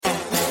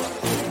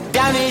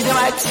Diamonds in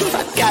my teeth,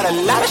 I got a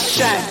lot of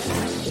shine.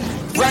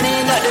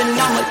 Running up the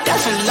number,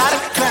 that's a lot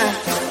of crime.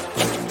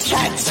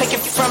 Can't take it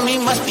from me,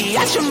 must be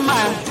out your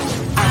mind.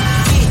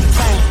 I'm big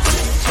time,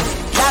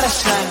 lot of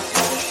slime.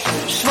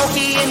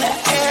 Smoky in the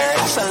air,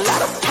 that's a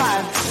lot of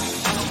pine.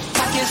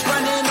 Pockets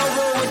running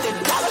over with the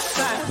dollar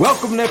sign.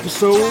 Welcome to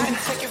episode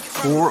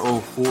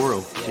 404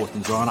 of Fourth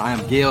and Jawn. I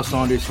am Gail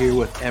Saunders here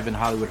with Evan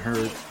Hollywood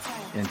Hurd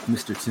and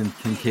Mr. Tim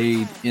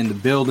Kincaid in the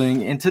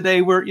building. And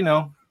today we're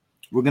gonna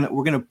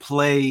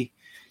play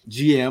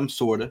GM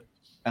sorta.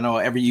 I know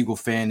every Eagle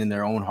fan in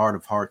their own heart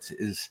of hearts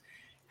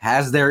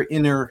has their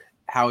inner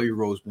Howie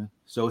Roseman.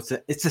 So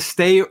it's a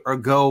stay or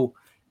go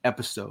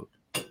episode.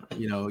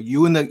 You know,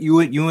 you in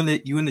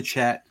the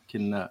chat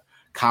can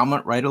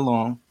comment right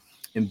along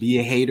and be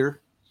a hater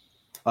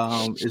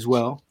as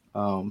well.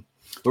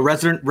 But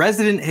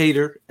resident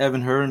hater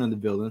Evan Hearn in the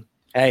building.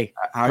 Hey,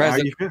 how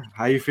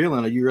you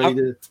feeling? Are you ready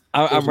to?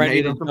 I'm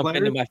ready to jump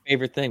into my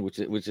favorite thing, which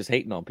is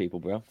hating on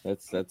people, bro.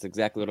 That's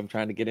exactly what I'm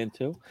trying to get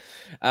into.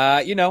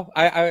 I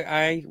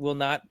will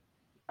not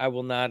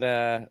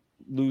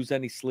lose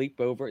any sleep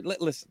over it.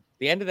 Listen,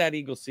 the end of that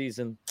Eagles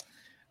season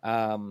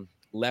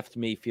left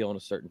me feeling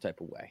a certain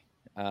type of way.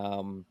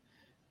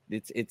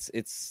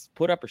 It's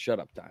put up or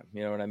shut up time.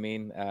 You know what I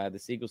mean?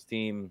 This Eagles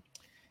team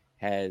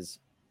has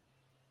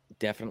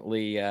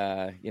definitely,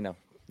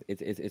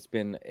 it's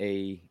been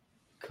a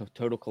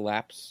total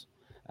collapse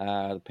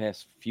the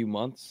past few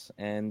months,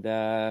 and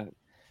no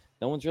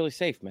one's really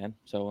safe, man.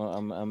 So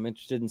I'm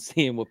interested in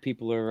seeing what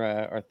people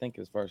are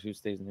thinking as far as who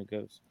stays and who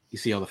goes. You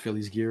see all the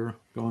Phillies gear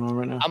going on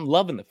right now? I'm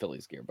loving the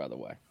Phillies gear, by the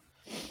way.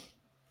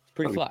 It's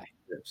pretty fly.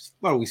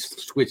 Why don't we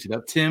switch it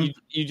up, Tim?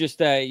 You just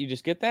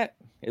get that?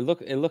 It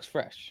looks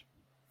fresh.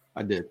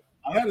 I did.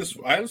 I had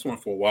this one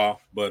for a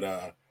while,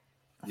 but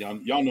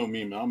y'all know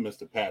me, man. I'm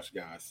Mr. Patch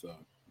guy, so.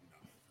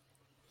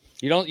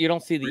 You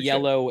don't see the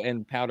yellow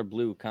and powder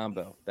blue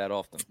combo that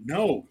often.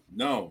 No,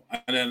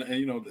 and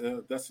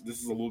this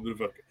is a little bit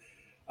of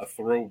a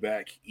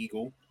throwback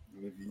Eagle.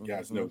 If you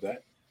guys know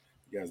that,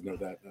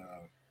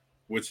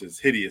 which is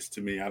hideous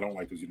to me. I don't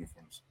like those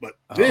uniforms, but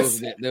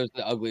those are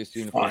the ugliest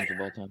uniforms of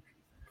all time.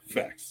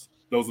 Facts.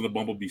 Those are the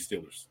Bumblebee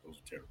Steelers.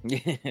 Those are terrible.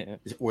 Yeah.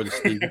 Or the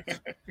Steagles.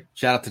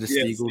 Shout out to the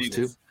Steagles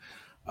too.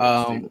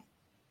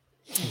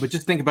 But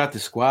just think about the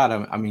squad.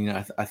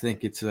 I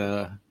think it's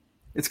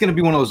going to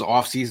be one of those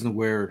off seasons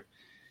where,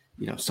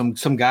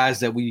 some guys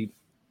that we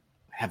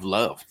have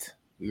loved.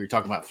 We were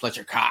talking about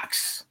Fletcher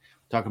Cox,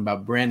 talking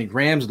about Brandon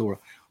Graham's door.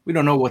 We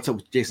don't know what's up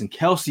with Jason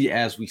Kelce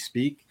as we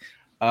speak,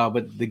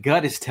 but the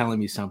gut is telling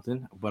me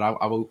something. But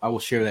I will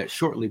share that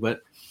shortly.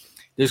 But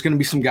there's going to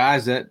be some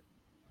guys that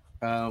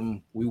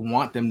we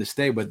want them to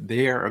stay, but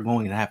they are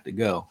going to have to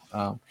go.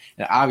 And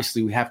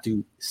obviously, we have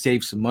to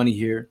save some money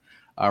here.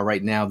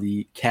 Right now,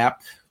 the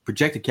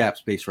projected cap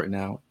space right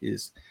now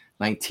is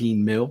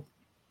 $19 million.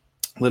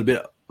 A little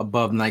bit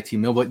above 19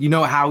 mil, but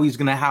Howie's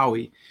going to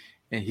Howie,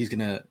 and he's going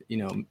to,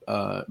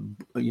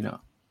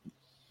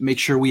 make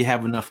sure we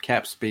have enough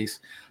cap space.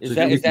 Is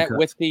that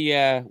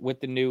with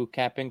the new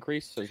cap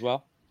increase as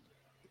well?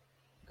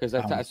 Because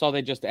I saw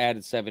they just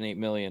added 7-8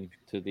 million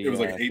to the. It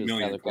was like 8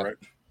 million,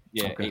 correct?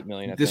 Yeah, okay. 8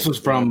 million. This was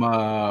from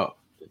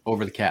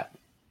over the cap.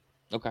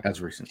 Okay,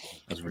 that's recent.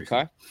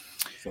 Okay,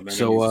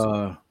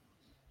 so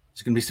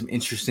there's going to be some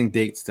interesting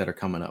dates that are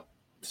coming up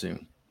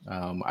soon.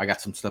 I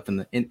got some stuff in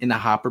the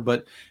hopper,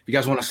 but if you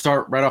guys want to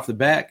start right off the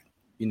back,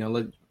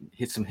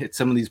 hit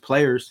some of these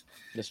players.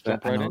 Just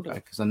jump right into it,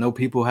 because I know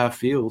people have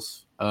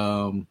feels.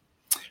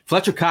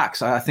 Fletcher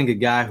Cox, I think a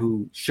guy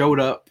who showed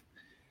up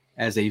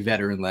as a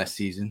veteran last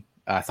season.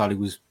 I thought he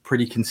was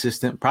pretty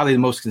consistent, probably the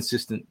most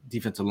consistent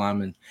defensive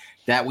lineman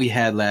that we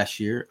had last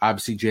year.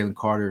 Obviously, Jalen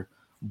Carter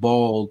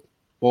balled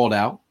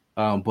out,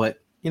 but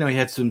he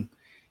had some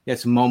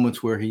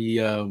moments where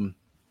he,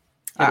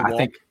 I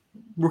think.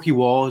 Rookie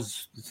wall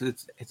is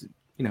it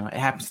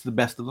happens to the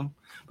best of them.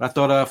 But I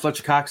thought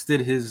Fletcher Cox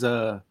did his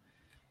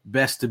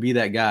best to be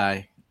that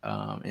guy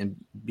and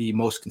be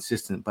most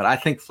consistent. But I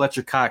think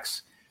Fletcher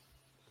Cox,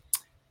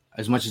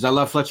 as much as I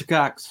love Fletcher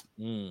Cox,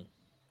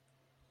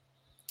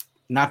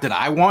 not that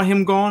I want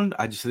him gone,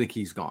 I just think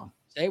he's gone.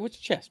 Say it with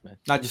your chest, man.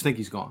 I just think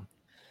he's gone.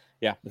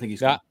 Yeah, I think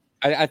he's gone.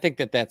 I think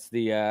that's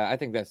the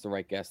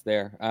right guess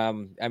there.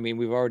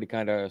 We've already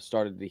kind of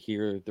started to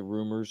hear the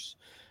rumors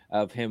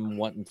of him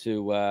wanting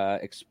to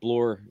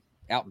explore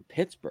out in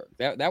Pittsburgh.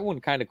 That one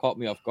kind of caught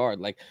me off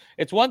guard. Like,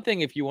 it's one thing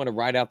if you want to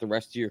ride out the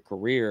rest of your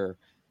career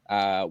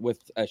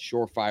with a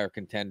surefire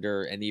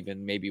contender, and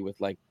even maybe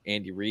with like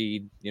Andy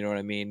Reid, you know what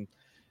I mean,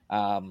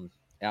 out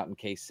in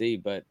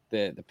KC. But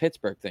the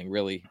Pittsburgh thing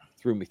really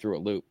threw me through a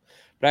loop.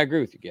 But I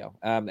agree with you, Gail.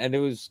 And it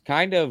was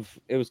kind of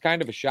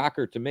a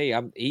shocker to me.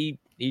 He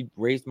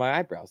raised my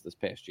eyebrows this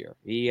past year.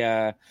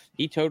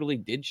 He totally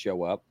did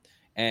show up.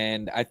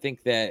 And I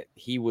think that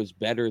he was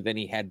better than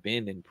he had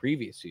been in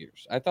previous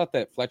years. I thought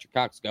that Fletcher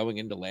Cox going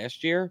into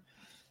last year,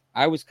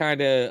 I was kind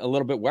of a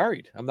little bit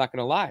worried. I'm not going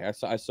to lie.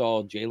 I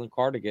saw Jalen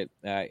Carter get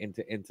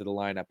into the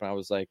lineup, and I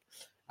was like,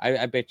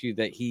 I bet you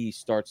that he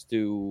starts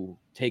to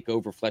take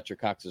over Fletcher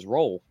Cox's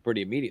role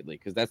pretty immediately,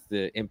 because that's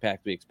the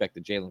impact we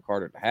expected Jalen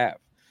Carter to have.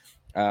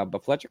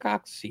 But Fletcher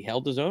Cox, he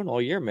held his own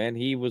all year, man.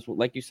 He was,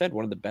 like you said,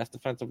 one of the best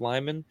defensive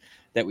linemen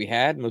that we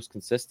had, most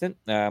consistent,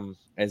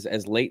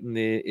 as late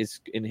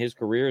in his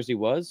career as he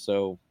was.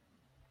 So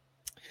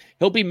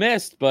he'll be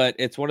missed, but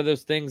it's one of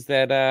those things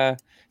that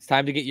it's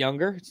time to get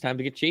younger. It's time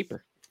to get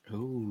cheaper.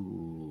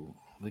 Ooh,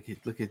 look.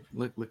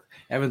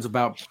 Evan's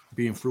about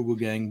being frugal,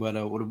 gang. But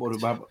what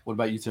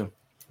about you two?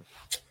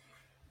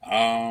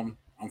 I'm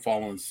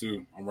following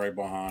suit. I'm right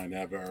behind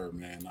Ever,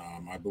 man.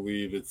 I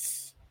believe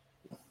it's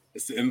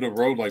the end of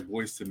the road, like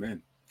Boys to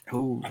Men.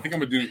 Ooh. I think I'm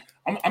gonna do.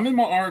 I'm in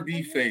my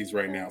R&B phase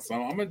right now, so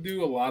I'm gonna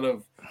do a lot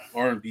of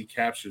R&B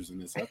captures in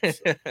this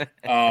episode.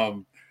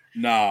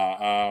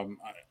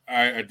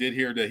 I did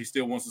hear that he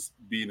still wants to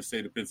be in the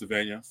state of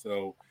Pennsylvania,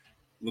 so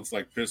looks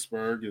like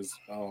Pittsburgh is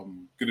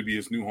going to be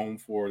his new home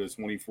for the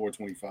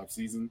 24-25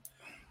 season.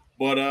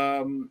 But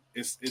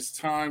it's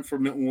time for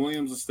Milton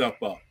Williams to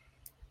step up.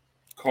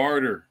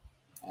 Carter,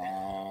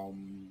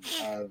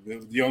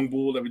 the young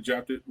bull that we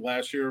drafted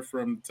last year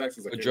from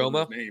Texas. I can't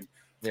remember his name.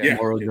 Yeah,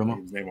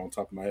 his name on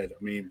top of my head.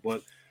 I mean,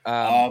 but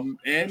and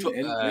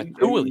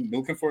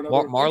looking for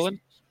another Marlon.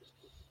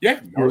 Yeah,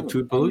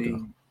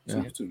 Marlon.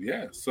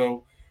 Yeah.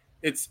 So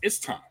it's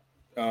time.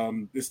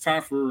 It's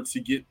time to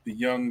get the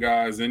young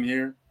guys in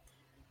here,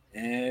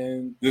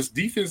 and this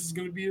defense is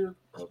going to be a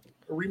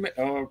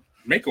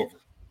makeover.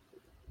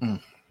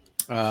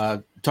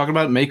 Talking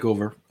about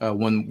makeover,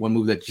 one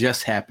move that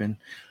just happened,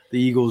 the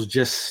Eagles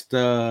just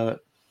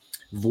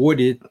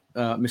voided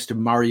Mr.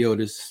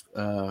 Mariota's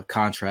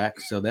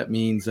contract, so that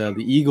means the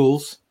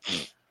Eagles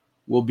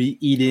will be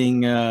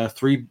eating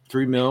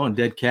 $3 million in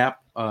dead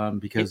cap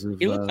because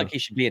he looks like he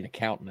should be an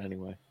accountant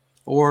anyway.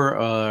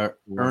 Or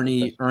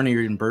Ernie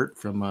and Bert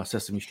from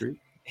Sesame Street,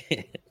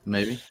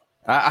 maybe.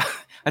 I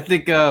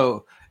think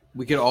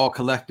we could all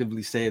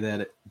collectively say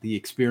that the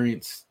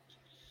experience,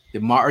 the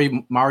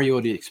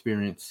Mariota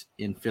experience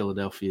in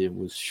Philadelphia,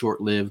 was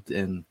short-lived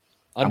and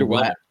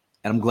underwhelming.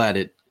 I'm glad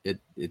it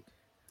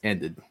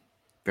ended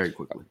very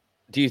quickly.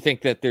 Do you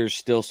think that there's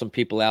still some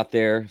people out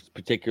there,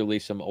 particularly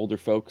some older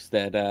folks,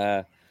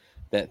 that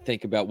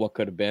think about what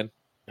could have been?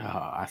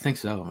 I think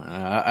so.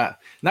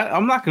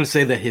 I'm not going to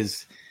say that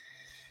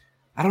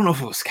I don't know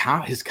if it was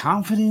his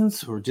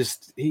confidence or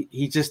just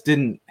he just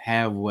didn't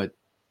have what,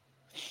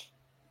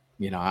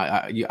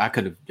 I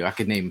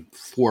could name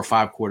 4 or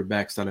 5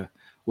 quarterbacks that I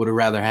would have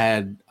rather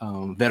had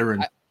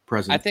veteran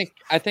presence.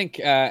 I think,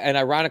 and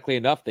ironically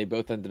enough, they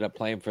both ended up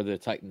playing for the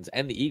Titans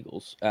and the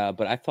Eagles.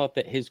 But I thought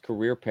that his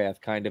career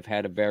path kind of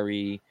had a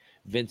very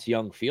Vince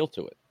Young feel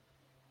to it.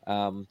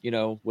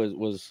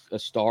 Was a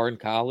star in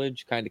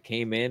college, kind of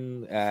came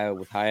in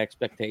with high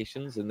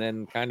expectations, and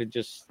then kind of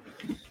just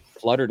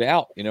fluttered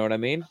out. You know what I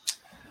mean?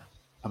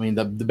 I mean,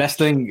 the best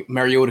thing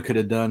Mariota could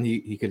have done,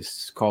 he could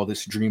call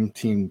this Dream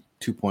Team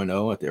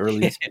 2.0 at the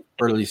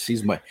early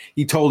season, but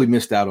he totally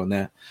missed out on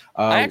that.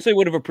 I actually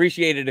would have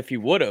appreciated if he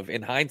would have,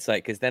 in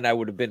hindsight, because then I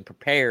would have been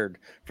prepared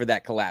for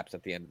that collapse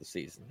at the end of the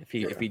season if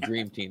he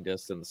Dream Teamed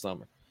us in the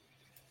summer.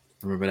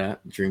 Remember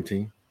that Dream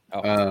Team?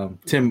 Oh.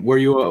 Tim, where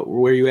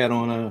you at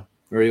on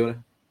Mariota?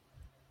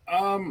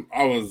 It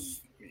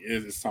was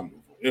time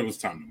to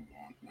move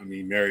on. I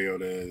mean,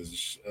 Mariota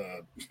is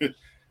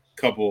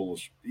couple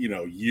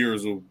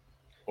years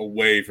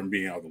away from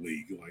being out of the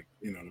league, like,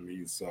 you know what I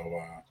mean? So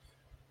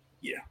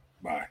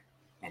bye.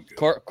 I'm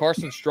good.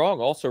 Carson Strong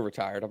also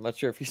retired. I'm not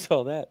sure if you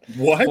saw that.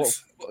 What?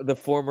 The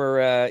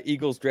former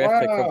Eagles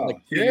draft pick from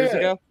like 2 years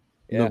ago.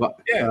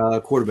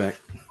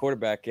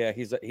 Quarterback. Yeah,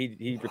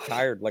 he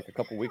retired like a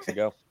couple weeks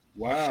ago.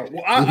 Wow.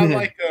 Well, I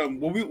like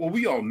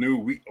we all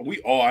knew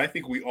I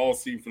think we all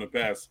seen from the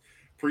past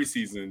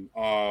preseason.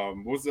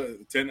 What was the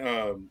 10?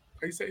 How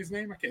you say his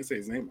name? I can't say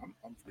his name.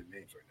 I'm forgetting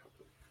names right now.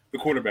 The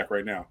quarterback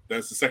right now.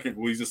 That's the second.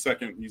 Well, he's the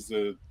second. He's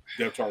the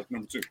depth chart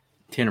number 2.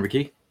 Tanner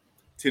McKee.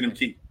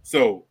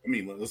 So I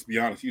mean, let's be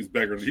honest. He was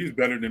better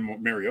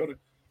than Mariota.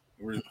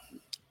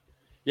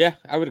 Yeah,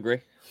 I would agree.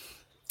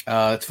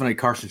 It's funny,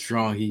 Carson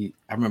Strong.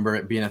 I remember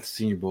being at the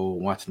Senior Bowl,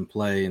 watching him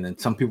play, and then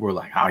some people were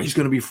like, "Oh, he's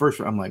going to be first."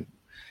 I'm like,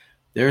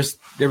 there was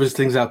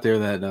things out there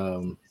that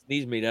his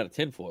knees made out of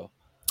tinfoil.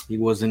 He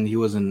wasn't.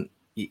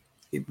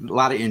 A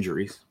lot of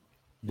injuries,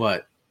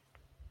 but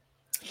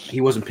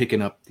he wasn't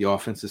picking up the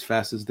offense as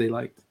fast as they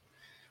liked.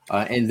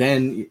 And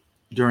then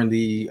during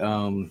the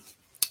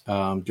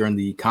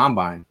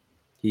combine,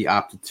 he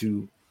opted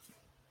to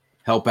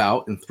help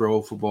out and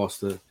throw footballs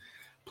to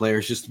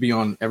players just to be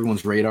on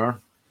everyone's radar.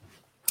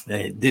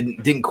 It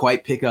didn't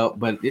quite pick up,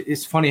 but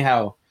it's funny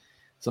how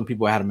some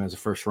people had him as a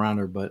first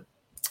rounder, but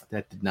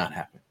that did not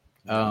happen.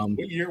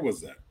 What year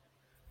was that?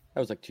 That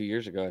was like 2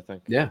 years ago, I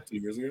think. Yeah. 2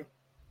 years ago?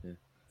 Yeah.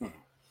 Huh.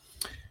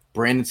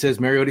 Brandon says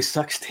Mariota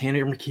sucks.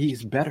 Tanner McKee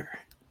is better.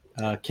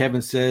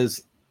 Kevin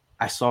says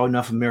I saw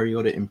enough of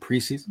Mariota in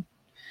preseason.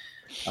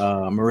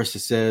 Marissa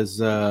says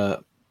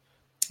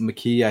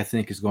McKee, I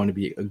think, is going to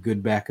be a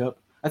good backup.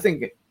 I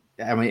mean,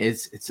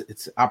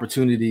 it's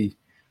opportunity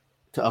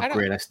to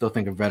upgrade. I still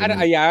think a veteran.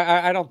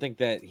 I don't think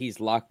that he's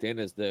locked in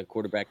as the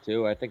quarterback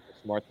too. I think the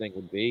smart thing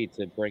would be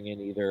to bring in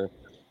either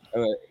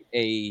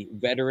a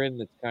veteran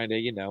that's kind of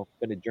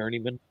been a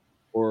journeyman,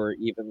 or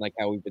even like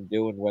how we've been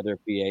doing, whether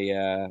it be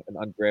an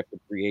undrafted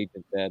free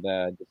agent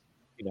that just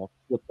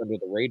slipped under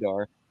the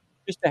radar,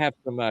 just to have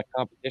some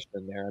competition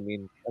in there. I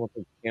mean, I don't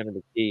think Tanner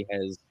McKee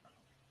has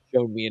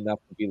shown me enough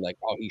to be like,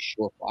 oh, he's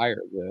surefire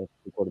the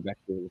quarterback.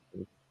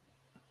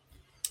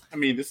 I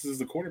mean, this is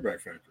the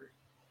quarterback factory.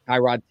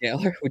 Tyrod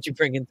Taylor? Would you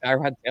bring in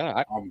Tyrod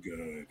Taylor? I'm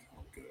good.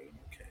 Okay.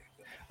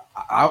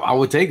 I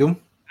would take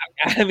him.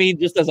 I mean,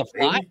 just as a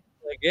fly? Really?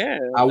 Like, yeah.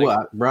 I would,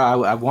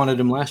 bro. I wanted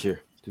him last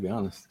year, to be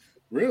honest.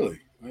 Really?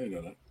 I didn't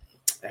know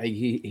that.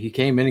 He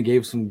came in and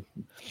gave some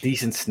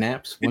decent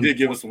snaps. He did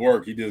give us some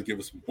work.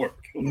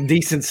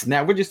 Decent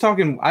snap. We're just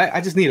talking.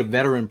 I just need a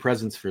veteran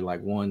presence for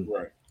like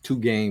 2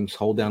 games.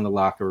 Hold down the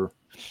locker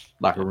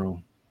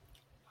room.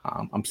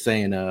 I'm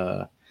saying.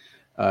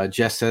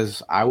 Jess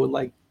says I would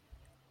like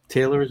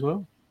Taylor as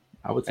well.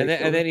 I would say,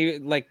 and then he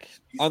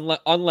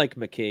unlike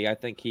McKee, I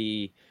think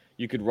you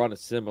could run a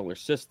similar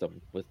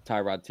system with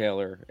Tyrod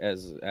Taylor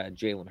as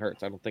Jalen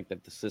Hurts. I don't think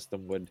that the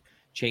system would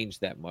change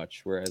that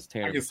much. Whereas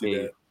Tanner I can see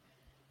McKee,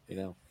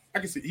 that. I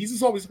can see he's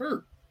just always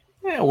hurt.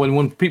 Yeah,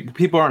 when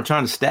people aren't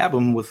trying to stab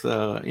him with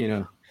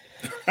lacerated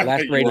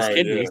Right,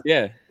 kidneys.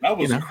 Yeah. That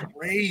was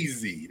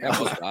crazy. That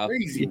was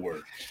crazy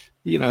work.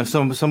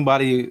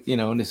 Somebody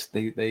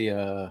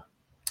they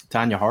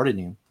Tanya Harding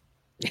him,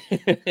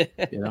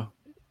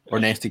 or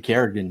Nancy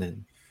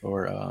Kerrigan,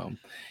 or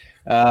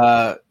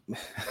Mr.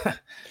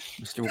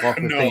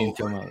 Walker Payne.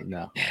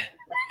 No.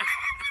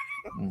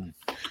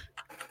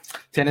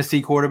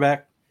 Tennessee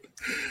quarterback.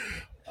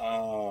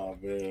 Oh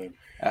man,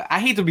 I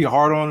hate to be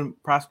hard on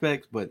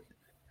prospects, but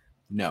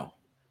no.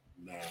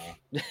 Nah.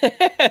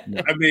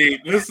 I mean,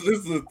 this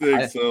is the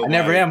thing. I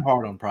never am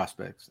hard on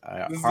prospects.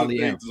 I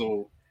hardly am.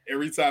 So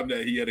every time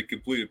that he had a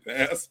completed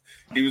pass,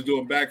 he was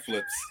doing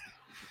backflips.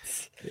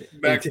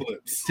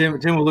 Backflips. Tim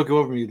will look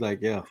over me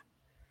like, yeah,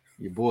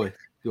 your boy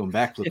doing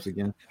backflips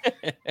again.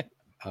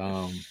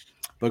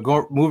 But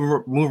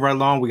moving right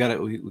along, we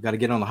gotta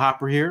get on the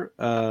hopper here.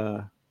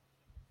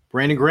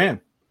 Brandon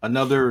Graham,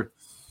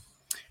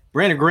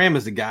 Brandon Graham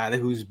is a guy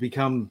who's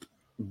become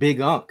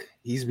Big Unk.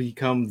 He's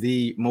become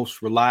the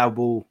most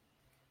reliable,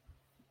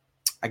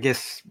 I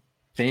guess,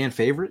 fan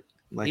favorite.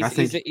 Like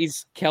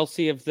he's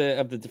Kelsey of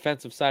the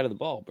defensive side of the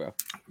ball, bro.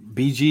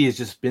 BG has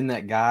just been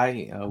that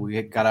guy.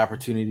 We got an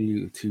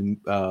opportunity to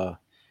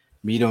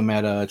meet him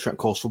at Trent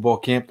Cole's football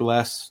camp the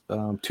last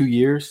 2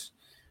 years.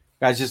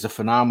 Guy's just a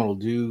phenomenal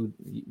dude.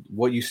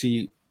 What you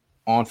see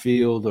on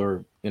field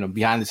or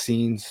behind the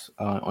scenes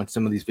on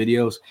some of these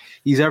videos,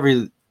 he's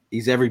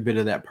every bit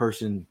of that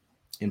person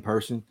in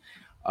person.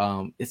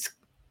 I'm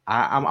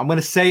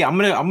gonna say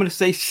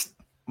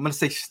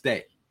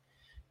stay.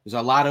 There's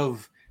a lot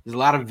of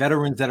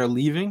veterans that are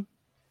leaving.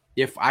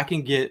 If I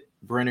can get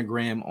Brandon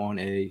Graham on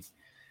a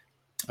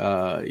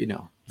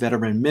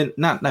veteran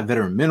not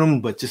veteran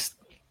minimum, but just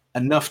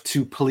enough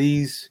to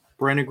please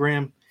Brandon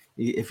Graham,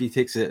 if he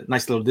takes a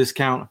nice little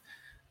discount,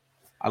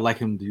 I like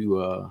him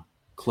to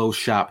close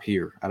shop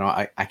here.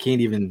 I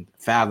can't even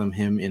fathom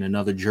him in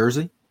another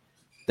jersey.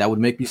 That would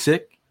make me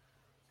sick.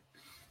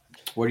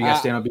 Where do you guys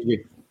stand on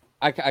BG?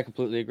 I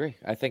completely agree.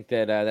 I think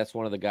that that's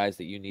one of the guys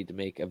that you need to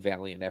make a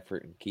valiant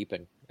effort in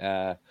keeping.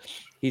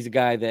 He's a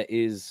guy that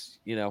is,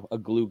 a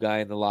glue guy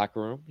in the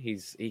locker room.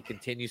 He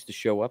continues to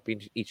show up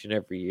each and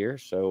every year.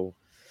 So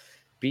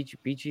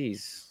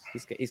BG's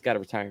he's got to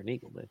retire an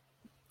Eagle, man.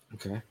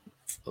 Okay.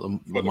 For the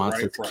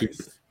right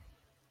price.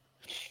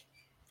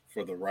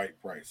 For the right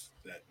price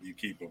that you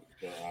keep him.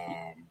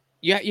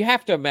 You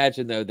have to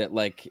imagine though that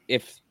like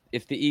if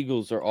the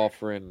Eagles are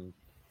offering,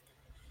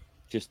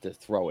 just to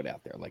throw it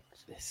out there, like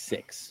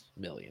 $6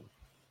 million.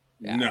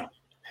 Yeah. No,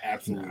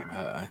 absolutely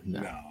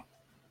no.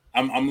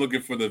 I'm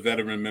looking for the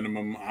veteran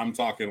minimum. I'm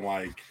talking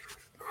like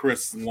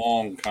Chris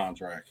Long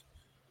contract.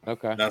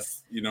 Okay,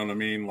 that's what I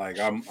mean. Like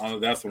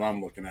that's what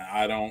I'm looking at.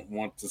 I don't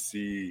want to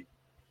see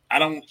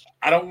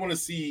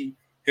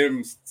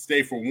him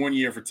stay for 1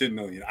 year for $10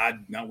 million. I do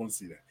not want to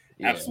see that.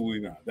 Yeah. Absolutely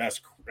not. That's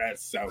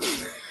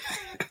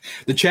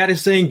The chat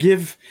is saying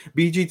give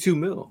BG $2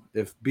 million.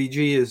 If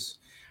BG is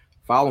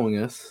following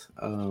us,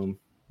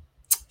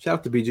 shout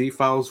out to BG.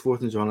 Follows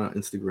 4th and Jawn on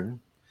Instagram.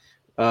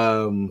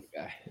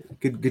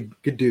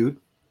 Good dude.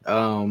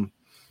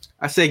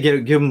 I say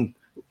give him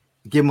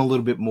a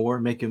little bit more.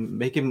 Make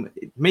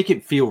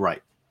it feel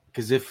right.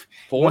 Because if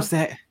once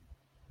that,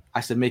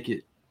 I said make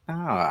it.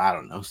 I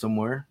don't know,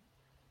 somewhere.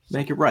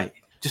 Make it right.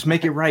 Just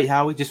make it right,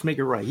 Howie. Just make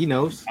it right. He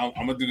knows. I'm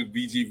gonna do the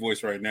BG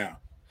voice right now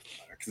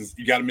because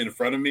you got him in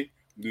front of me.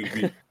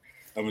 I'm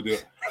gonna do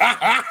it.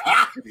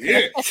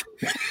 Yeah.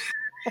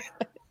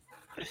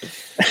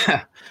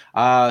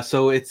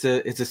 So it's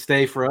a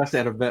stay for us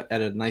at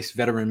a nice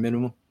veteran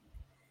minimum.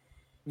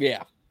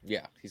 Yeah,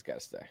 he's got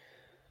to stay.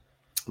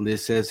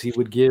 Liz says he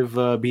would give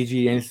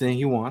BG anything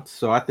he wants.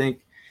 So I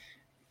think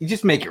you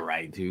just make it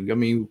right, dude. I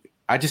mean,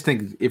 I just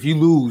think if you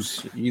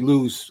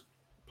lose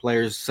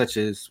players such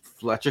as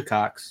Fletcher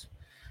Cox,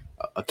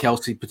 a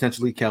Kelsey,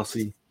 potentially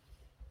Kelsey.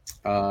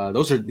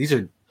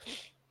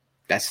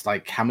 That's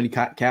like how many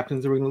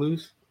captains are we going to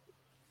lose?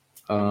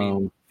 I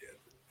mean,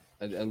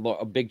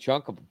 a big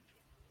chunk of them.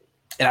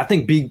 And I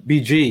think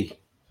BG,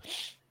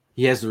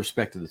 he has the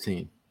respect of the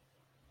team.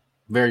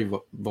 Very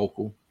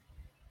vocal.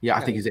 Yeah,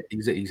 I think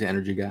he's an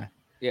energy guy.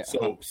 Yeah.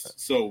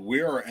 So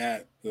we are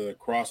at the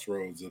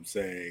crossroads of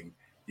saying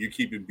you're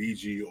keeping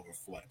BG over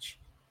Fletch.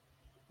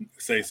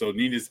 Say so.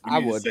 We need to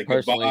say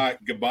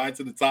goodbye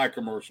to the Tide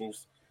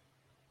commercials.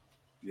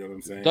 You know what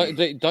I'm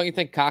saying? Don't you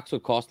think Cox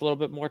would cost a little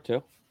bit more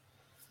too?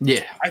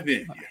 Yeah, I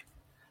think.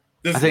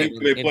 Yeah, they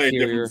play a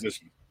different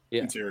position.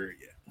 Yeah, interior.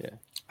 Yeah.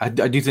 I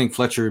do think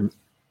Fletcher.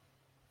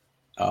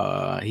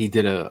 He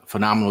did a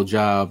phenomenal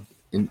job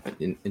in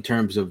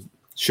terms of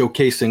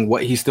showcasing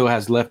what he still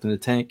has left in the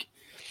tank.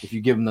 If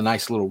you give him the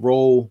nice little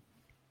role,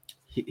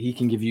 he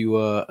can give you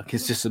a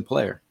consistent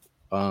player.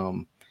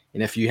 And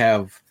if you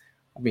have,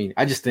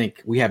 I just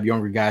think we have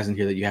younger guys in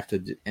here that you have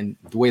to, and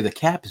the way the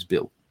cap is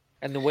built.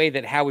 And the way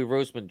that Howie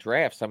Roseman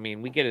drafts,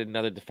 we get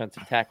another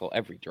defensive tackle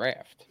every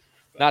draft.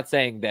 Not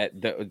saying that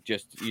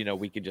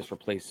we could just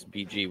replace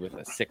BG with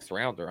a 6th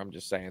rounder. I'm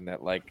just saying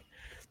that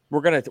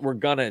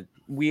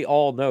we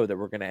all know that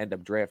we're gonna end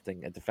up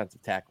drafting a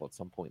defensive tackle at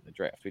some point in the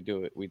draft. We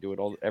do it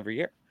all every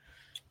year.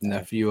 And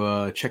if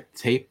you check the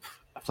tape,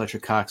 Fletcher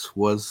Cox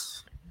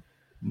was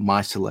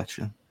my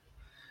selection.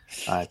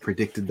 I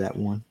predicted that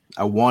one.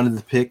 I wanted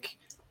the pick.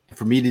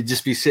 For me to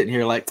just be sitting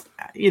here let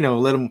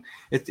him.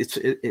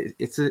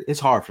 It's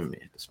hard for me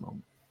at this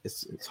moment.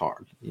 It's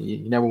hard.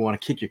 You never want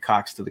to kick your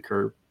Cox to the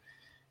curb.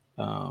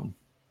 You know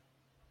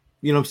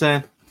what I'm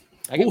saying?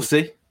 We'll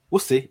see. We'll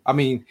see.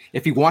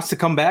 If he wants to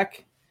come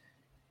back,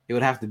 it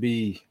would have to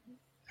be.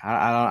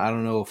 I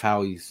don't know if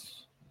how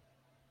he's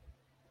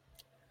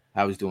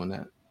doing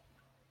that.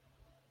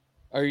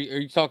 Are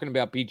you talking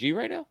about BG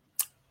right now?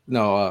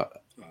 No,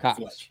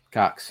 Cox.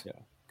 Yeah,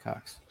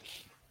 Cox.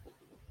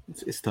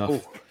 It's tough.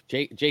 Ooh,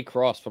 Jay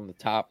Cross from the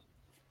top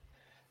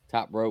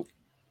rope.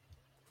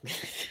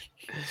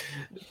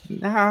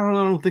 No, I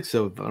don't think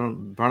so.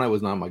 Barnett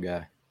was not my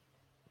guy.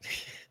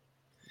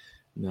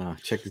 No,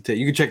 check the tape.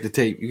 You can check the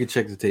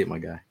tape. My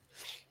guy.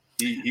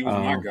 He was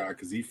my guy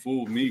because he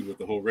fooled me with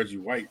the whole Reggie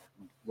White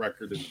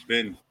record in the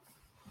bin.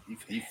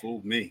 He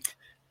fooled me.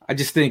 I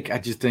just think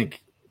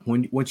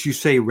once you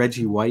say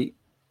Reggie White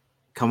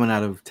coming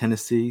out of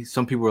Tennessee,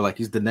 some people are like,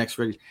 he's the next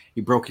Reggie.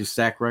 He broke his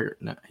sack record.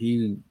 No,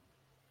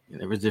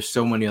 there's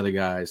so many other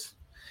guys.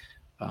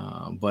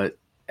 But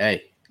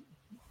hey,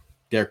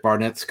 Derek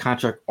Barnett's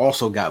contract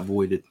also got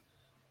voided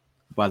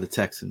by the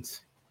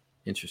Texans.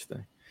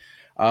 Interesting.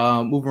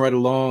 Moving right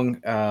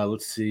along.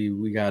 Let's see.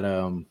 We got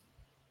I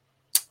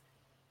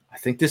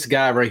think this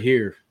guy right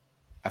here.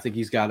 I think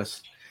he's got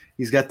us.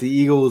 He's got the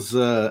Eagles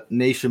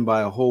nation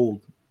by a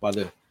hold by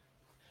the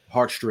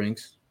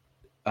heartstrings,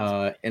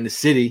 and the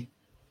city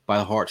by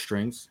the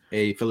heartstrings.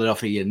 A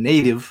Philadelphia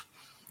native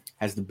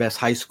has the best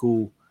high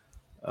school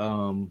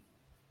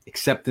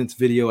acceptance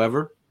video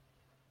ever.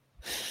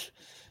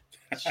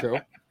 That's true.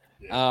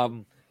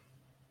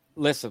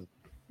 Listen,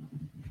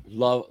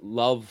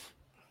 love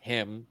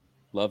him.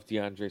 Love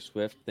DeAndre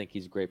Swift. Think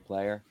he's a great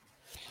player.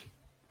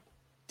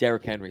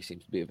 Derrick Henry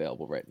seems to be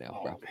available right now,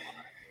 bro.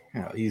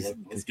 He's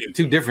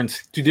two different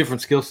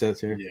skill sets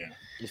here. Yeah.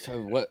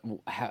 So what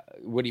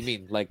do you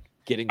mean? Like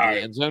getting to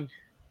the end zone?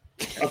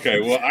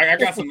 Okay. Well, I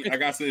got some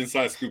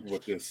inside scoop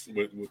with this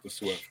with the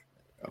Swift.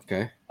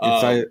 Okay.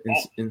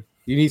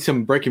 You need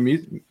some breaking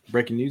news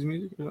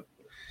music?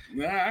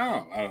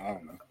 Nah, I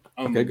don't know.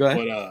 Okay, go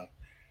ahead. But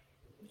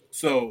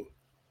so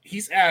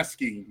he's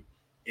asking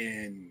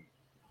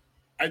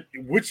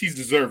which he's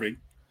deserving,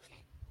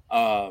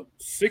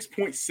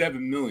 $6.7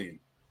 million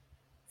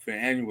for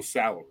annual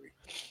salary.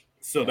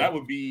 So that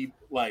would be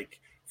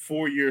like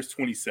 4 years,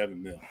 $27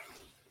 million.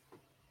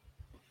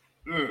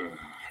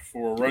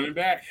 For a running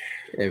back.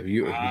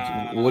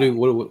 What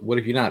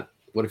if you're not?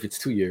 What if it's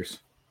 2 years?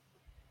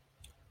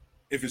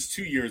 If it's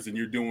 2 years, then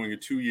you're doing a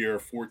 2-year,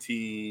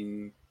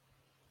 $15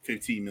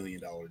 million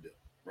deal,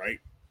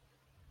 right?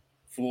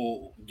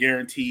 Full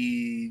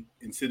guaranteed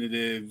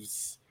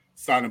incentives,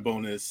 sign-on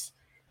bonus.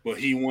 But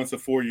he wants a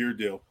 4-year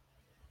deal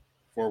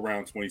for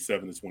around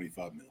 27 to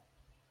 25 mil.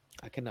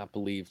 I cannot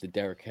believe the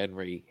Derrick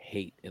Henry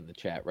hate in the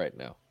chat right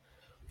now.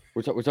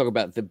 We're talking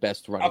about the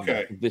best running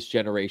back of this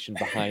generation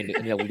behind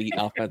an elite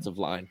offensive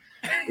line.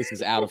 This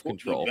is out of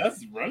control. The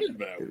best running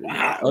back,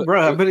 wow,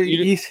 bro. But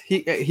he's.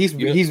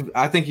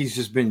 I think he's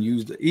just been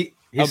used.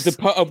 Of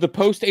the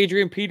post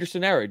Adrian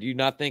Peterson era, do you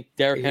not think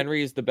Derrick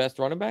Henry is the best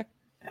running back?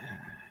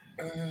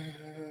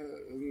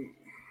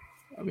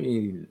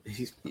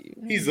 He's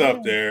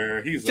up there.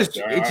 Up there.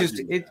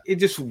 It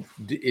just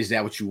is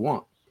that what you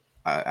want?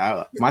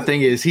 My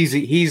thing is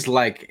he's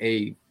like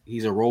a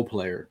role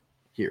player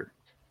here.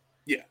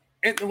 Yeah,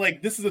 and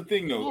like this is the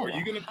thing though. Are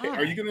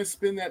you gonna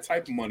spend that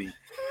type of money?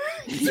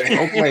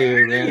 Role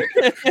player, man.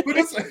 But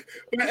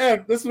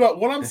this is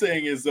what I'm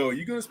saying is though.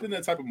 You're gonna spend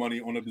that type of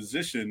money on a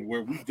position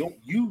where we don't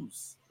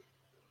use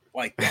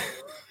like that.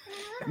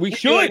 We Like,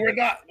 should. we're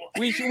not.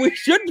 We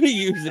should be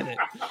using it.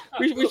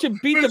 We should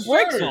beat For the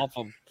brakes sure. off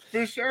them.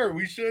 For sure,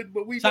 we should,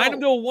 but we Sign don't.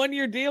 him to a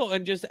 1-year deal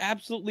and just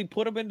absolutely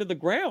put him into the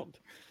ground.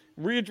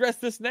 Readdress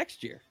this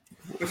next year.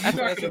 But That's you're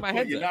what I not see gonna. my Put,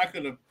 head you're at. not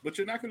gonna. But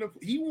you're not gonna.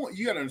 He want.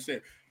 You gotta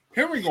understand.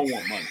 Henry gonna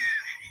want money,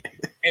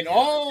 and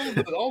all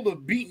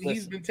the beating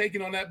he's been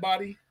taking on that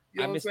body. You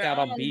know I what I'm missed saying? out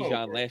I on don't know,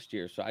 Bijan bro. last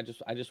year, so I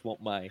just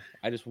want my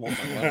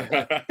money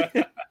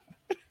back.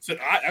 So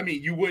I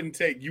mean, you wouldn't.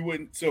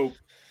 So,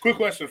 quick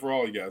question for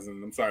all you guys,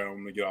 and I'm sorry, I'm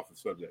gonna get off the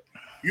subject.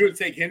 You would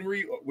take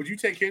Henry? Would you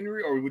take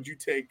Henry, or would you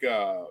take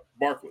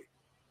Barkley?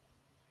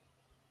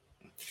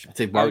 I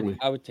take Barkley.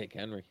 I would take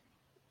Henry.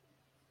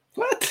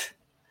 What?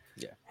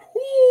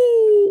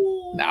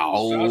 Ooh,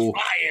 No. shots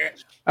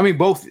fired. I mean,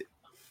 both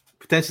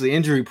potentially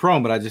injury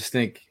prone, but I just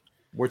think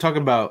we're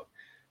talking about.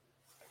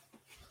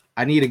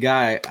 I need a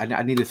guy.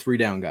 I need a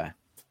 3-down guy.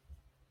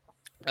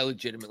 I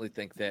legitimately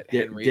think that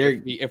Yeah,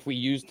 Henry, if we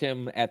used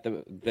him at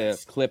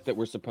the clip that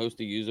we're supposed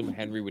to use him,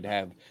 Henry would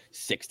have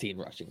 16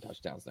 rushing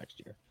touchdowns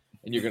next year.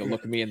 And you're going to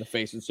look at me in the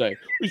face and say,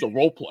 he's a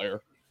role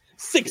player.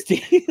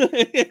 16.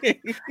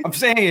 I'm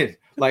saying,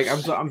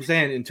 I'm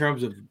saying in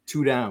terms of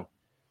 2 down,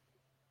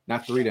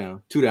 not 3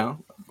 down, 2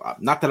 down.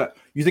 Not that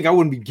you think I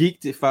wouldn't be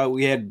geeked if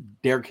we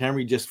had Derrick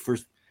Henry just for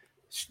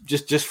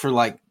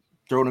like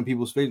throwing in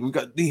people's face. We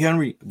got D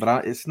Henry,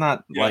 but it's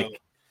not like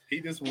he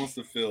just wants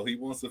to feel. He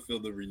wants to feel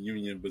the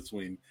reunion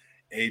between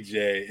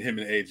him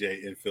and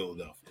AJ in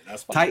Philadelphia.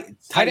 That's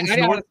Titans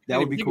North. That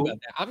would be cool.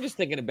 I'm just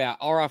thinking about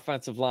our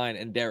offensive line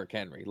and Derrick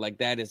Henry. Like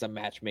that is a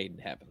match made in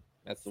heaven.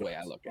 That's the way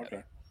I look at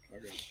it.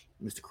 Okay.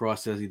 Mr.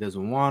 Cross says he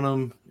doesn't want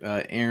him.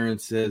 Aaron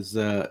says,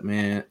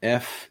 man,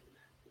 F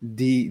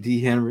D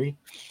Henry.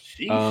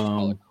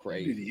 Jeez,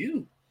 crazy.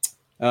 You.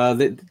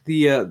 In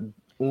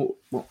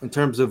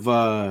terms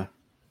of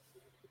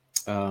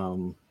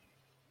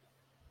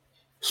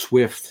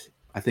Swift,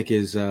 I think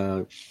his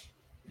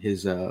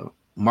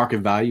market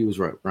value is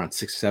right around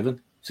 6.7.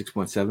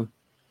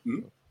 Mm-hmm.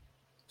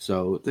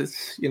 So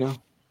this,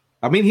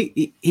 I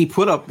mean, he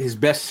put up his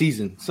best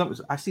season.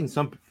 I seen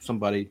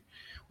somebody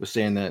was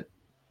saying that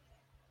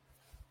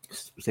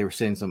they were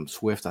saying some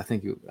Swift. I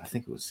think it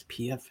was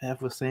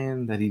PFF was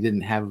saying that he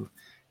didn't have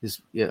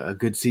a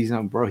good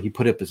season. Bro, he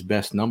put up his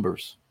best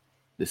numbers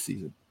this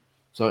season.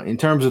 So in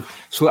terms of,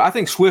 I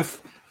think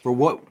Swift for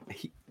what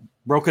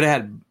could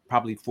have had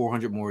probably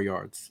 400 more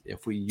yards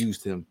if we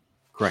used him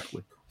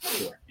correctly.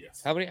 Sure.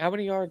 Yes. How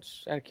many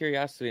yards out of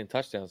curiosity and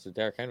touchdowns did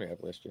Derrick Henry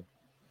have last year?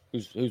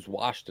 Who's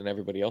washed in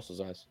everybody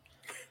else's eyes?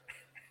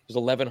 It was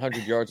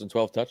 1,100 yards and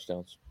 12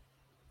 touchdowns.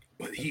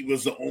 But he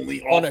was the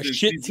only on a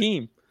shit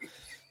team.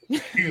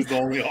 He was the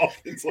only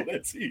offense on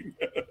that team.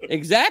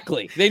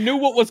 Exactly. They knew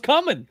what was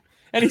coming,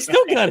 and he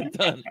still got it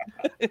done.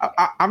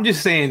 I'm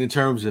just saying in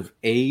terms of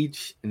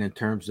age and in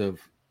terms of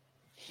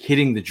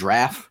hitting the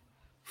draft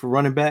for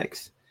running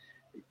backs,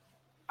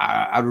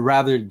 I'd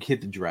rather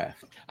hit the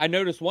draft. I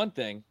noticed one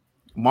thing.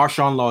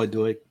 Marshawn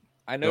Lloyd.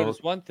 I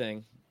noticed one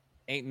thing.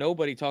 Ain't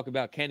nobody talk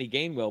about Kenny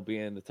Gainwell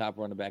being the top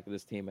running back of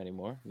this team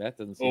anymore. That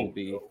doesn't seem to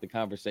be the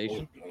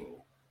conversation.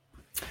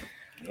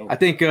 No. I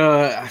think,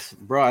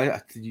 bro,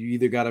 you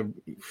either gotta.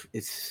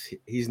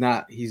 He's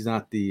not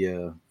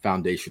the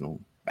foundational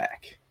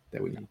back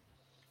that we need.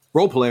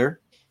 Role player.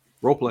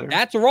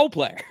 That's a role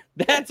player.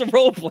 That's a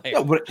role player.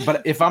 No,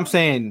 but if I'm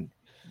saying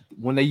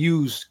when they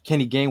use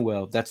Kenny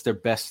Gainwell, that's their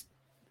best.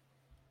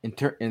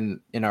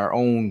 In our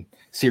own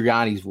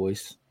Sirianni's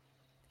voice,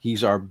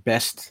 he's our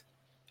best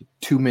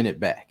 2-minute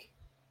back.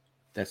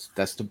 That's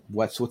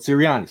what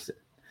Sirianni said.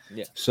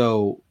 Yeah.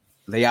 So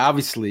they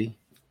obviously,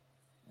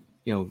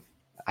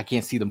 I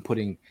can't see them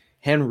putting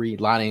Henry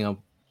lining up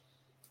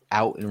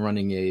out and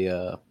running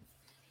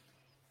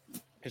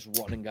just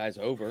running guys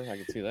over. I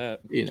can see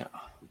that.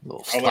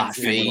 Little slot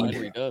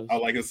fade. I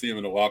like to see him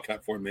in a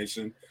wildcat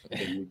formation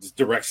and just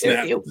direct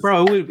snap.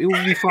 Bro, it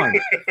would be fun.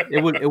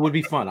 It would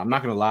be fun. I'm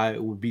not gonna lie,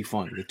 it would be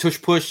fun. The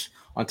tush push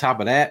on top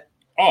of that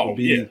would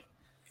be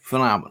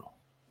phenomenal.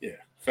 Yeah,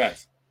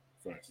 fast.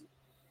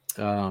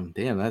 Damn,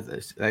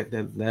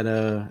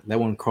 that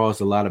one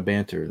caused a lot of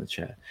banter in the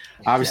chat.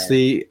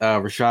 Obviously,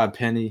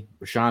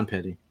 Rashawn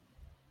Penny,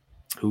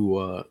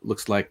 who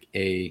looks like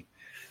a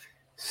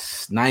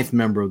 9th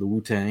member of the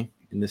Wu-Tang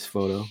in this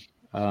photo.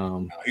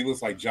 He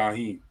looks like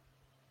Jaheim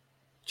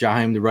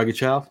the Rugged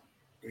Child.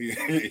 Yeah.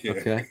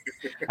 Okay,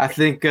 I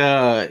think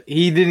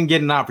he didn't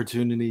get an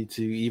opportunity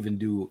to even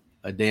do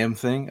a damn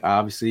thing.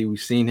 Obviously, we've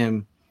seen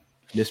him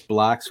miss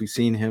blocks. We've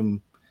seen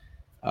him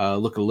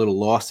look a little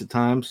lost at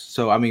times.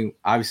 So, I mean,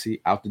 obviously,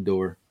 out the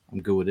door.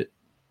 I'm good with it.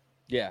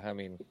 Yeah, I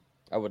mean,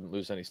 I wouldn't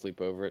lose any sleep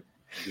over it,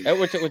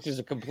 which is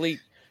a complete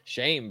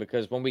shame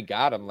because when we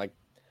got him, like,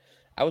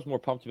 I was more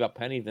pumped about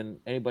Penny than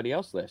anybody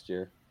else last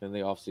year in the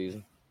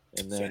offseason.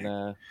 And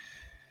then,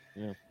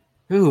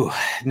 Ooh,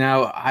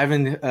 now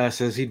Ivan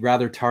says he'd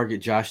rather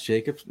target Josh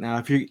Jacobs. Now,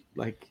 if you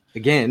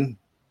again,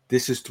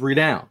 this is 3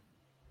 down.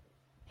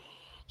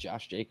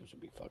 Josh Jacobs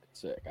would be fucking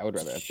sick. I would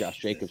rather have Josh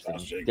Jacobs than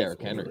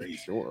Derrick Henry,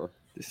 sure.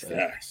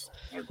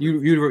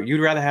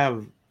 You'd rather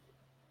have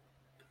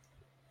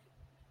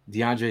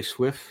DeAndre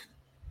Swift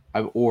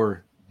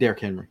or Derrick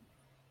Henry.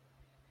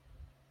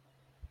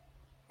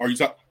 Are you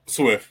talking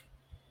Swift?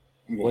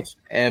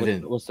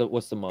 Evan?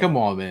 What's the month? Come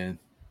on, man.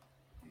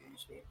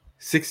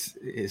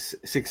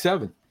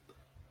 6'7".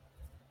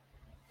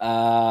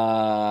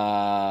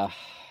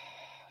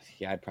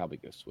 Yeah, I'd probably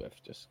go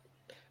Swift.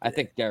 I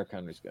think Derrick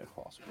Henry's going to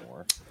cost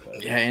more.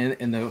 But. Yeah,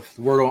 and the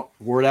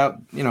word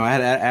out. I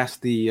had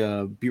asked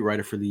the beat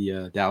writer for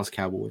the Dallas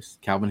Cowboys,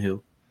 Calvin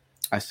Hill.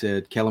 I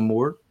said, Kellen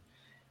Moore,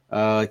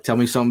 tell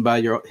me something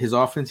about his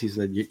offense. He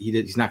said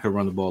he's not going to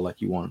run the ball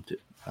like you want him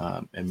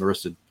to. And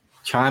Marissa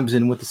chimes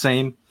in with the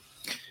same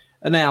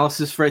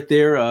analysis right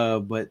there.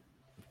 But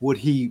would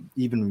he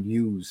even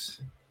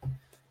use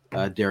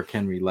Derrick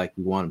Henry like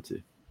we want him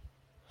to?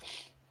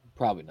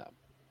 Probably not.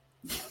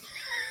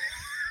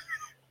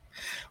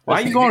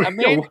 Why are you going? A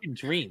man can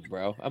dream,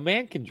 bro. A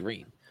man can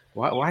dream.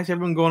 Why is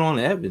everyone going on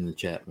to Evan in the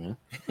chat, man?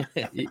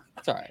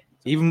 It's all right.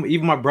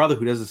 Even my brother,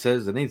 who doesn't say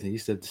anything, he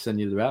said to send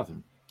you to the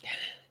bathroom.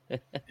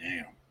 Damn.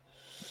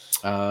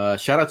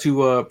 Shout out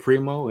to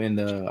Primo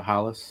and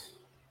Hollis,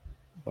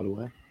 by the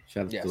way.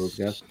 Shout out to those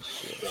guys.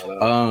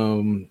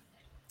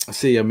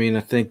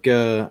 I think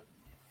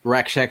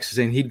Rack Shack's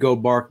saying he'd go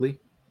Barkley.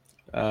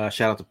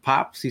 Shout out to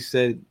Pops. He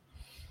said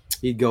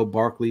he'd go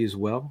Barkley as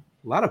well.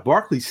 A lot of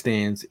Barkley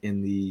stands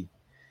in the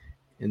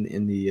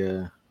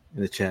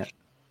chat.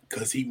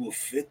 Because he will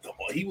fit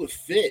he would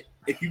fit.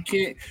 If you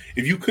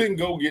couldn't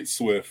go get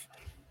Swift,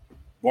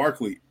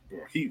 Barkley,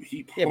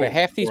 he but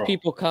half these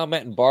people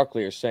commenting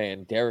Barkley are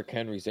saying Derrick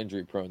Henry's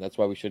injury prone. That's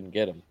why we shouldn't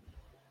get him.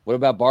 What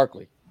about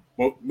Barkley?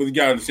 Well, you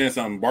gotta understand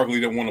something. Barkley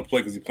didn't want to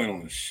play because he's playing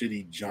on a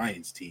shitty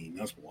Giants team.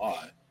 That's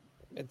why.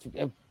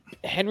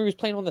 Henry was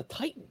playing on the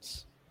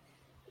Titans.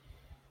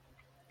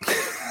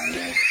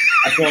 I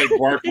feel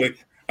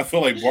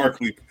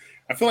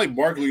like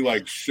Barkley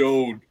like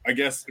showed, I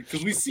guess,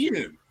 because we see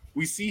him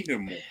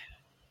more.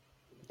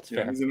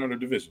 He's in another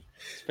division.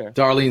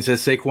 Darlene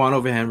says Saquon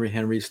over Henry.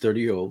 Henry's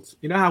 30-year-olds.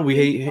 You know how we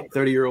hate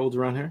 30-year-olds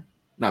around here?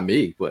 Not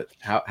me, but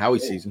how he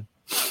sees them.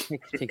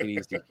 Take it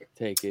easy.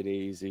 Take it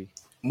easy.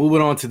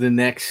 Moving on to the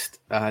next,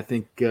 I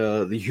think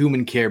the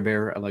human care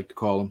bearer, I like to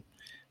call him.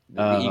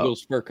 The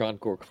Eagles Fur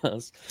Concours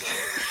class.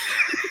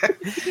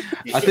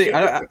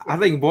 I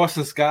think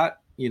Boston Scott.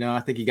 I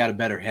think he got a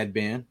better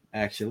headband.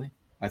 Actually,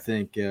 I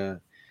think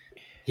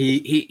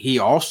he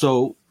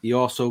also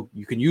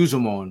you can use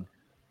him on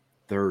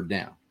third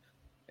down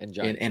and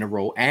in a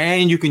row,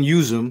 and you can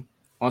use him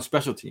on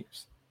special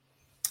teams.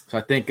 So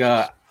I think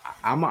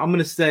I'm going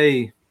to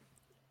say,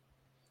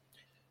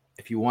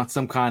 if you want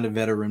some kind of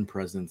veteran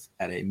presence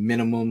at a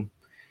minimum,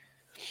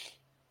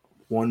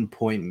 cool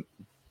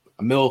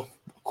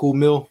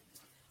mill.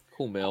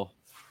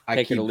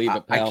 Take it or leave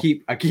it, pal.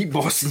 I keep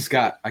Boston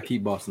Scott.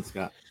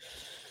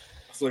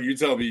 So you're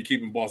telling me you're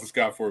keeping Boston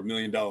Scott for $1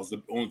 million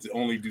to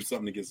only do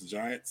something against the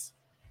Giants?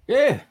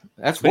 Yeah,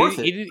 that's worth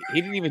it. He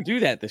didn't even do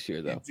that this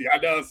year, though. Yeah, I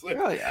know.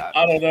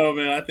 I don't know,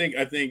 man. I think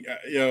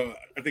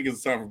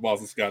it's time for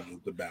Boston Scott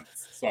to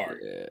bounce.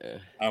 Sorry,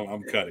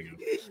 I'm cutting him.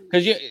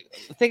 Because you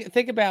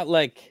think about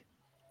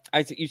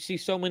you see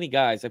so many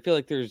guys. I feel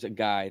like there's a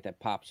guy that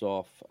pops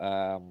off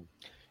a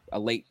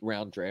late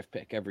round draft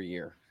pick every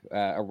year,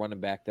 a running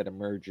back that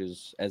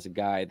emerges as a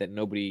guy that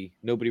nobody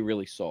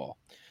really saw,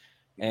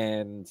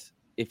 and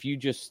if you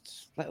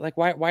just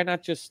why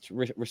not just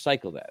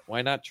recycle that?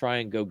 Why not try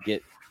and go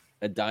get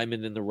a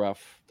diamond in the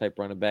rough type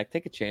running back?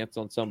 Take a chance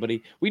on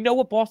somebody. We know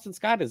what Boston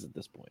Scott is at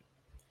this point.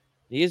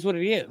 He is what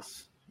he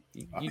is.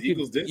 You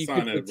could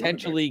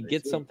potentially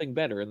get something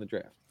better in the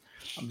draft.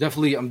 I'm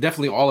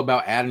definitely all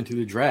about adding to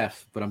the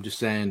draft, but I'm just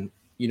saying,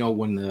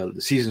 when the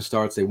season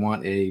starts, they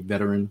want a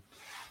veteran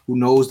who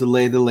knows the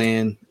lay of the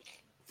land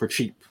for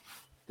cheap.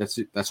 That's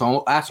it. That's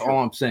all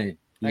I'm saying.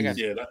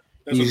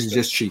 He's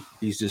just cheap.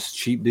 He's just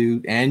cheap,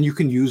 dude, and you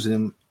can use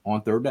him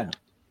on third down.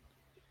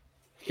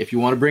 If you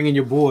want to bring in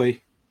your boy,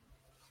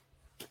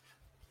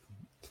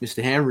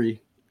 Mr.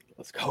 Henry,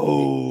 let's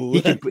go.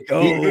 He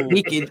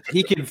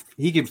can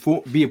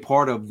be a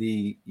part of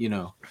the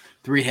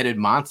three-headed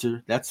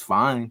monster. That's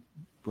fine,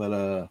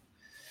 but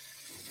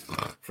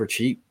for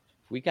cheap,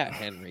 If we got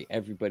Henry,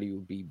 everybody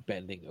would be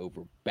bending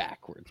over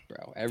backwards,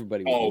 bro.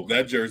 Everybody.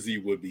 That jersey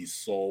would be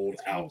sold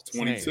out.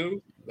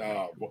 22.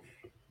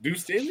 Do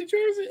Stanley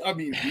jersey? I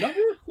mean,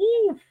 number.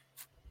 Woo.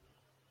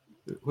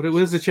 What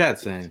is the chat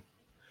saying?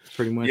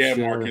 Pretty much. Yeah,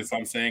 Marcus.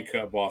 I'm saying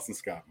cut Boston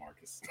Scott,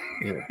 Marcus.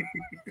 Yeah.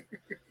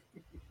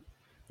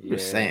 I'm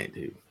just saying,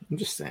 dude. I'm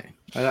just saying.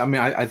 I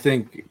mean, I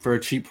think for a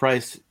cheap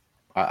price,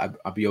 I'd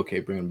be okay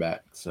bringing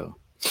back. So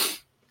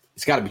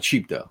it's got to be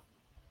cheap, though.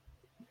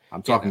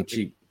 I'm talking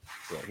cheap.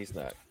 Yeah, he's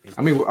not.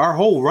 I mean, our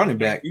whole running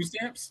back. Food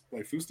stamps?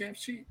 Like food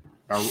stamps cheap?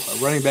 Our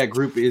running back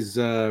group is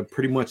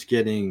pretty much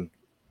getting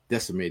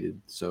decimated.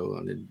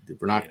 So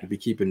we're not going to be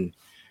keeping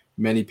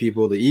many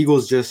people. The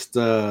Eagles just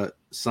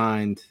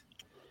signed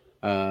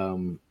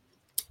Tyron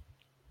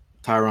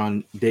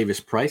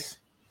Davis-Price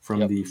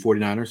from the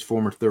 49ers,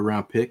 former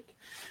third-round pick.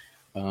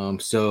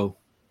 So,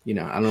 I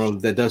don't know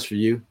what that does for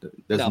you.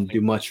 That doesn't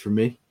do much for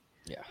me.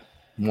 Yeah.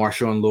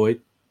 Marshawn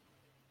Lloyd.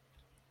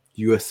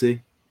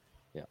 USC.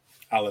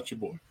 I'll let your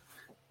boy.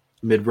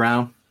 Mid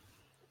round,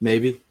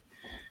 maybe.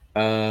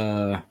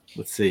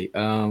 Let's see.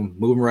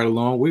 Moving right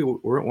along.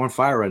 We're on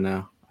fire right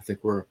now. I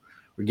think we're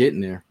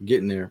getting there. We're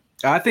getting there.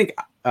 I think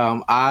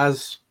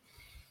Oz,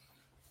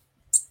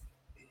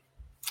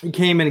 he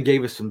came in and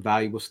gave us some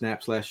valuable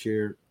snaps last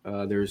year.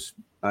 There's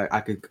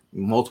I could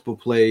multiple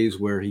plays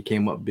where he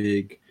came up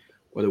big.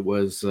 Whether it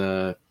was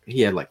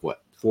he had like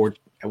four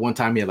at one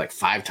time, he had like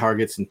 5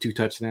 targets and 2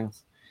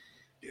 touchdowns.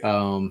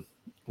 Yeah.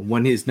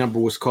 When his number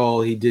was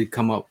called, he did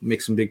come up,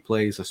 make some big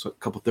plays. I saw a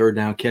couple third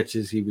down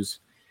catches. He was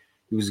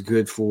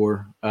good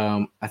for.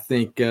 I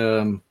think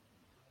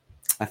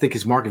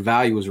his market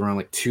value was around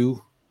like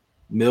 $2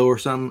 million or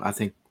something. I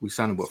think we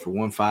signed him for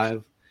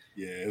 1.5.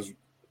 Yeah.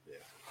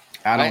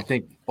 I don't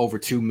think over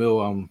 $2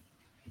 million.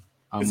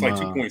 It's like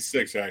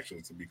 2.6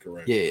 actually, to be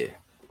correct. Yeah,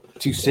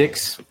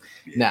 2.6.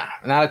 Yeah. Nah,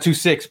 not a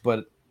 2.6,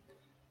 but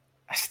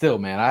still,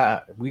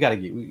 man, we got to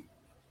get.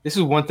 This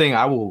is one thing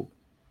I will.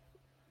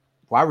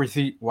 Wide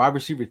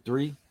receiver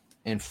 3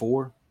 and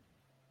 4,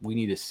 we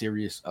need a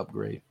serious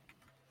upgrade.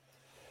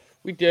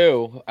 We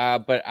do,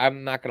 but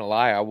I'm not gonna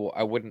lie. I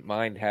wouldn't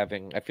mind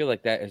having. I feel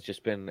like that has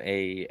just been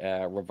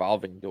a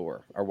revolving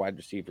door. Our wide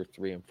receiver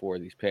 3 and 4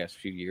 these past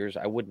few years.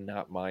 I would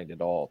not mind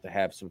at all to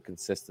have some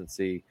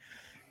consistency,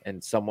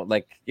 and someone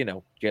like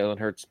Jalen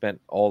Hurts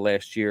spent all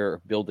last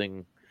year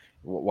building.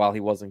 While he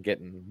wasn't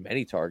getting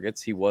many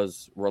targets, he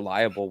was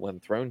reliable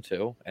when thrown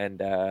to. And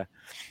to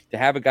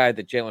have a guy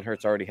that Jalen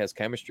Hurts already has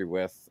chemistry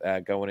with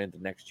going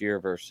into next year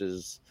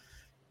versus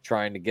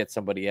trying to get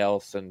somebody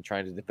else and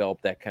trying to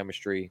develop that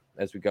chemistry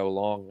as we go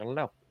along, I don't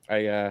know.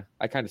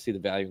 I kind of see the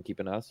value in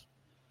keeping us.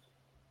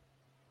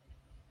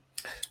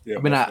 Yeah,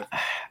 I mean,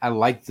 I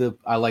like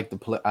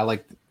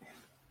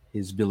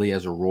his ability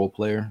as a role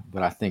player,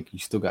 but I think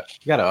you got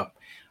to.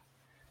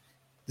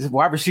 This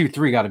wide receiver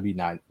 3 got to be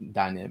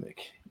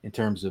dynamic in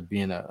terms of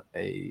being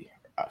a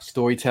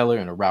storyteller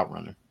and a route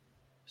runner.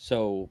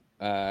 So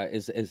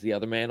is the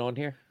other man on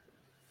here?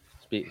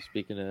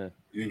 Speaking of,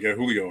 you didn't get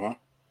Julio, huh?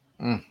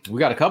 We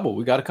got a couple.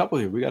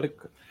 Here. We got a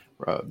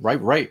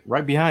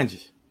right behind you.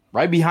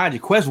 Right behind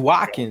you, Quez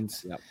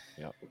Watkins. Yep.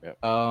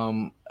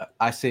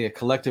 I say a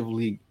collective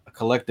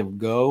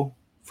go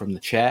from the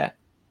chat,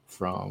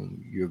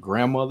 from your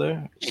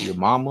grandmother, your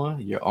mama,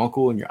 your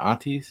uncle, and your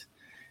aunties.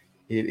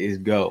 It is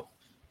go.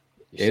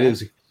 It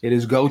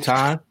is go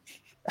time.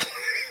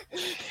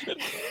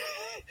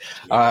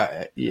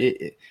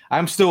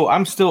 I'm still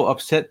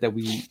upset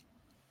that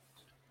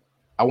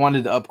I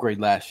wanted to upgrade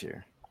last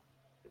year.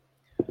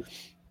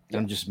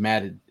 I'm just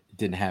mad it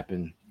didn't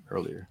happen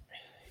earlier.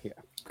 Yeah,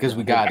 because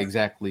we got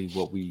exactly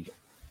what we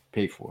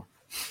paid for.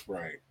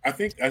 Right. I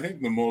think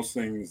the most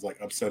things like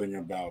upsetting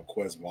about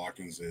Quez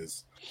Watkins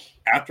is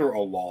after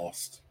a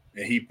loss,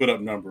 and he put up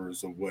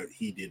numbers of what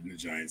he did in the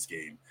Giants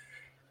game.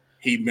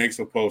 He makes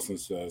a post and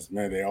says,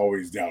 "Man, they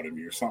always doubted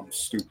me," or something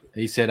stupid.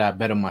 He said, "I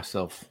bet on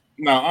myself."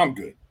 No, I'm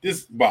good.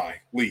 Just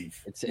leave.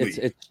 It's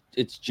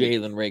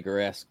Jalen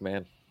Rager-esque,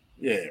 man.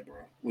 Yeah, bro,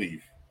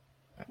 leave.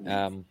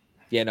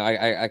 Yeah, no,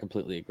 I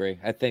completely agree.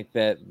 I think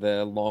that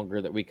the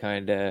longer that we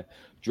kind of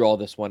draw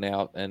this one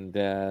out, and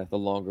the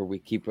longer we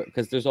keep it,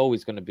 because there's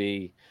always going to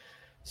be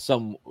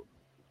some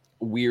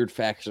weird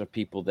faction of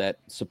people that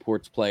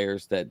supports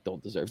players that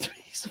don't deserve to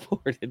be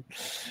supported.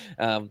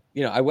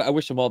 I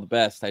wish him all the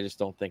best. I just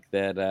don't think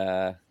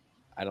that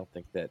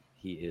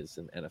he is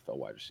an NFL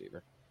wide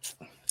receiver.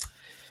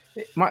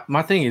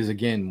 My thing is,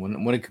 again,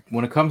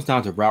 when it comes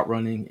down to route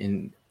running,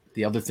 and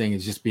the other thing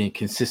is just being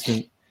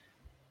consistent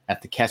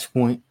at the catch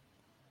point,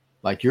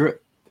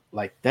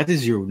 that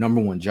is your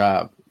number one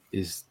job,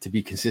 is to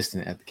be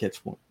consistent at the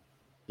catch point.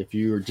 If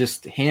you're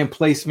just hand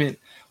placement,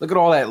 look at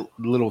all that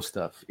little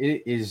stuff.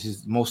 It is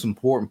just the most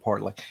important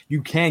part. Like,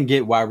 you can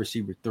get wide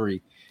receiver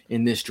 3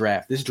 in this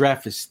draft. This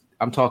draft is,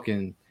 I'm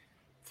talking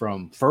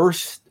from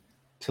first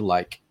to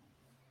like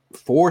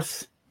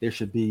 4th. There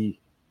should be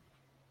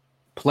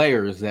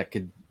players that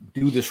could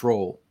do this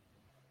role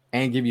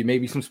and give you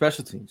maybe some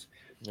special teams.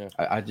 Yeah.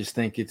 I just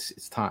think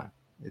it's time.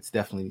 It's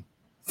definitely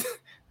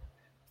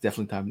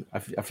time. I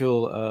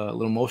feel a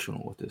little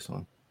emotional with this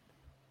one.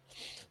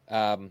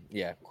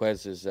 Yeah,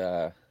 Quez is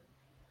don't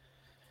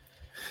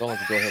let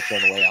the door hit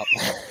on the way out.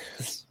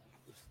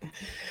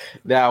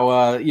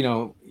 Now,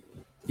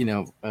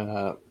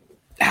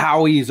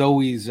 Howie's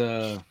always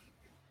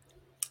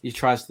he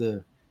tries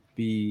to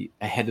be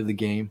ahead of the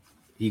game.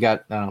 He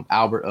got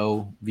Albert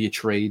O via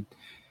trade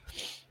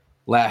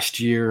last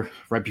year,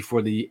 right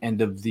before the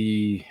end of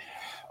the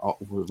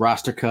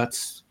roster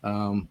cuts.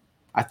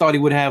 I thought he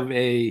would have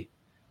a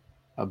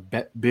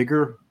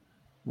bigger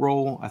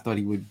role. I thought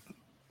he would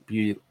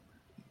be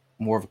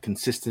more of a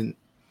consistent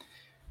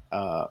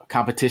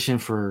competition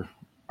for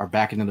our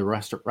back end of the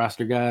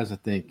roster guys. I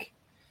think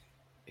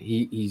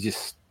he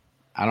just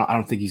I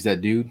don't think he's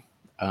that dude.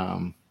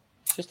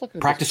 Just looking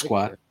at practice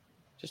squad.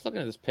 Just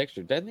looking at this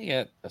picture, doesn't he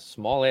have a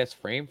small ass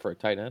frame for a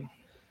tight end?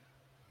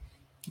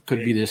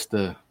 Could be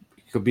the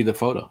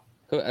photo.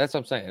 That's what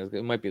I'm saying.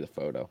 It might be the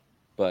photo.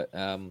 But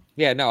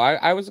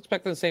I was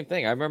expecting the same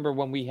thing. I remember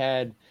when we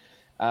had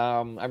I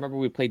remember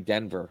we played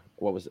Denver.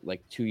 What was it,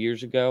 like 2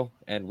 years ago?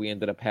 And we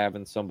ended up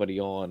having somebody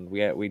on.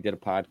 We did a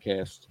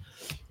podcast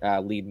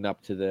leading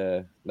up to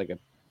the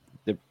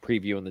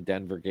preview in the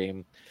Denver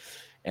game,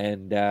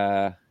 and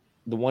the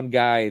one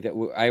guy that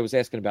I was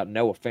asking about,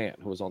 Noah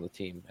Fant, who was on the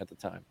team at the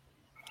time,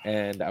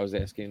 and I was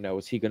asking,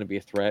 is he going to be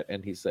a threat?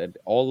 And he said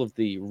all of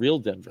the real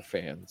Denver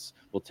fans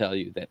will tell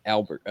you that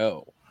Albert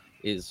O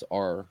is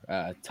our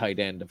tight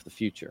end of the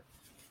future.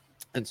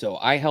 And so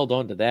I held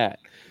on to that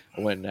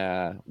when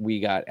we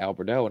got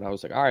Alberto, and I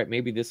was like, all right,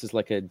 maybe this is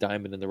like a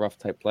diamond in the rough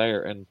type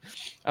player. And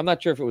I'm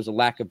not sure if it was a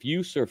lack of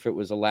use or if it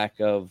was a lack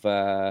of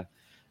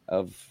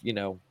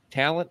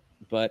talent,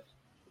 but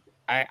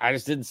I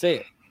just didn't see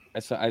it.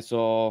 I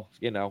saw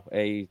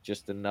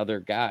just another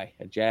guy,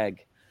 a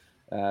Jag.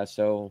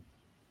 So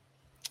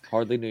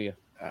hardly knew you.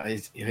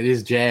 It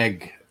is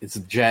Jag. It's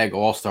a Jag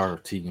all-star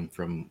team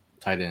from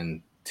tight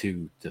end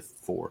 2 to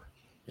 4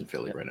 in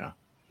Philly right now.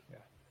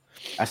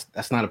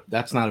 That's not a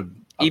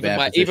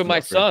even my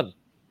son.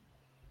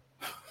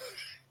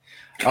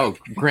 Oh,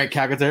 Grant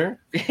Calcaterra?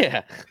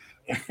 Yeah.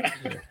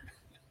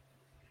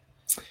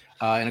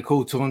 And a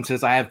cool one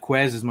says, I have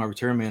Quez as my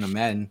return man on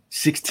Madden.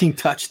 16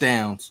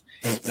 touchdowns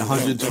in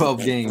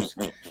 112 games.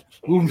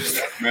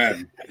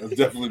 Madden. That's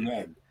definitely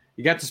Madden.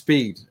 You got the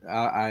speed.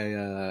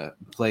 I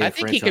play. I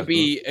think he could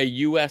be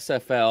a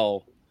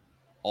USFL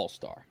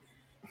all-star.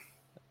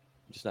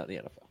 Just not in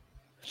the NFL.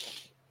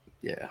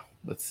 Yeah.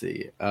 Let's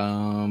see.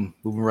 Moving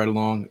right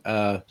along.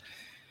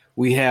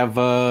 We have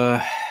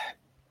I'm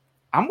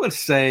gonna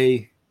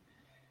say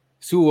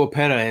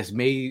Suopeta has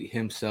made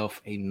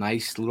himself a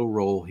nice little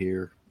role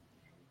here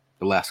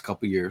the last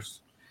couple of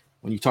years.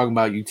 When you're talking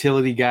about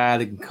utility guy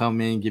that can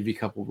come in, give you a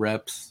couple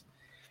reps,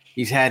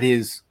 he's had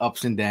his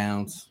ups and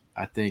downs.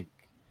 I think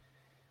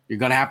you're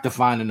gonna have to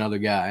find another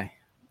guy.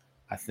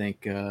 I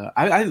think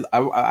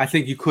I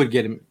think you could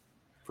get him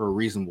for a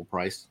reasonable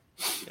price.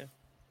 Yeah.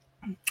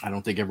 I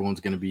don't think everyone's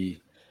going to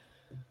be,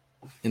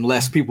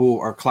 unless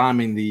people are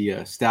climbing the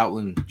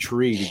Stoutland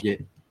tree to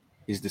get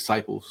his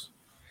disciples.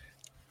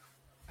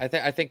 I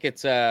think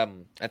it's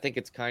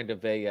kind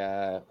of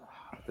a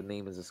the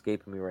name is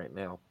escaping me right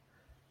now.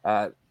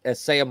 A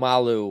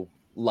Sayamalu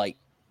light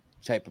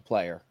type of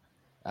player.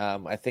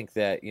 I think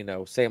that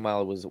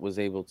Sayamalu was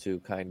able to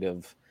kind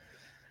of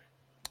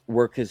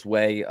work his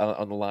way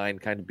on the line,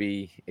 kind of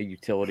be a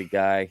utility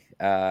guy.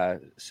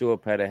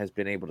 Suopeta has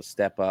been able to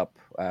step up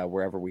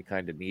wherever we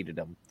kind of needed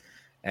him,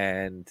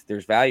 and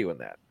there's value in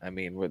that. I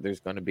mean, there's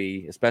going to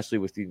be, especially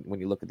when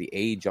you look at the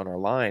age on our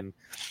line,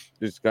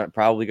 there's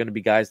probably going to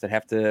be guys that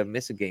have to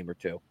miss a game or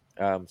two.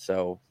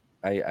 So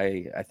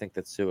I think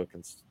that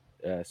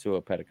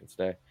Suopeta can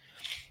stay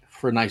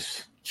for a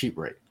nice cheap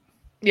rate.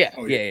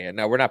 Yeah.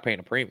 No, we're not paying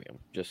a premium.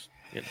 Just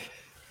Well,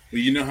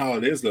 you know how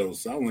it is though.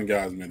 Stoutland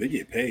guys, man, they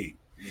get paid.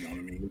 You know what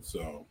I mean?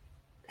 So,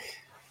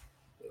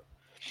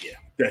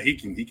 yeah, he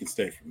can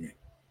stay for me.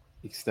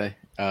 He can stay.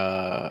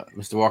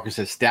 Mr. Walker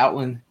says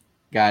Stoutland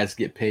guys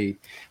get paid.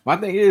 My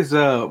thing is,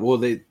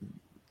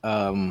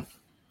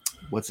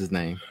 what's his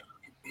name?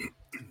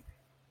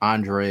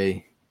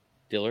 Andre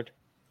Dillard.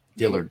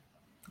 He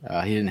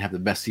didn't have the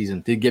best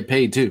season. Did get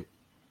paid too.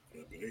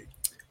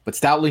 But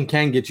Stoutland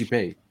can get you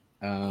paid.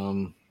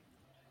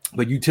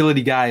 But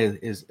utility guy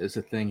is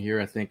a thing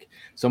here. I think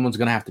someone's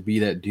going to have to be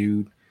that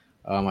dude.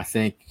 I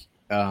think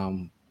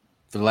for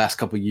the last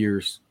couple of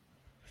years.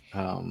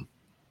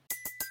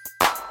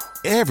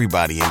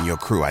 Everybody in your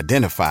crew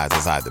identifies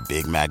as either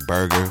Big Mac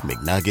Burger,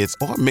 McNuggets,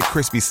 or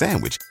McCrispy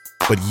Sandwich.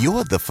 But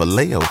you're the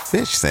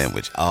Filet-O-Fish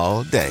Sandwich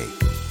all day.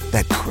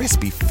 That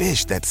crispy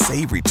fish, that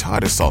savory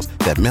tartar sauce,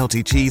 that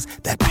melty cheese,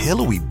 that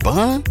pillowy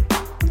bun.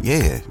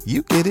 Yeah,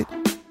 you get it.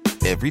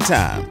 Every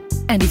time.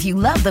 And if you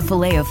love the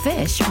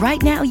Filet-O-Fish,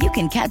 right now you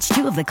can catch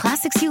 2 of the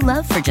classics you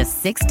love for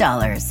just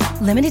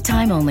 $6. Limited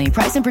time only.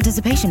 Price and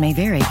participation may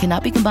vary.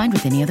 Cannot be combined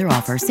with any other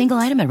offer. Single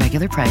item at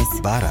regular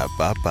price.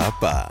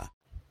 Ba-da-ba-ba-ba.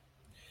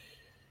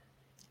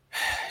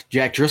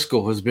 Jack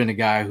Driscoll has been a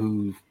guy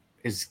who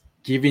is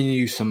giving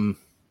you some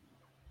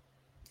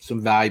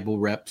valuable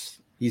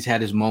reps. He's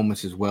had his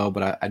moments as well,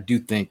 but I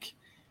think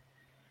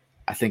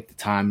the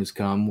time has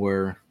come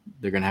where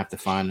they're going to have to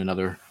find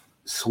another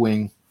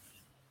swing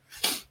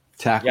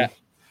tackle. Yeah,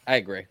 I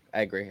agree.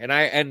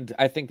 And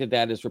I think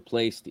that is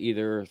replaced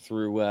either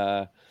through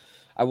I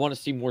want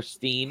to see more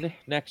Steen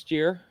next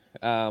year.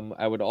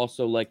 I would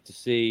also like to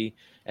see,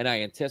 and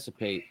I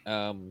anticipate,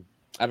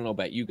 I don't know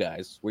about you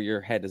guys, where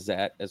your head is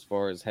at as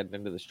far as heading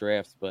into this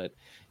draft, but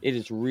it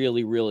is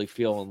really, really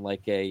feeling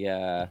like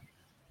a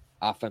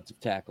offensive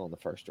tackle in the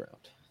first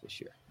round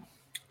this year.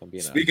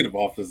 Speaking of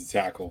offensive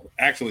tackle,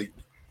 actually,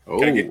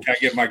 can I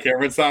get my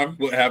camera time?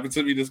 What happened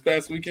to me this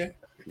past weekend?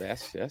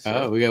 Yes.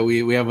 We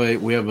have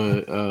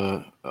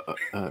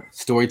a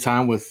story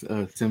time with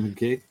Tim and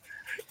Kate.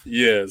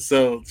 Yeah.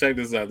 So check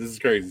this out. This is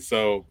crazy.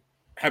 So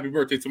happy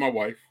birthday to my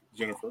wife,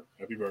 Jennifer.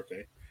 Happy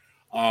birthday.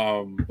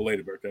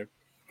 Belated birthday.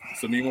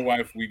 So me and my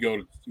wife, we go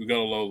to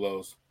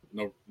Lolo's.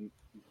 No,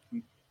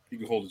 you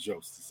can hold the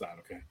jokes to the side,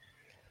 okay?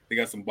 They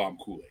got some bomb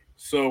Kool-Aid.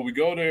 So we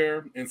go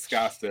there in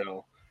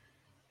Scottsdale,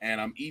 and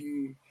I'm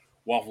eating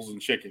waffles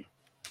and chicken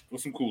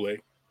with some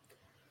Kool-Aid.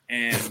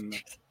 And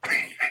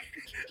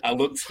I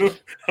look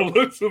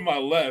to my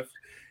left,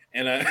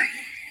 and I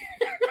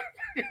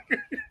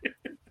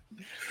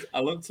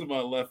look to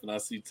my left, and I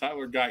see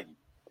Tyler Guyton,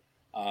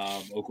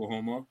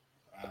 Oklahoma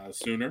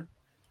Sooner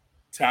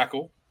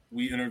tackle.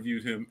 We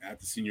interviewed him at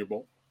the Senior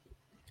Bowl,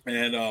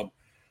 and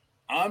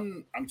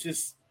I'm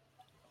just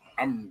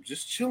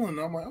chilling.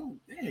 I'm like, oh,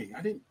 dang,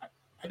 I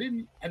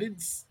didn't.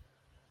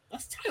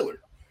 That's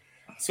Tyler.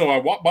 So I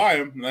walked by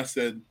him and I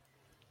said,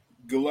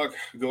 good luck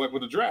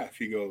with the draft.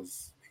 He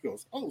goes,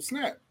 oh,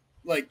 snap.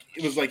 Like,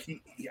 it was like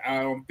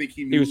I don't think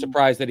he knew. He was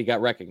surprised that he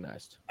got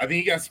recognized. I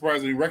think he got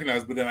surprised that he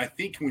recognized, but then I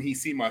think when he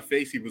seen my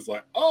face, he was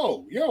like,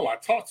 oh, yo, I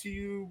talked to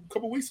you a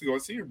couple weeks ago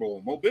at Senior Bowl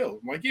in Mobile.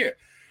 I'm like, yeah.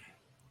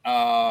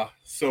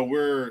 So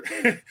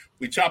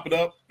we chop it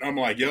up. I'm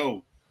like,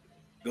 yo,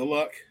 good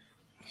luck.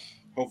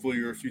 Hopefully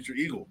you're a future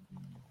Eagle.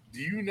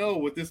 Do you know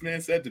what this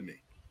man said to me?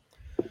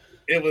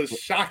 It was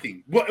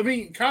shocking. Well, I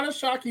mean, kind of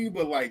shocking,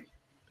 but like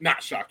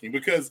not shocking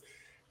because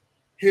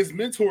his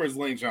mentor is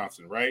Lane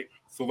Johnson, right?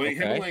 So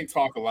him and Lane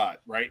talk a lot,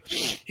 right?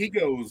 He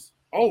goes,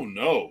 oh,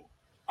 no,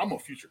 I'm a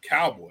future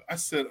Cowboy. I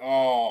said,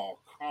 oh,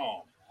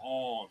 come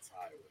on,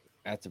 Tyler.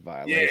 That's a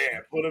violation. Yeah,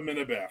 put him in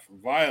the bathroom.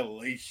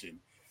 Violation.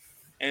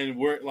 And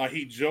we're like,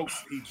 he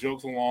jokes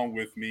along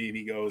with me, and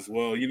he goes,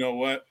 well, you know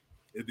what?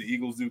 If the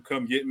Eagles do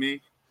come get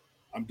me,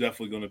 I'm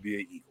definitely going to be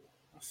an Eagle.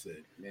 I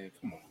said, man,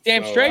 come on.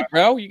 Damn straight,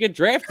 bro. You get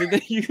drafted.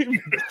 What are you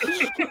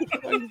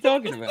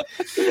talking about?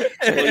 So,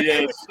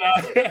 yeah,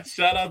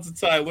 shout out to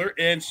Tyler,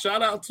 and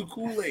shout out to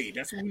Kool-Aid.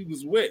 That's who he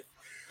was with.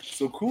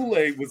 So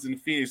Kool-Aid was in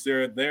Phoenix.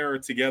 They're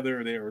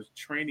together. They were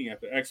training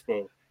at the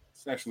Expo.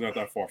 It's actually not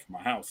that far from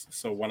my house.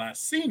 So when I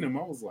seen him,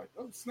 I was like,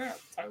 oh, snap.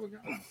 Tyler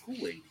got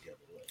Kool-Aid together.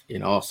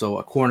 And also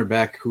a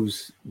cornerback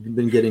who's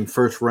been getting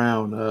first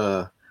round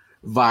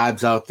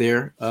vibes out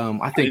there.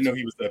 I didn't know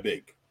he was that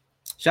big.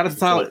 Shout out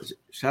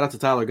to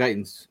Tyler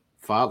Guyton's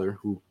father,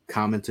 who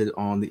commented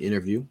on the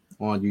interview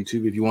on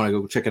YouTube. If you want to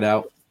go check it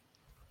out,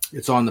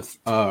 it's on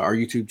our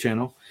YouTube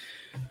channel.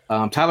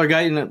 Tyler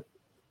Guyton,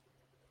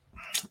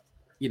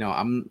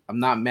 I'm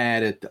not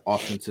mad at the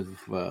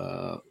offensive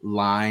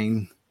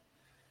line.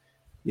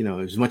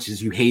 As much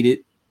as you hate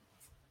it,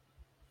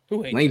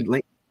 who hates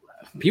it?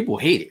 People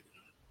hate it.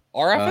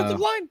 Our offensive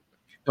line?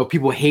 No,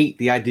 people hate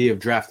the idea of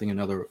drafting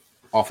another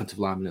offensive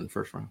lineman in the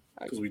first round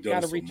because we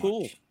got to so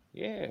retool. Much.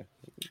 Yeah.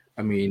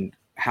 I mean,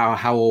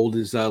 how old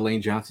is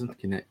Lane Johnson?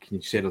 Can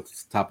you say it off the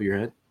top of your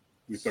head?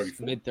 He's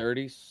 34.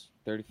 Mid-30s,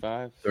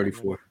 35.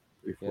 34.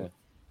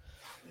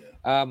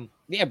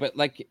 Yeah, but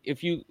like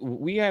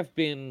we have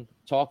been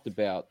talked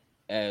about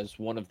as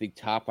one of the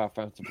top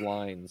offensive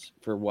lines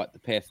for the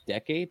past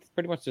decade.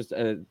 Pretty much just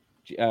Jeff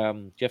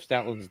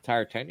Stoutland's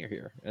entire tenure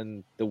here,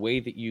 and the way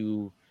that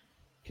you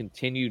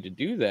continue to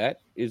do that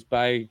is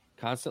by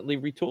constantly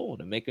retooling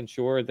and making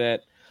sure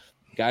that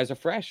guys are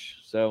fresh.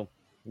 So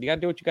you got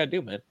to do what you got to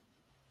do, man.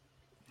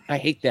 I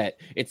hate that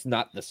it's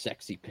not the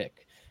sexy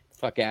pick.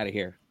 Fuck out of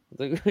here.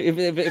 If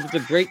it's a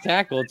great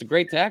tackle, it's a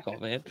great tackle,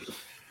 man.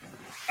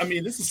 I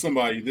mean, this is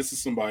somebody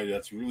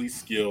that's really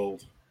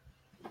skilled.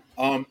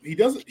 He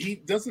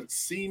doesn't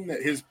seem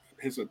that his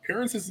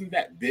appearance isn't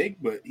that big,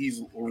 but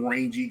he's a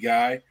rangy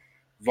guy,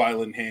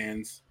 violent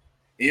hands.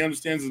 He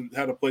understands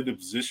how to play the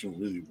position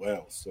really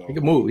well. So he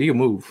can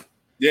move.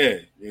 Yeah,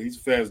 he's a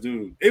fast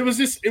dude. It was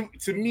just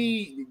to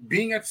me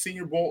being at the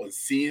Senior Bowl and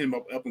seeing him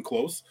up and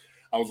close.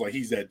 I was like,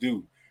 he's that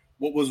dude.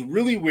 What was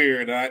really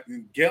weird,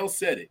 and Gail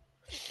said it.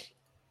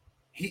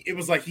 It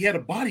was like he had a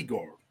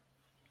bodyguard.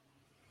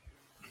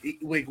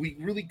 We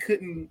really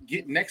couldn't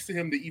get next to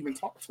him to even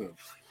talk to him.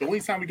 The only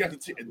time we got a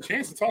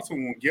chance to talk to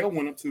him when Gail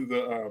went up to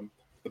the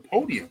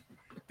podium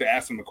to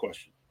ask him a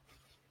question.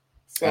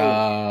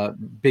 So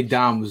Big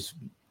Dom was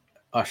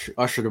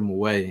ushered him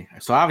away.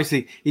 So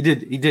obviously he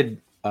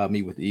did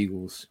meet with the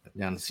Eagles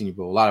down the Senior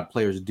Bowl. A lot of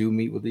players do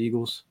meet with the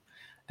Eagles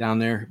down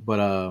there,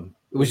 but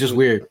it was just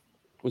weird.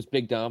 Was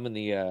Big Dom in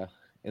the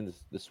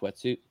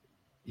sweatsuit?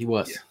 He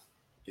was.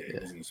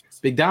 Yeah.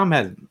 Big Dom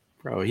had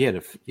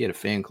a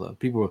fan club.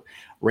 People,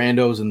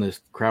 randos in the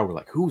crowd were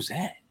like, "Who's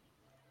that?"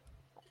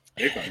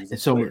 And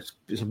some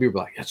people were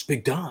like, "That's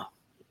Big Dom.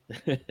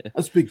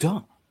 That's Big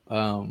Dom."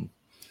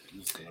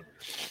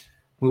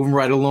 Moving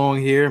right along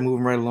here.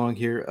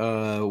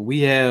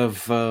 We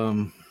have.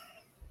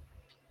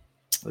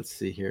 Let's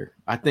see here.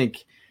 I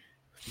think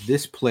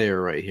this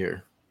player right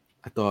here,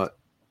 I thought,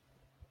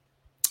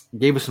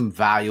 gave us some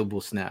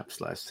valuable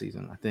snaps last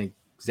season. I think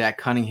Zach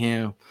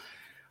Cunningham.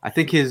 I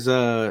think his,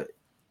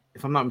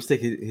 if I'm not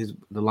mistaken, new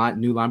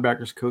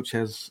linebackers coach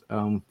has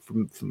from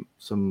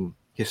some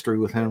history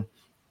with him.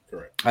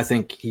 Correct. I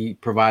think he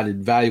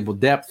provided valuable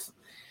depth.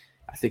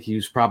 I think he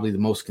was probably the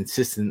most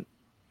consistent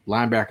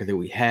linebacker that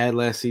we had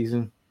last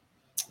season.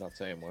 Not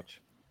saying much.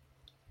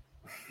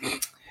 He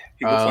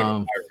looks like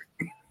a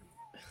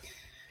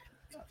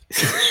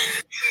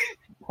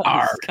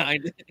pirate.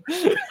 Kind of.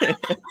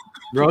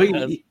 Bro,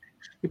 he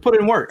put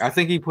in work. I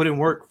think he put in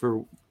work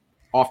for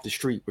off the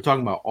street. We're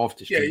talking about off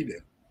the street. Yeah, he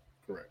did.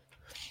 Correct.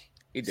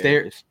 He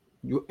did.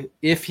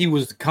 if he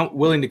was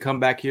willing to come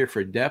back here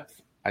for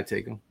depth, I'd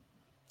take him.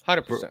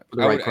 100%. For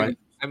the right price.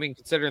 I mean,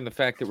 considering the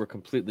fact that we're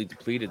completely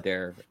depleted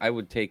there, I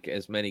would take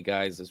as many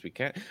guys as we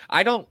can.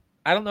 I don't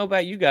know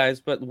about you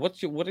guys, but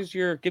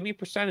give me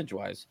percentage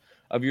wise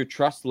of your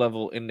trust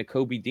level in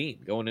Nakobe Dean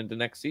going into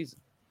next season?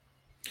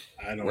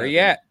 Where you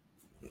at?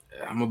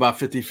 I'm about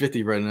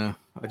 50-50 right now.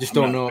 I just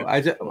don't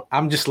know.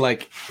 I'm just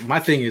like, my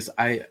thing is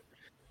I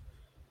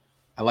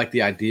like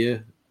the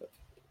idea,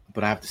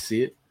 but I have to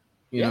see it.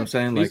 You know what I'm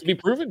saying? It needs to be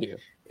proven to you.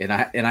 And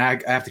I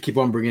have to keep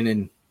on bringing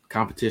in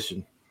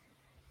competition.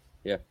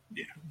 Yeah.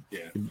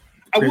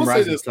 I will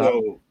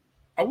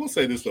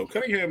say this though.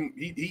 Cunningham,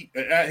 he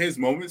at his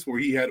moments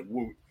where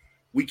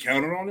we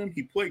counted on him,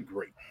 he played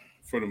great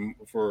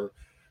for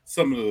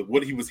some of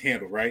what he was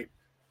handled. Right,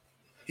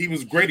 he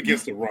was great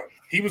against the run.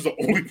 He was the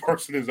only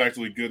person who's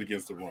actually good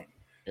against the run.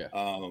 Yeah.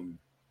 I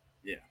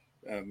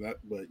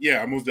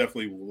most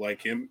definitely will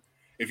like him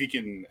if he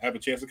can have a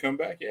chance to come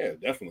back. Yeah,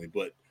 definitely.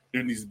 But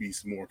there needs to be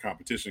some more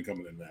competition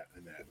coming in that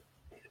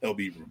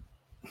LB room.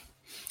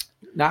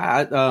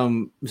 Nah,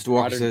 Mr.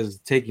 Walker says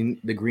taking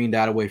the green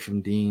dot away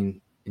from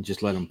Dean and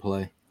just let him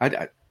play.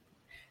 I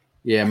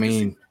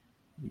mean,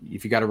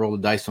 if you got to roll the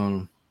dice on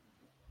him,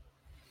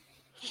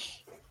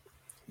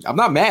 I'm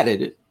not mad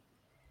at it.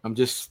 I'm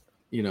just,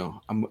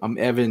 I'm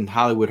Evan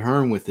Hollywood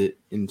Hearn with it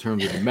in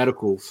terms of the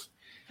medicals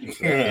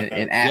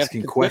and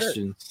asking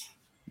questions.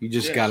 You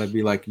just got to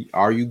be like,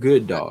 are you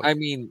good, dog? I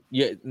mean,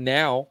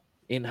 now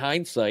in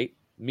hindsight,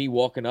 me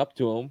walking up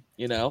to him,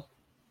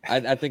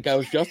 I think I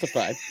was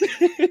justified.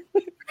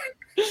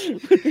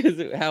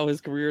 Because how his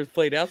career has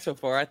played out so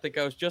far, I think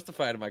I was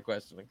justified in my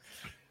questioning.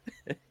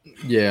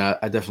 Yeah,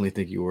 I definitely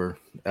think you were.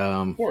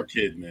 Poor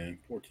kid, man.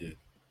 Poor kid.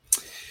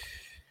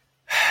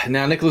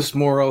 Now, Nicholas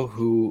Morrow,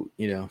 who,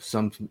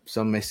 some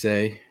may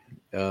say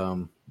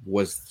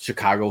was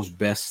Chicago's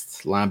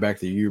best linebacker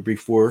the year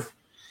before.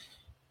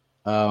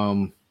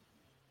 And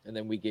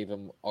then we gave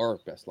him our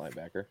best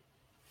linebacker.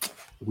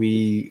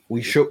 We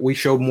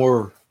showed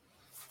more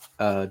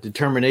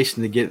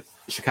determination to get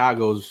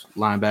Chicago's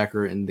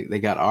linebacker, and they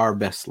got our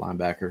best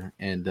linebacker.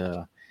 And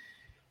the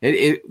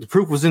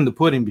proof was in the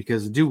pudding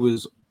because the dude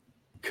was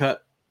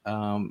cut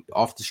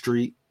off the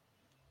street.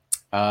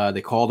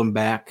 They called him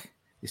back.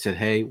 They said,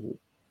 "Hey,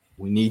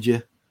 we need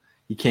you."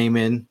 He came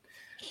in.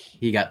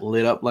 He got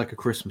lit up like a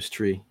Christmas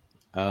tree.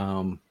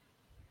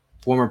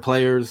 Former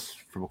players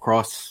from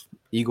across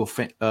Eagle,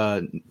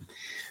 LaShawn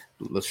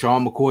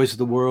McCoys of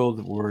the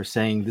world were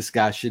saying this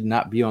guy should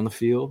not be on the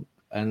field.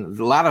 And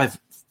a lot of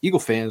Eagle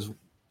fans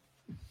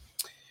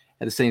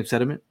had the same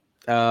sentiment.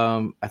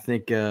 I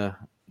think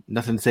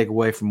nothing to take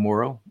away from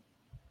Morrow.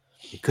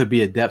 It could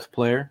be a depth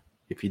player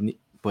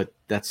but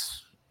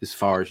that's as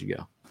far as you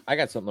go. I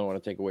got something I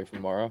want to take away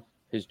from Morrow.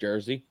 His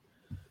jersey.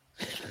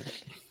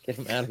 Get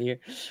him out of here.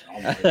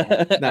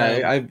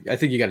 I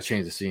think you got to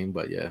change the scene,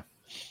 but yeah.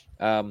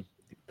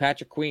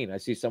 Patrick Queen. I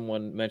see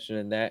someone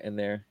mentioning that in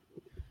there.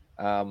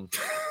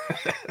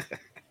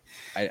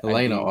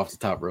 Elena off the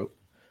top rope.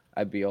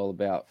 I'd be all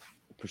about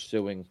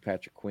pursuing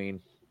Patrick Quinn.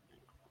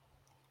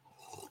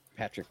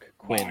 What's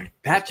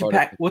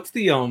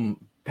the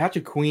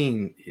Patrick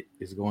Queen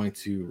is going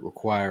to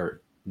require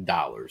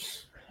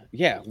dollars.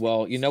 Yeah,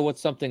 well,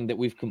 what's something that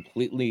we've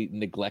completely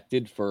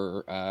neglected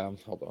for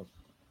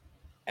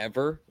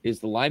ever is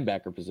the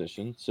linebacker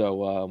position.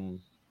 So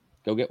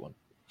go get one.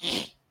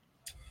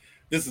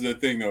 This is the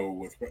thing though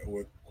with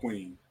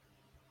Queen.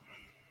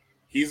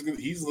 He's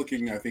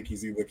looking. I think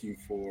he's looking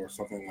for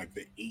something like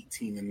the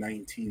 18 to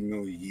 19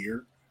 million a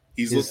year.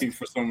 He's looking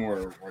for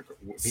somewhere like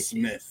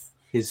Smith.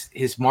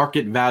 His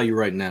market value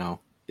right now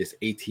is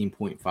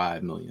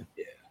 18.5 million.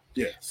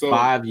 Yeah. So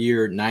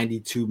 5-year,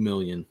 92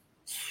 million.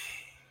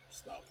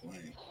 Stop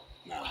playing.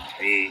 Nah,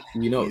 he's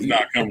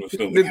not coming to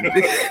Philly.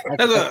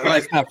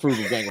 That's not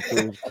proven. Gang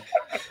approved.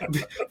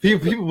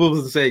 People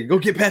will say, "Go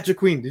get Patrick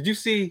Queen." Did you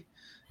see?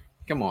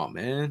 Come on,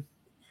 man.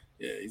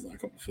 Yeah, he's not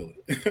coming to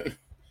Philly.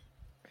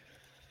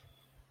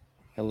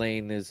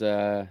 Elaine is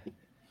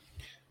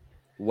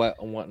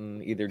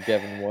wanting either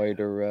Devin White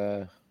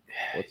or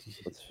what's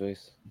his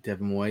face?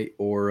 Devin White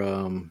or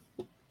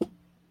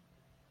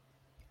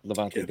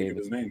Levante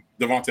Davis. His name.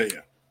 Devontae,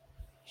 yeah.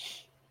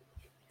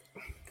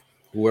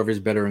 Whoever's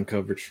better in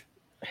coverage.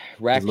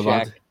 Rack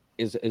Shack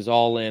is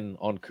all in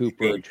on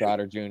Cooper and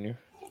Trotter Jr.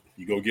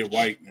 You go get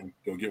White and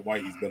go get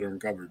White. He's better in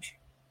coverage.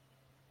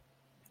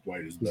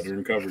 White is better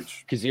in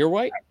coverage. Kazir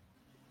White?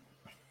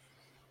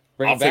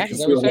 I'll take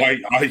Kazir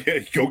White.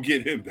 Go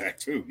get him back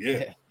too.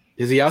 Yeah.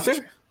 Is he out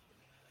there?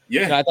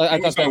 Yeah, no, I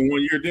thought that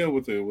 1-year deal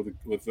with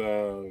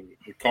the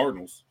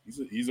Cardinals.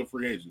 He's a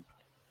free agent.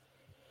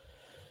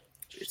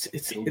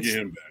 Go get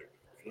him back.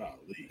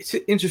 Golly. It's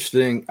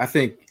interesting. I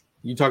think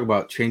you talk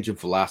about changing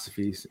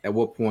philosophies. At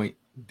what point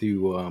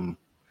do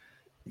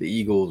the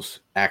Eagles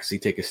actually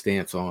take a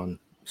stance on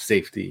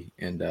safety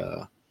and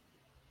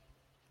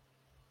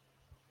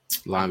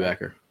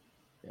linebacker?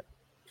 Yeah.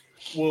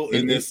 Well,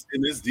 in this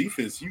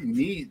defense, you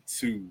need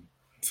to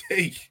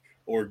take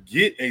or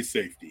get a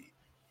safety.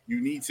 You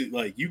need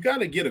to you got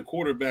to get a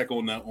quarterback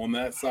on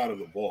that side of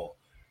the ball.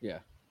 Yeah,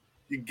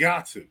 you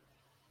got to.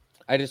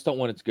 I just don't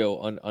want it to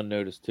go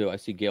unnoticed too. I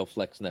see Gail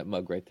flexing that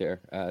mug right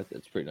there.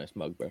 It's a pretty nice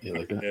mug, bro. Yeah,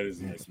 like that. That is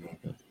a nice mug.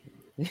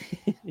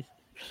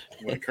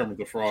 Like Kermit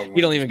the Frog.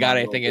 He don't even got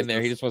anything in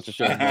there. He just wants to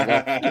show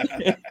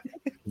him.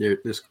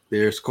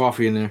 There's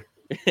coffee in there.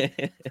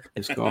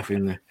 There's coffee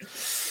in there.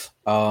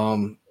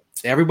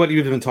 Everybody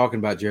who's been talking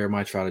about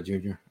Jeremiah Trotter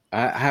Jr.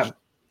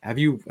 Have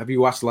you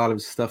watched a lot of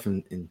his stuff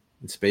in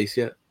space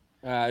yet?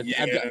 Yeah,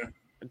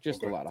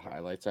 just a lot of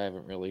highlights. I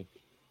haven't really.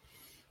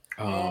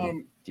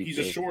 He's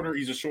a shorter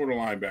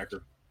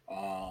linebacker.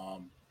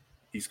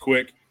 He's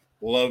quick,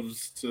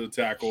 loves to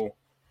tackle,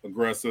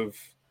 aggressive.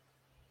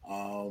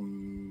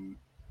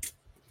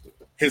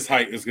 His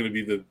height is going to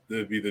be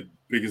the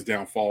biggest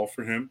downfall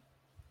for him.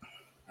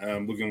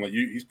 Looking like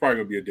he's probably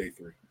going to be a day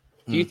 3.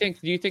 Do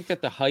you think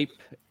that the hype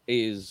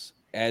is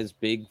as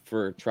big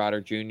for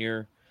Trotter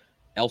Jr.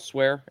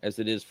 elsewhere as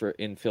it is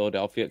in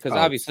Philadelphia? Because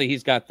obviously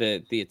he's got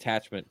the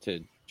attachment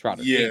to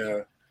Trotter.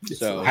 Yeah.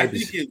 So I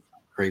think it's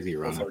crazy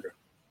around.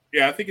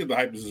 Yeah, I think the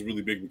hype is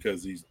really big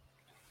because he's,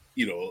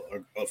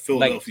 a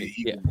Philadelphia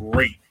Eagle,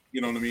 great.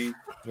 You know what I mean?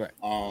 Right.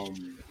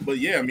 But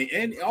yeah, I mean,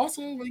 and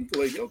also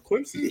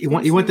Clemson. He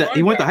went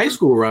to high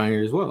school around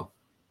here as well.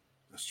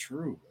 That's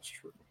true.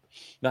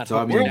 Not so,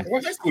 I mean,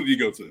 what high school did you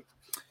go to?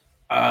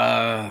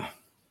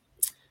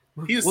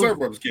 He's a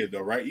suburbs kid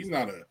though, right? He's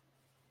not a.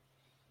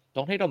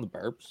 Don't hate on the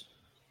burbs.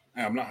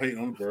 I'm not hating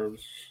on the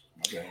burbs.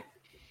 My bad.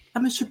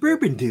 I'm a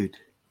suburban dude.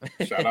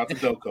 Shout out to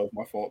Delco.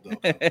 My fault,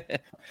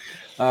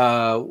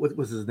 Delco. What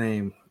was his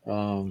name?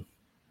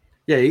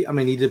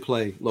 He did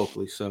play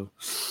locally. So,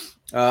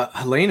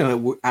 Helena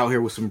out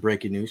here with some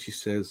breaking news. She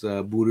says,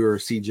 Buddha or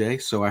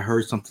CJ. So I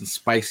heard something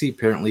spicy.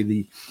 Apparently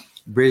the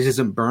bridge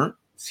isn't burnt.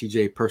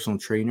 CJ, personal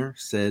trainer,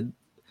 said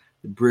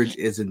the bridge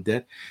isn't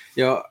dead.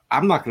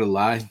 I'm not going to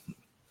lie.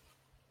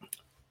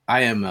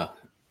 I am a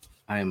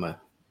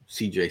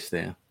CJ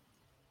stan.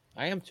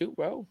 I am too,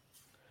 bro.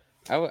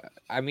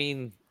 I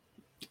mean,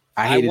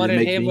 I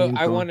wanted him,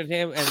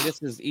 and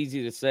this is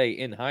easy to say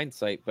in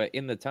hindsight, but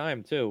in the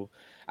time too,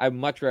 I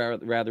much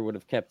rather would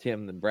have kept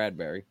him than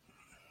Bradbury.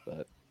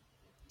 But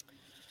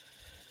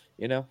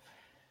CJ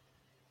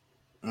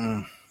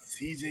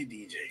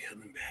DJ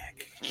coming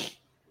back.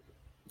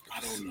 I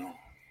don't know.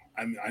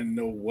 I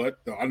know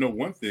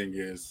one thing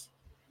is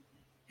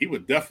he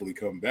would definitely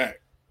come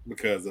back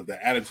because of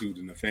the attitude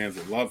and the fans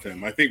that love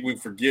him. I think we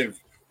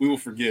will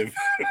forgive.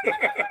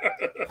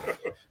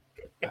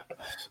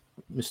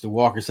 Mr.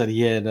 Walker said he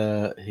had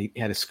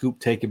a scoop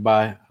taken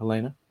by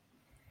Helena.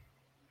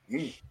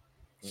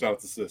 Shout out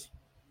to sis.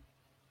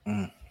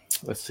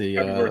 Let's see.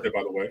 Happy birthday,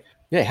 by the way.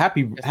 Yeah,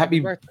 happy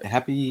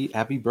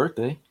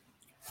birthday.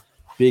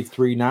 Big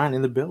 3-9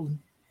 in the building.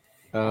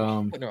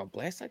 Putting her on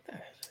blast like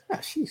that. Yeah,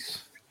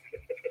 she's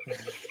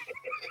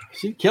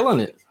killing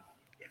it.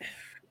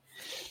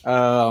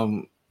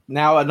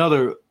 Now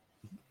another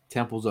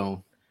Temple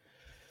zone.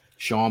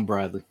 Shawn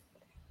Bradley.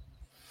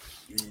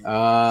 He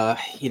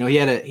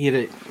had a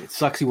it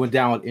sucks he went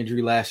down with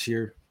injury last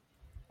year.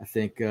 I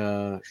think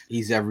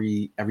he's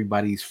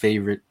everybody's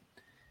favorite.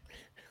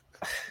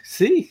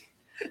 See?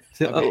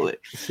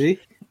 See?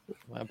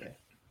 My bad.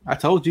 I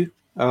told you.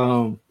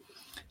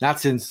 Not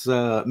since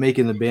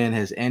making the band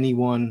has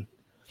anyone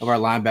of our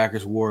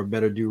linebackers wore a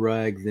better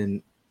do-rag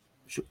than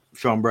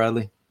Shawn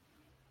Bradley.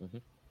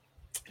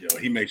 Mm-hmm.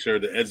 He makes sure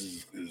the edge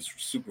is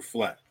super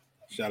flat.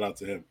 Shout out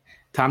to him.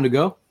 Time to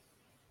go.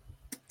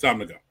 Time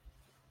to go.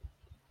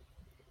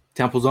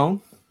 Temple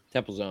zone.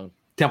 Temple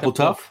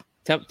tough.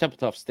 Temple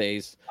tough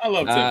stays. I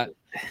love Temple.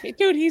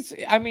 Dude,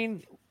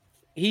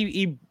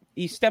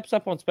 he steps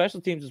up on special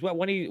teams as well.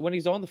 When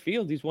he's on the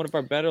field, he's one of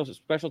our better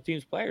special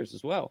teams players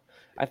as well.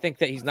 I think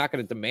that he's not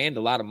going to demand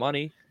a lot of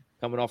money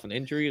coming off an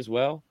injury as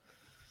well.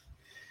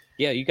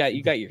 Yeah, you got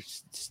your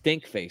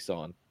stink face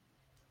on.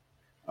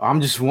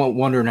 I'm just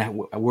wondering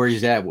where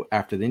he's at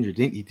after the injury.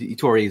 He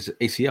tore his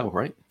ACL,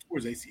 right?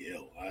 Where's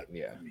ACL?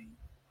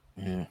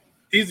 Yeah.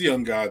 He's a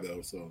young guy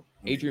though, so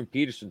Adrian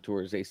Peterson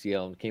tore his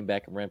ACL and came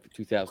back and ran for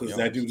 2,000 yards. Because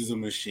that dude is a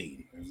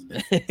machine.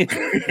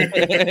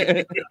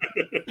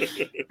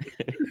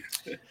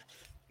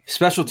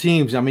 Special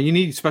teams. I mean, you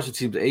need special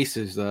teams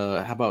aces.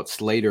 How about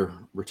Slater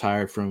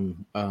retired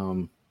from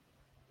the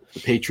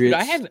Patriots?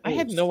 Dude, I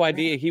had no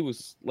idea he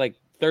was like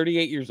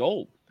 38 years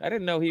old. I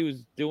didn't know he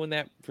was doing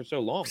that for so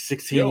long.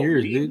 16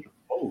 years, dude.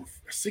 Oh,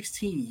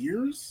 16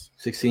 years?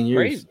 16 years.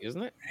 Crazy,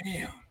 isn't it?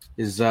 Damn.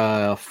 His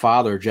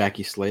father,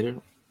 Jackie Slater,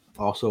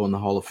 also in the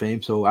Hall of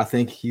Fame. So I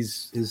think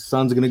his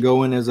son's going to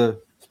go in as a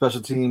special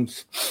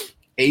teams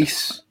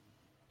ace.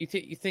 You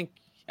think?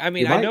 I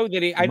mean, I know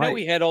that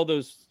he had all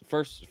those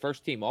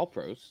first team All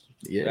Pros.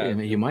 Yeah,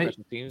 he might.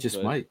 Teams,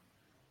 just might.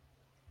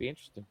 Be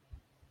interesting.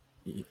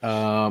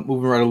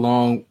 Moving right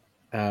along.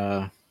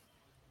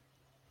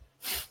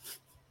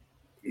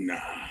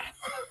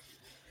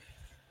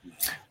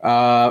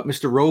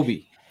 Mr.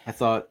 Roby, I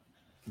thought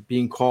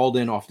being called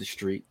in off the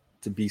street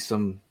to be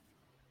some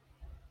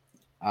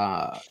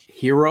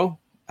hero,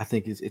 I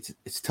think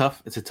it's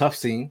tough. It's a tough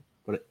scene.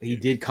 but he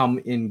did come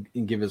in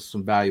and give us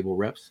some valuable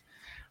reps.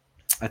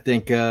 I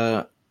think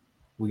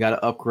we got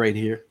to upgrade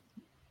here.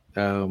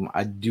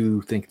 I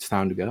do think it's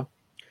time to go.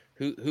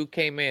 Who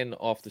came in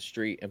off the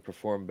street and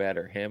performed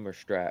better, him or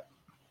Strap?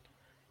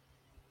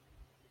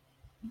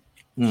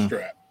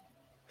 Strap.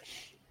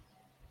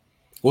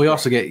 Well, he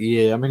also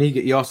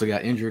he also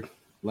got injured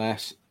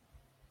last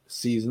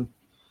season.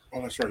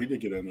 Oh, that's right. He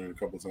did get in there a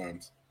couple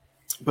times.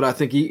 But I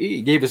think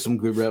he gave us some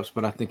good reps.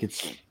 But I think it's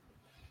he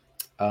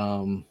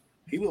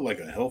looked like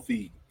a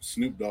healthy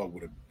Snoop Dogg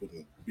with a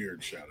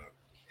beard shot up.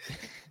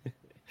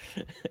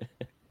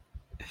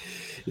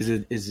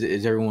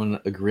 Is everyone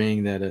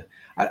agreeing that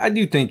I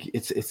do think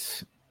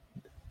it's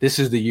this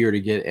is the year to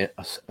get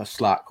a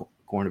slot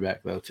cornerback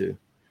though too.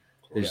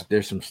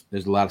 There's a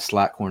lot of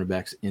slot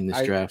cornerbacks in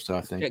this draft, so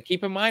I think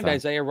keep in mind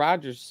Isaiah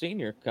Rodgers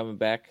Sr. coming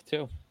back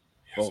too.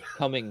 Well,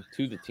 coming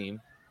to the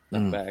team,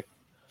 not back.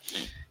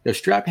 The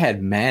Strap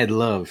had mad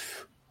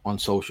love on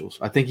socials.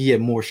 I think he had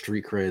more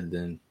street cred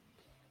than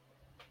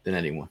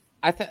anyone.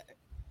 I thought,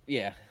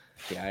 yeah,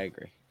 I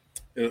agree.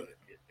 It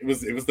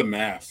was the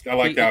mask. I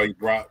liked how he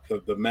brought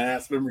the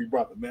mask. Remember, he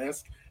brought the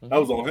mask. That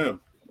was on him.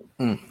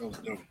 That was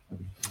dope.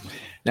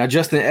 Now,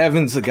 Justin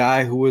Evans, a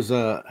guy who was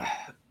what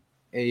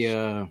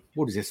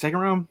is it, second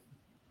round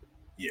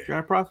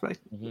draft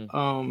prospect,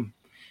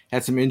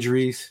 had some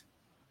injuries.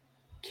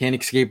 Can't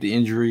escape the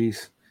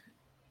injuries.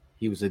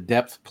 He was a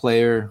depth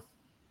player.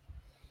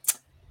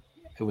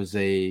 It was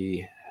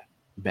a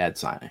bad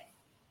signing.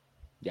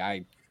 Yeah,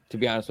 to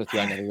be honest with you,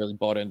 I never really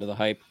bought into the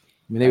hype.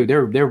 I mean, they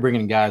were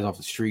bringing guys off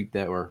the street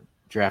that were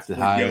drafted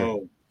higher.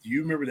 Yo, do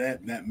you remember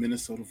that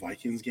Minnesota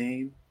Vikings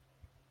game?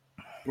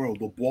 Bro,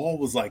 the ball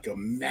was like a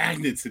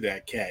magnet to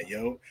that cat,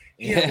 yo.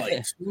 He had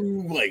like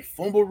 2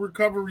 fumble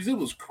recoveries. It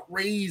was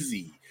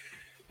crazy.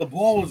 The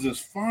ball was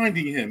just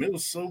finding him. It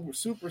was so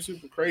super,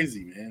 super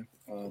crazy, man.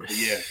 But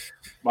yeah,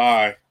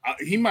 bye.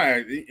 He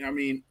might. I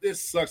mean,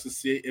 this sucks to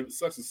see. It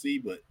sucks to see,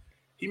 but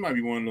he might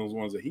be one of those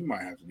ones that he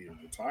might have to need to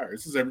retire.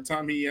 This is every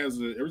time he has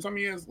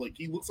like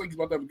he looks like he's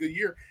about to have a good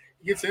year,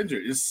 he gets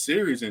injured. It's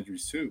serious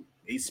injuries too.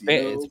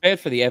 ACL. It's bad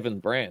for the Evan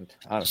brand,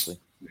 honestly.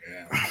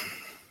 Yeah.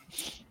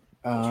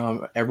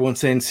 Everyone's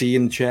saying C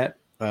in the chat.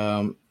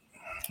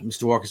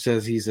 Mr. Walker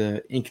says he's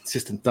an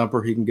inconsistent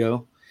thumper. He can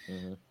go.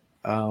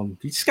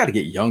 He just got to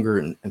get younger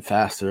and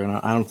faster, and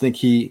I don't think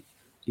I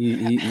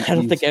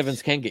don't think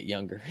Evans can get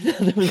younger.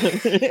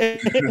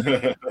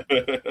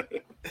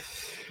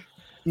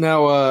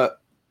 Now,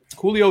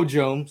 Julio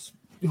Jones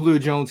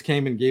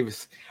came and gave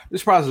us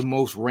this. Probably the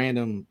most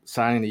random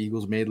signing the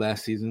Eagles made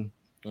last season,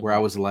 where I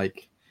was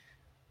like,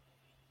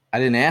 I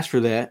didn't ask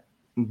for that,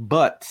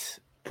 but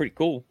pretty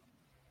cool.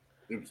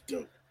 It was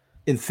dope.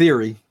 In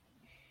theory,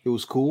 it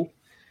was cool.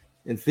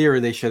 In theory,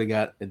 they should have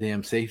got a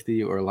damn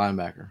safety or a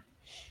linebacker.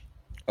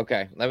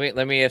 Okay,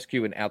 let me ask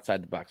you an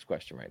outside the box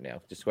question right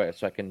now, just so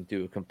I can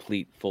do a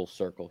complete full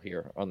circle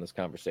here on this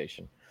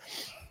conversation.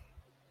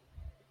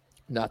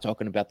 Not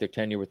talking about their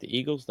tenure with the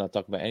Eagles, not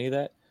talking about any of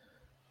that.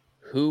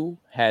 Who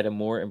had a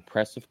more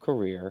impressive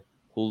career,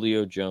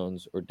 Julio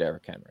Jones or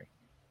Derrick Henry?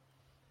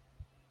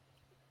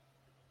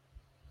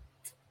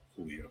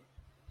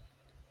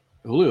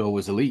 Julio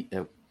was elite.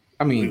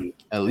 I mean,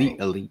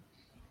 elite.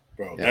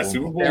 Bro, that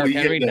Super Bowl. Derrick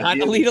Henry not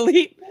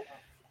elite.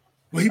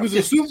 But he was in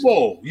the Super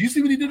Bowl. You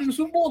see what he did in the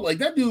Super Bowl? Like,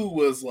 that dude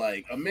was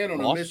like a man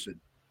on a mission.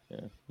 Yeah.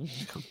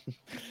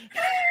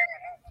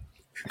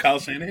 Kyle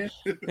Shanahan.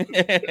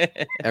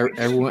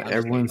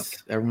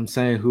 Everyone's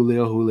saying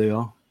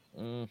Julio.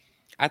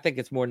 I think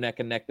it's more neck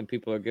and neck than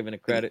people are giving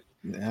it credit.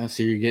 Yeah,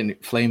 so you're getting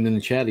flamed in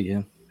the chat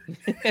again.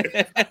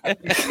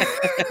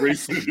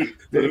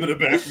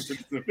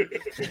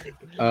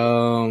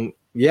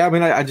 Yeah, I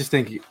mean, I just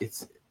think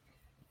it's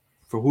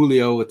for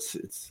Julio. It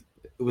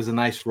was a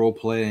nice role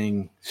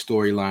playing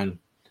storyline.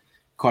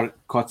 Caught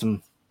a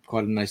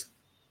nice.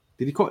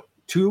 Did he caught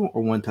 2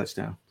 or 1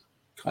 touchdown?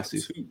 I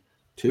see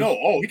 2.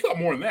 No, he caught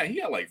more than that. He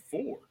had like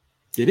 4.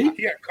 Did he?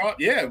 He got caught.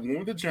 Yeah, one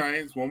with the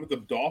Giants, one with the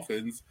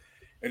Dolphins,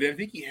 and then I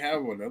think he had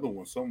another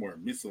one somewhere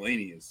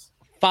miscellaneous.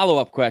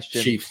 Follow-up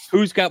question: Chiefs.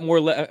 Who's got more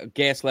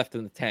gas left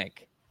in the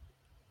tank?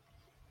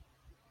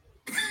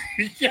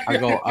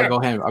 I'll go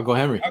Henry. I'll go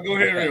Henry on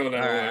that one.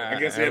 I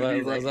guess I'll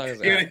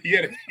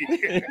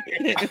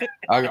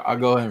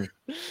go Henry.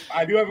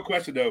 I do have a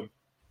question though.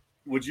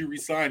 Would you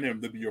resign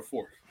him to be your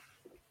 4th?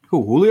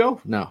 Who,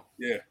 Julio? No.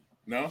 Yeah.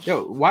 No.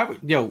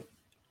 Yo,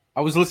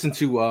 I was listening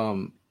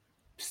to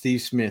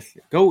Steve Smith.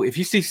 If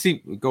you see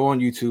Steve, go on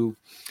YouTube.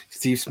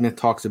 Steve Smith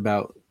talks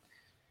about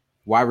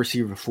wide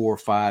receiver 4,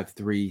 5,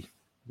 3,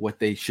 what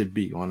they should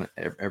be on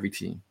every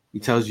team. He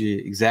tells you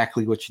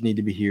exactly what you need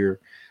to be here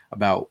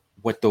about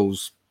what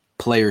those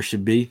players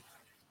should be.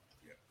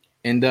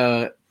 And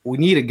we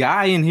need a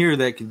guy in here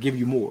that can give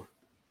you more.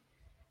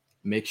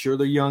 Make sure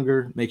they're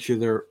younger. Make sure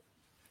they're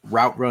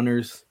route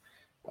runners.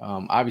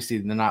 Obviously,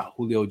 they're not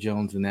Julio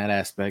Jones in that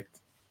aspect.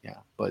 Yeah,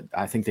 but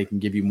I think they can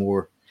give you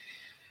more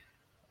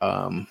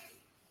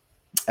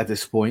at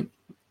this point.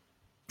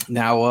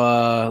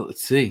 Now,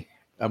 let's see.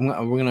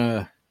 We're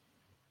gonna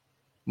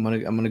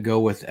I'm gonna go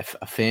with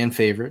a fan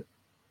favorite.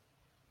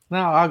 No,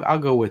 I'll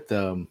go with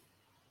I'm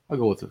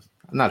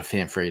not a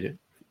fan favorite.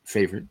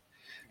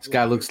 This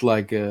guy looks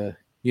like you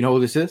know who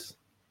this is?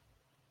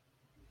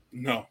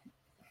 No.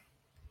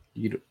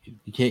 You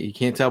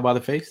can't tell by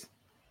the face.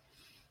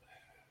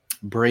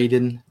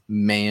 Braden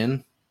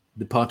Mann,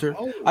 the punter.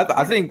 Oh,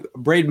 I think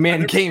Braden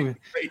Mann came.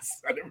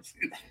 I never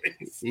seen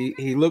his face.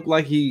 He looked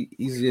like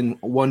he's in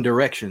One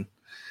Direction,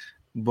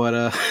 but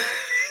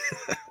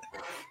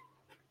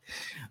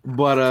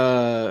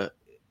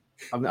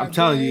I'm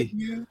telling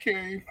you,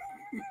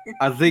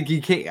 I think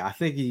he came. I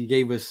think he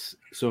gave us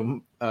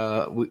some.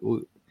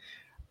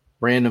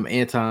 Random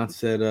Anton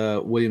said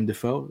William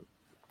Defoe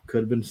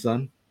could have been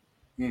son.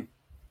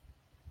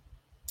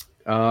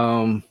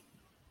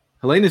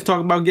 Helena's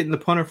talking about getting the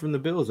punter from the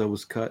Bills that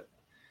was cut,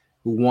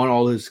 who won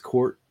all his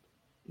court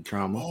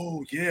trauma.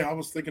 Oh yeah, I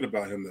was thinking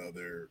about him the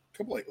other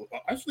couple.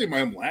 I was thinking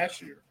about him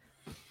last year.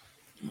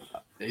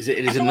 Is it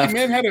enough? Like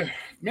man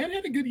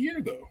had a good year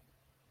though.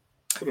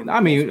 I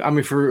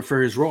mean,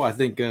 for his role, I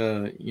think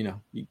you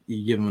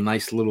give him a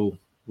nice little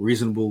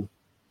reasonable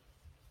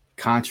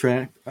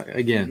contract.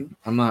 Again,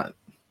 I'm not.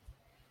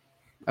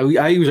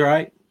 He was all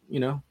right.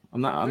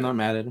 I'm not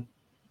mad at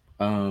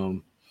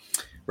him.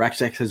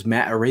 Racksack says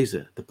Matt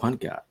Araiza, the punt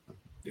guy.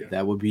 Yeah.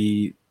 That would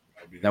be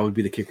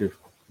the kicker,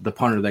 the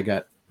punter that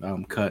got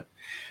cut.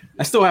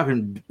 I still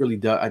haven't really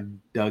dug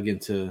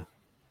into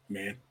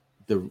the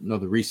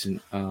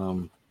recent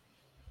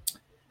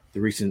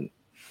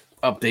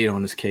update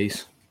on this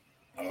case.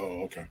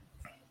 Oh, okay.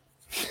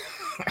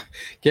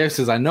 Kev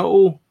says, I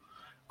know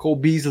Cole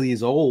Beasley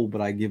is old, but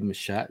I give him a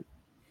shot.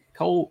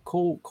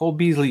 Cole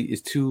Beasley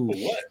is too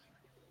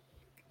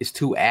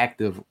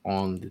active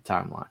on the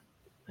timeline.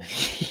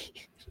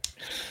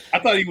 I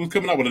thought he was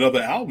coming out with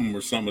another album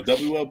or something, a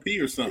WLP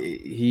or something.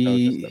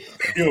 He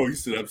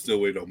said, I'm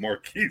still waiting on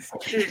Marquise.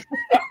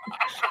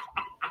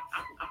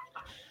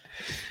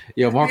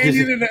 Marquise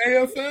in the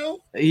AFL.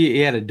 He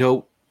had a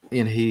dope,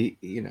 and he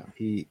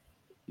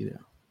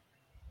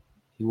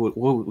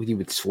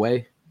would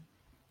sway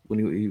when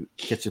he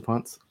catch the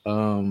punts.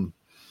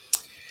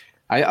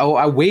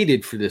 I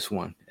waited for this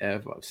one,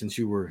 Ev, since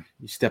you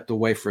stepped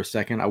away for a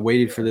second. I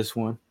waited for this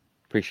one.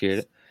 Appreciate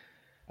it.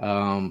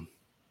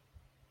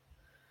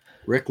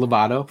 Rick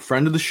Lovato,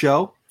 friend of the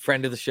show.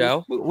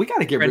 We got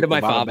to get friend Rick of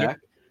my Lovato father back.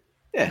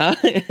 Yeah.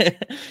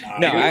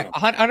 No,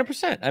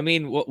 100%. I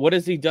mean, what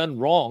has he done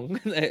wrong?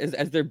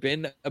 Has there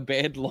been a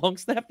bad long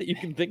snap that you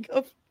can think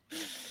of?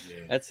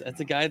 Yeah. That's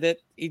a guy that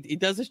he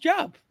does his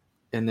job.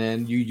 And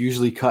then you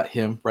usually cut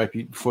him right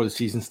before the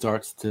season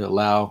starts to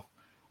allow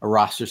a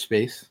roster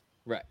space.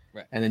 Right.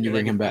 And then you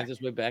bring him back.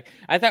 His way back.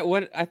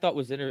 What I thought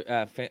was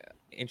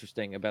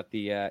interesting about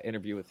the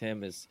interview with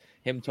him is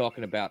him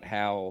talking about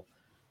how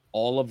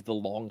all of the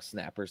long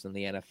snappers in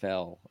the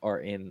NFL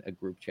are in a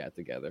group chat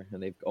together,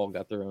 and they've all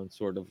got their own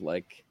sort of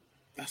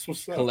that's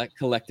what's up.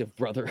 Collective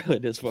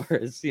brotherhood as far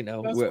as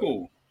That's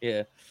cool.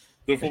 Yeah,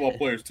 they're football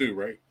players too,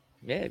 right?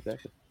 Yeah,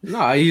 exactly.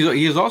 No,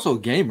 he is also a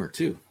gamer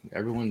too.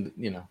 Everyone,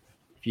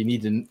 if you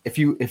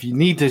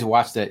need to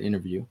watch that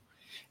interview,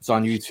 it's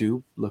on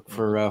YouTube. Look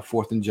for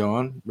Fourth and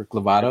Jawn, Rick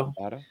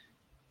Lovato.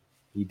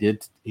 He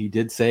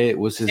did say it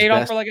was his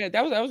best. For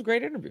that was a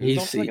great interview. It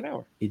was on for an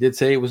hour. He did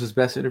say it was his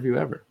best interview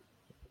ever.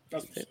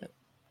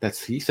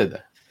 He said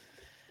that.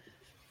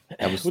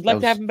 We'd like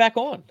to have him back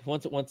on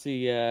once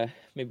he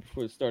maybe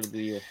before the start of the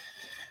year.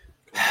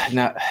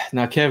 Now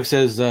Kev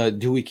says,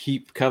 do we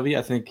keep Covey?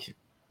 I think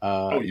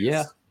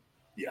yes.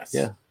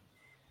 Yeah.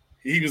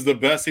 He was the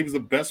best. He was the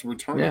best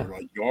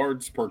returner,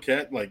 yards per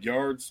catch,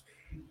 yards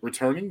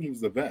returning. He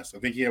was the best. I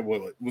think he had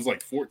it was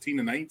 14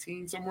 to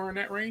 19 somewhere in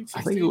that range.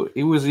 16? I think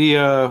it was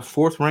the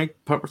fourth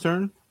ranked punt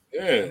return.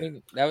 Yeah, I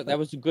mean, that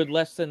was a good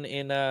lesson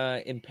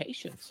in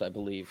patience, I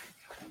believe,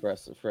 for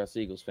us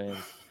Eagles fans.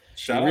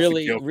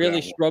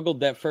 Really struggled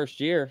that first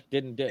year.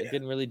 Didn't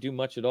really do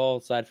much at all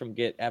aside from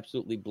get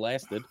absolutely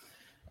blasted.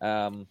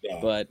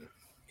 But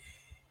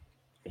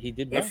he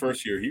did that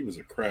first year. He was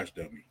a crash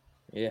dummy.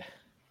 Yeah.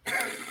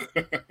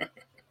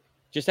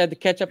 Just had to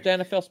catch up to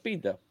NFL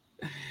speed though.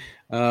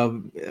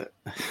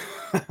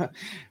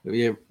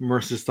 Yeah,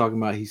 Mercer's talking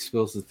about he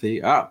spills the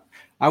tea. I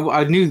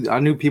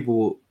knew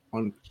people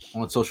on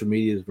social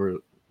media were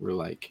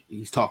like,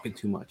 he's talking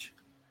too much.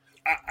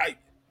 I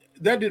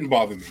that didn't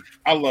bother me.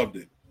 I loved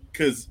it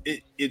because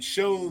it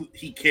showed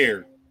he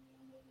cared.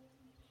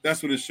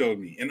 That's what it showed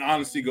me. And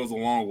honesty goes a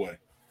long way.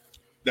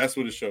 That's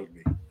what it showed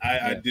me.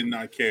 I did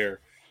not care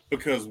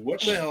because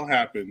what the hell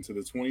happened to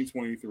the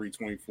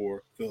 2023-24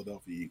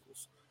 Philadelphia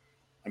Eagles?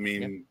 I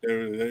mean,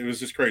 it was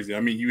just crazy. I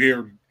mean, you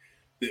hear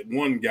that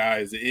one guy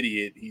is an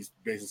idiot. He's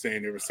basically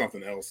saying there was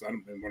something else.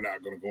 And we're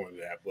not going to go into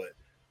that, but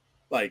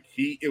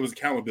it was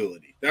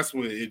accountability. That's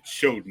what it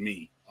showed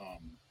me.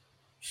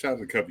 Shout out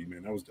to Cubby,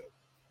 man. That was dope.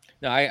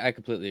 No, I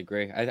completely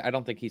agree. I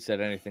don't think he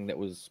said anything that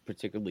was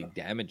particularly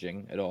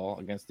damaging at all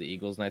against the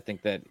Eagles, and I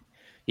think that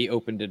he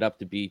opened it up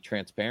to be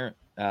transparent.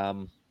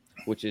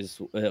 which is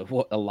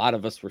what a lot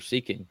of us were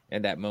seeking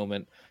in that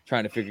moment,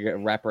 trying to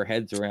wrap our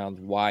heads around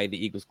why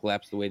the Eagles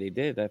collapsed the way they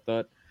did. I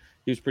thought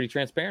he was pretty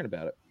transparent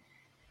about it.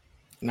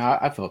 No,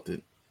 I felt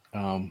it.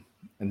 And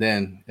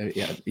then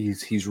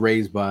he's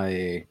raised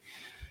by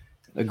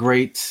a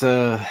great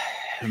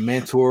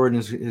mentor and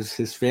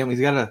his family.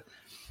 He's got a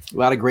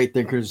lot of great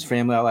thinkers in his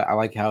family. I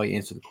like how he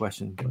answered the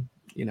question, but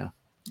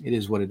it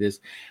is what it is.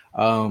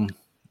 I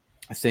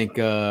think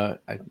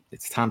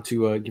it's time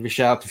to give a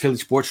shout out to Philly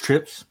Sports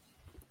Trips.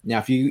 Now,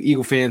 if you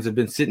Eagle fans have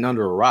been sitting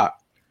under a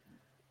rock,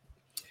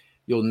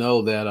 you'll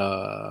know that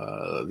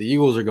the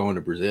Eagles are going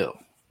to Brazil.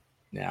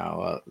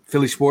 Now,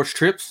 Philly Sports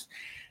Trips,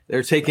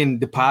 they're taking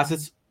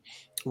deposits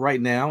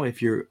right now.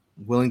 If you're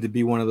willing to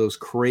be one of those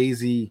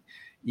crazy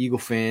Eagle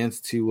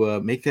fans to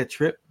make that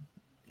trip,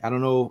 I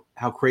don't know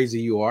how crazy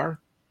you are,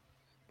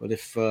 but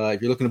if you're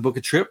looking to book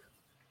a trip,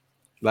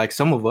 like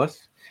some of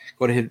us,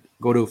 go to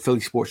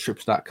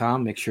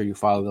phillysportstrips.com. Make sure you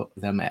follow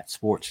them at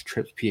Sports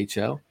Trips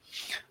PHL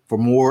for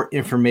more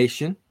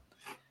information.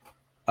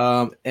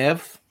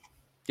 Ev,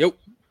 yep.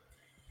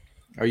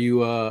 Are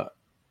you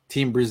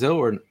Team Brazil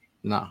or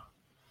nah?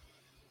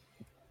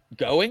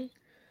 Going?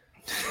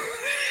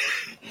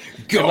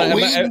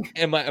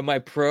 Am I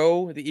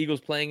pro the Eagles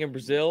playing in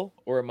Brazil,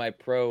 or am I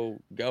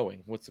pro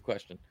going? What's the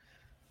question?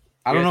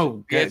 I don't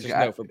know. The answer's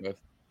no for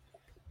both.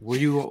 Were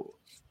you?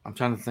 I'm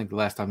trying to think. The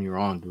last time you were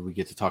on, did we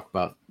get to talk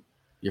about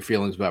your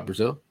feelings about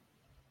Brazil?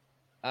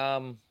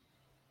 I'm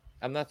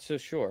not so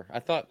sure. I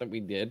thought that we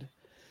did,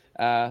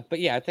 but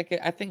yeah, I think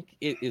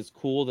it is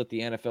cool that the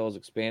NFL is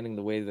expanding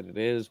the way that it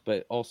is.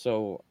 But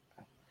also,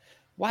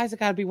 why has it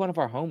got to be one of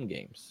our home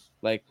games?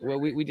 Like, well,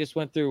 we just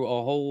went through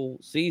a whole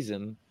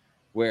season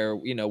where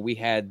we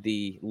had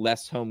the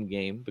less home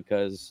game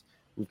because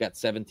we've got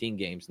 17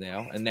 games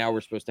now, and now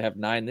we're supposed to have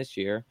 9 this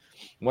year.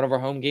 One of our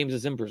home games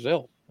is in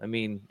Brazil. I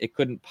mean, it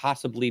couldn't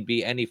possibly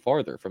be any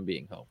farther from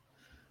being home.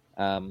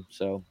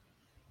 Mr.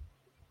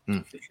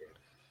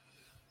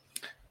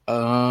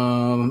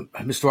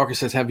 Walker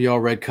says, "Have you all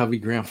read Covey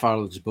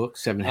Grandfather's book,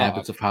 7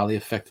 Habits of Highly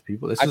Effective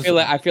People?"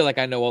 I feel like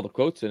I know all the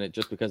quotes in it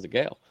just because of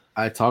Gail.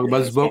 I talk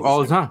about this book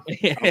all the time.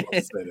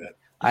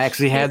 I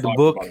actually had the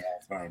book.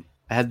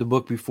 I had the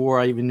book before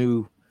I even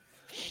knew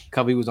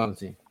Covey was on the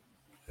team.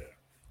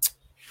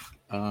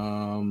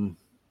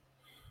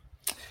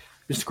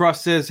 Mr.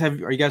 Cross says,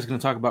 "Are you guys going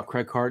to talk about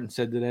Craig Carton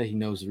said today? He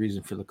knows the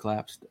reason for the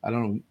collapse." I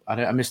don't know.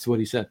 I missed what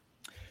he said.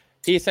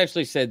 He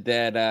essentially said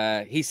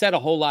that he said a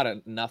whole lot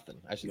of nothing.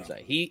 I should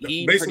say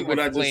he basically what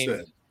I just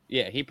said.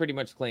 Yeah, he pretty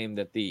much claimed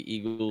that the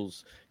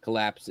Eagles'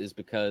 collapse is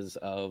because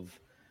of.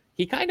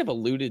 He kind of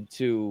alluded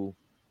to.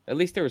 At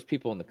least there was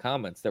people in the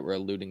comments that were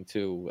alluding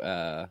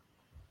to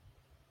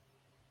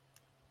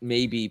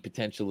maybe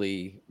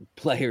potentially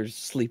players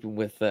sleeping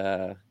with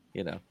that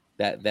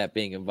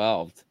being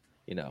involved.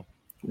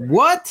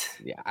 What?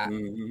 Yeah,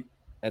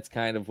 that's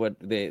kind of what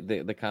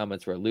the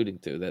comments were alluding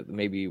to. That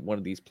maybe one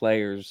of these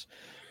players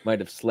might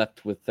have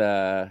slept with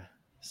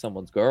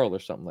someone's girl or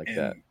something like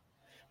that.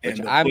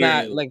 Which I'm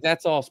not like.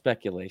 That's all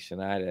speculation.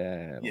 I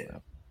don't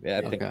know. Yeah,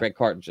 I think Greg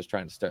Carton's just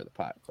trying to stir the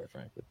pot, quite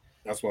frankly.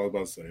 That's what I was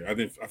about to say.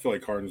 I feel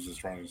like Cardinals is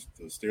trying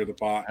to steer the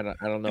pot. I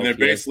don't know. And they're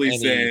basically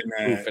saying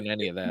proof in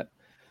any of that.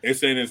 They're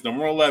saying it's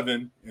number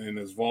 11 and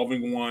it's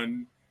involving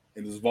one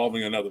and it's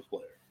involving another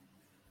player.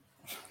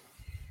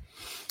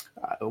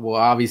 Well,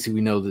 obviously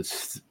we know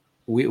this.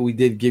 We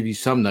did give you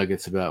some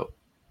nuggets about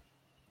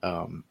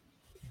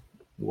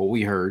what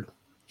we heard,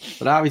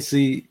 but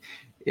obviously,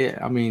 yeah.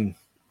 I mean,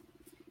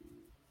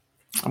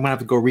 I'm gonna have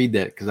to go read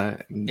that because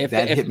that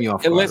hit me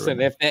off. Listen,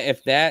 right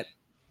if that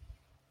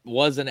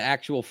was an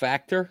actual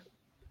factor,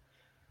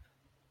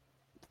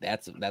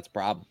 that's a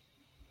problem.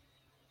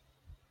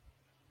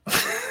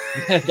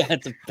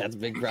 that's a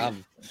big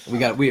problem. We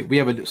have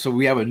a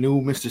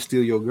new Mr.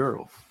 Steal Your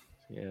Girl.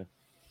 Yeah.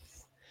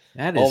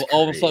 That is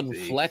all of a sudden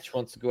Fletch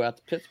wants to go out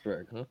to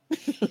Pittsburgh, huh?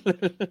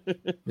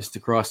 Mr.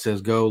 Cross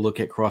says go look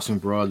at Crossing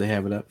Broad. They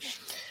have it up.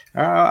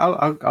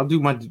 I'll do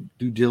my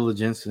due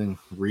diligence and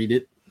read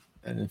it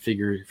and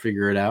figure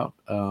it out.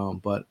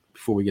 But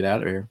before we get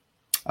out of here,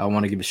 I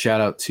want to give a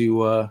shout out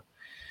to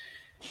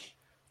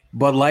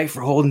Bud Light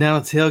for holding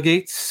down the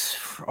tailgates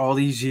for all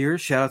these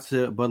years. Shout out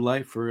to Bud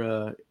Light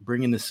for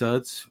bringing the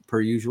suds per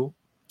usual.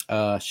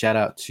 Shout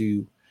out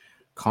to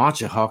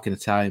Concha Hawk and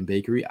Italian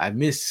Bakery. I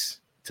miss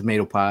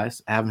tomato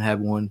pies. I haven't had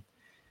one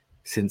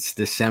since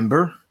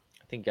December.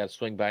 I think you got to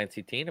swing by and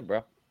see Tina,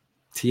 bro.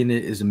 Tina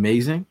is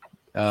amazing.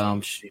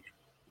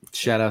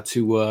 Shout out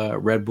to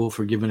Red Bull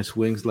for giving us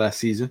wings last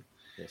season.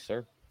 Yes,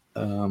 sir.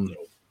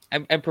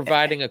 And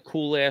providing a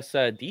cool ass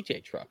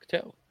DJ truck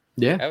too.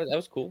 Yeah, that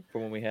was cool for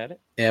when we had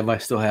it. Ev, I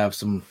still have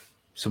some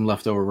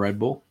leftover Red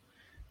Bull.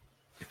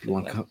 If you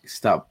want to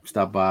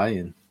stop by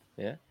and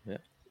yeah,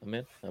 I'm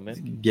in.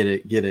 Get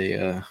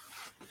a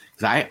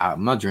because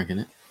I'm not drinking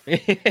it.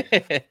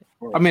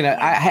 I mean,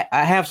 I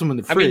have some in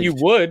the fridge. I mean,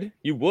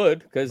 you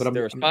would because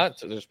they're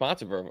a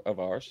sponsor of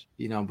ours.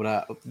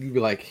 But you'd be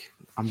like,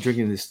 I'm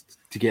drinking this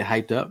to get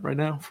hyped up right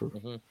now.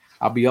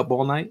 I'll be up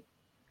all night.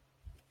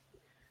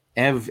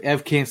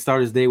 Ev can't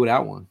start his day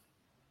without one.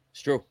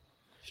 It's true.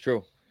 It's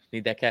true.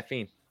 Need that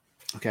caffeine.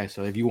 Okay,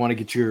 so if you want to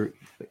get your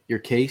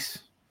case,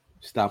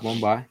 stop on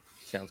by.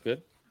 Sounds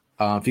good.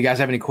 If you guys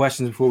have any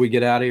questions before we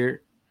get out of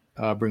here,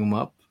 bring them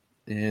up,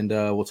 and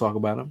we'll talk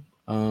about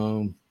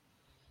them.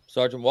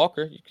 Sergeant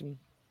Walker, you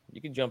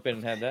can jump in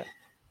and have that.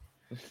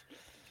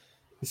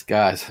 This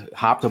guy's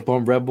hopped up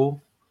on Red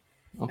Bull.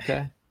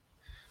 Okay,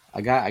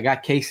 I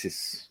got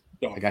cases.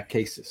 I got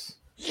cases.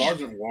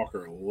 Sergeant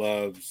Walker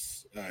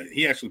loves.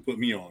 He actually put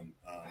me on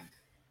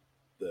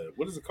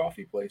what is the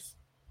coffee place?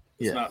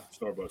 It's not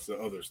Starbucks. The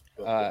others.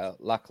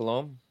 La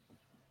Colombe,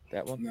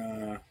 that one.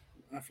 Nah,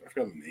 I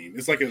forgot the name.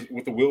 It's like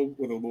with a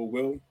little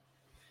wheel.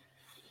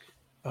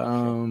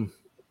 Now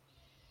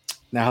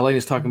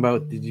Helena's talking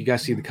about. Did you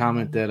guys see the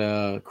comment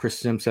that Chris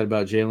Sims said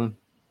about Jalen?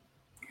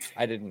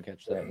 I didn't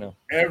catch that. No.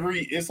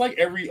 It's like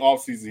every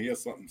offseason he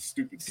has something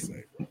stupid to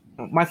say.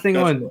 Bro. My thing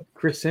on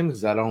Chris Sims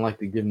is I don't like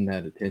to give him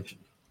that attention.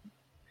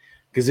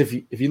 Because if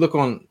you look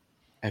on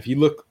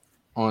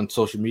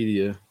social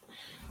media,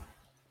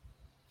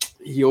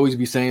 he always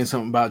be saying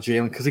something about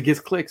Jalen because it gets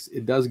clicks.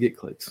 It does get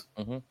clicks.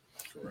 Mm-hmm.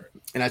 Correct.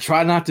 And I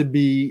try not to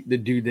be the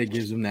dude that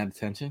gives him that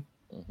attention.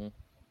 Mm-hmm.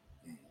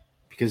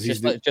 Because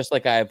just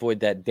like I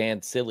avoid that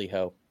Dan Silly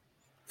Ho.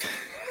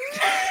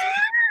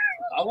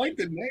 I like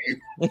the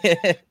name.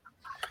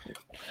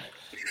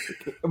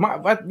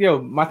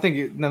 my thing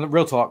is, now,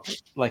 real talk.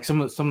 Like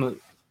sometimes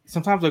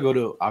I'll go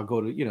to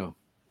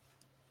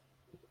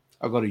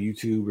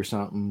YouTube or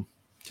something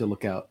to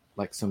look out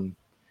like some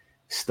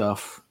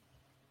stuff,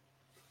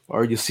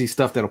 or you'll see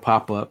stuff that'll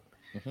pop up,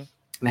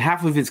 and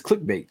half of it's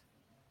clickbait.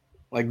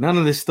 Like none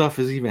of this stuff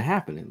is even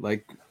happening.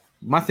 Like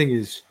my thing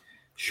is,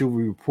 should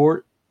we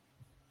report?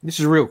 This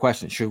is a real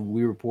question. Should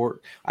we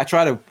report? I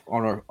try to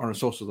on our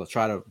socials. I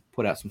try to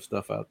put out some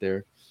stuff out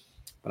there.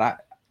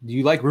 But do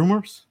you like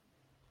rumors?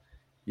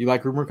 You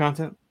like rumor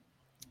content?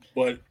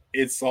 But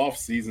it's off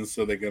season,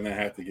 so they're gonna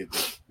have to they're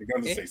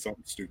gonna say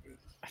something stupid.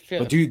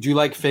 But do you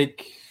like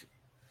fake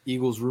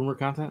Eagles rumor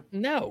content?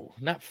 No,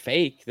 not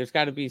fake. There's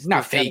got to be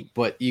not fake,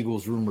 but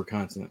Eagles rumor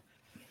content.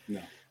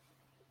 No,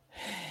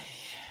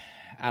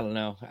 I don't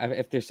know.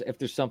 If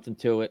there's something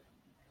to it,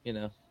 you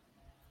know.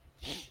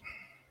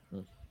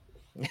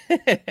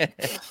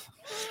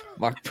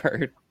 Mark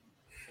Bird.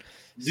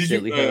 Did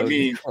you? I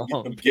mean,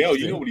 Gail,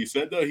 you know what he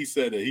said though? He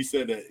said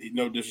that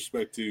no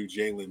disrespect to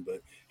Jalen, but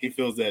he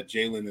feels that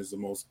Jalen is the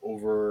most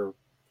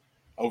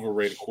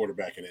overrated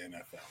quarterback in the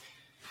NFL.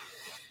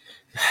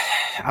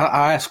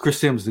 I asked Chris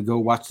Sims to go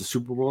watch the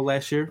Super Bowl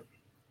last year.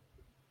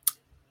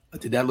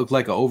 Did that look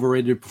like an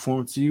overrated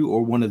performance to you,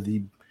 or one of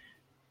the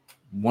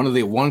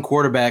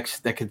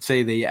quarterbacks that could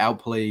say they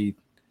outplayed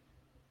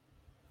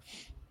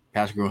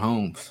Patrick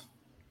Mahomes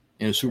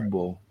in a Super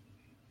Bowl?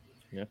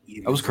 Yeah,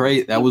 that was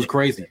crazy. That was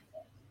crazy.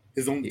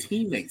 His own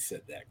teammate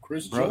said that.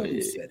 Chris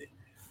Jones said it.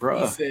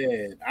 Bro, he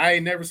said, "I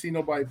ain't never seen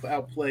nobody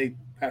outplay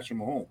Patrick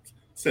Mahomes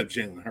except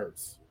Jalen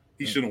Hurts.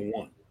 He should have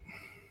won."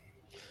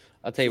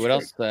 I'll tell you what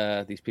else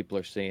these people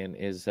are seeing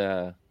is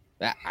I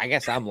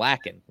guess I'm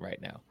lacking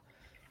right now.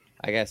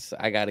 I guess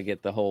I got to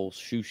get the whole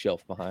shoe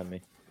shelf behind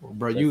me. Well,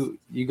 bro, you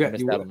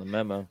missed out on the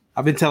memo.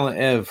 I've been telling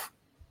Ev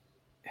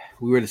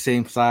we were the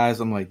same size.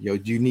 I'm like, yo,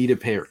 do you need a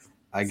pair?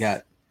 I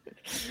got.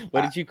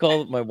 What did you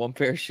call my one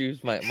pair of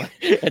shoes? My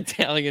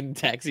Italian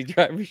taxi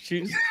driver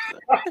shoes.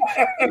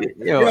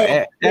 Yo,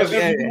 Ev,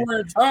 you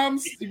wearing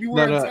Toms? You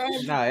wearing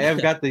Toms? Nah,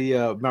 Ev got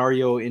the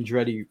Mario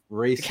Andretti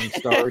Racing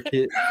Star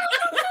kit.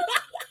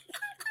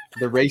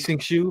 The racing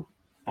shoe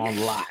on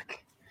lock.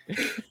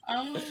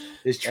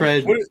 His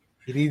tread.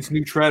 He needs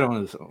new tread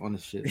on his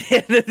shit.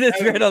 The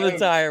tread on the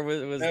tire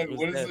was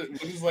what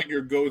is like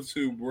your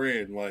go-to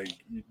brand? Like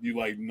you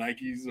like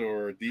Nikes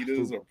or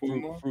Adidas or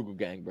Puma? Frugal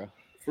Gang, bro.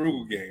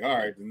 Frugal Gang. All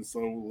right, and so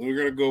we're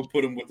gonna go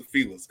put him with the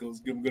Feelers. Go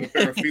give him a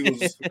pair of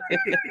Feelers,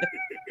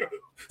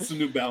 some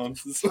New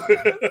Balances, some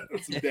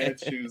dad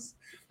shoes.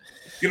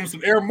 Get him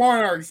some Air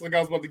Monarchs. Like I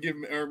was about to give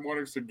him Air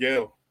Monarchs to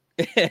Gail.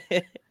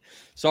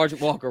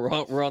 Sergeant Walker,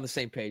 we're on the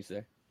same page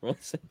there. We're on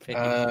the same page.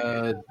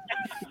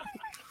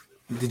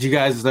 Did you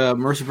guys?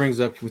 Mercer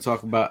brings up. Can we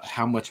talk about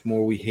how much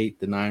more we hate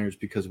the Niners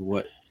because of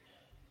what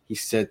he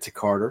said to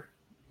Carter?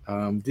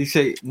 Did he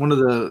say one of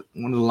the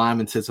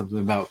linemen said something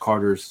about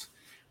Carter's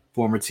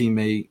former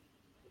teammate?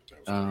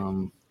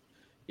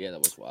 Yeah, that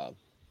was wild.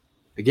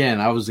 Again,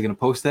 I was gonna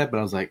post that, but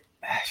I was like,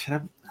 should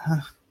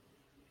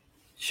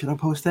I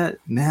post that?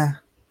 Nah.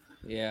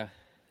 Yeah.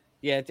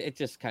 It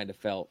just kind of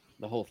felt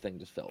the whole thing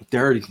just felt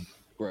dirty,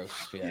 gross.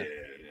 Yeah.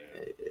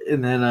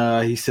 And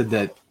then he said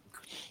that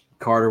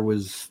Carter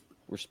was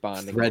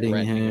responding,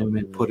 threatening him,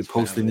 and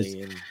posting this.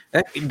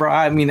 Bro,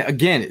 I mean,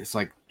 again, it's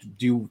like,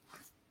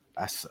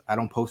 I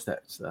don't post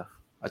that stuff.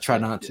 I try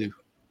not to.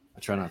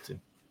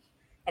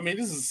 I mean,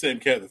 this is the same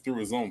cat that threw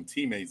his own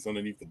teammates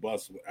underneath the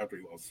bus after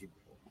he lost Super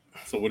Bowl.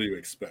 So what do you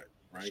expect,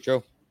 right? It's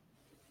true.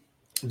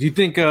 Do you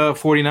think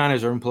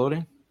 49ers are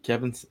imploding?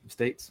 Kevin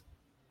states.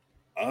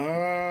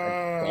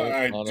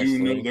 I do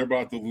know they're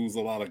about to lose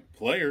a lot of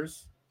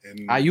players.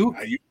 And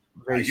Ayuk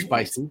very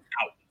spicy.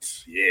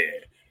 Out. Yeah.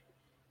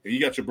 And you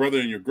got your brother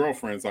and your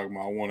girlfriend talking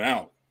about I want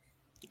out.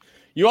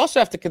 You also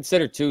have to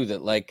consider too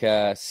that like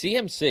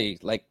CMC,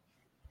 like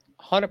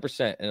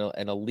 100%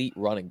 an elite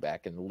running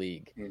back in the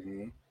league.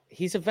 Mm-hmm.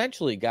 He's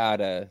eventually got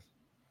to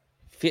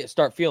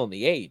start feeling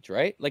the age,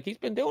 right? Like he's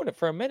been doing it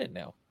for a minute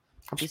now.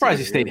 I'm surprised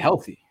he stayed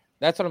healthy.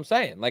 That's what I'm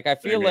saying. Like I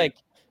feel like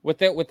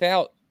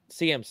without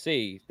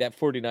CMC, that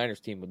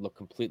 49ers team would look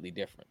completely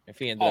different. If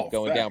he ended up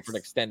going down for an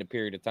extended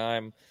period of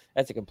time,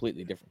 that's a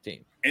completely different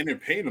team. And they're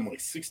paying him like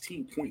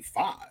 16.5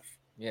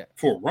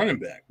 for a running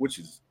back, which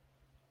is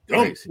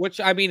dumb. Which,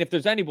 I mean, if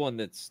there's anyone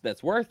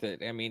that's worth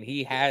it, I mean,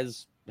 he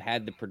has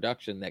had the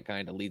production that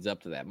kind of leads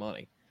up to that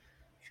money.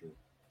 True.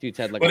 Dude's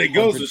had like but it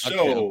goes to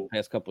show the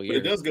past couple of years.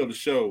 But it does go to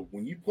show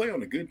when you play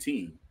on a good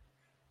team,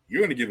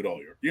 you're going to give it all.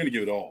 You're going to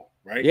give it all,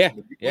 right? Yeah.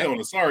 If you play on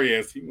a sorry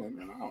ass team, like,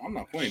 man, I'm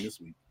not playing this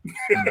week.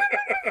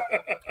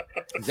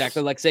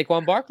 Exactly like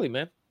Saquon Barkley,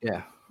 man.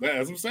 Yeah,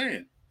 that's what I'm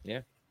saying.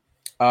 Yeah.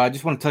 I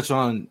just want to touch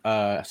on.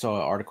 I saw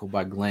an article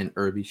by Glenn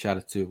Irby. Shout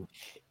out to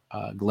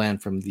Glenn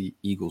from the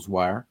Eagles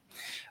Wire.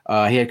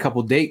 He had a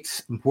couple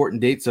dates,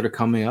 important dates that are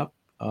coming up.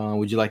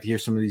 Would you like to hear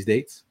some of these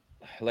dates?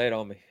 Lay it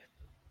on me.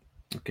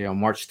 Okay, on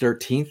March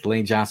 13th,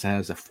 Lane Johnson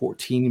has a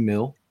 $14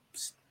 million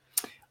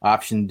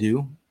option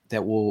due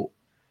that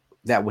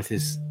with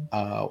his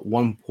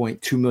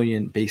 $1.2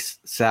 million base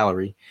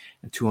salary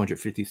and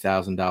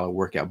 $250,000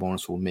 workout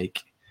bonus will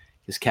make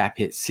his cap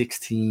hit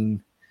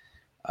 $16.1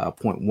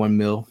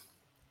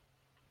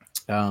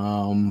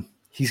 million.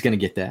 He's going to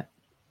get that.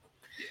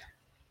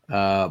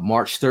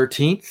 March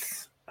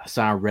 13th,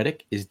 Hassan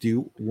Reddick is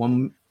due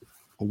 $1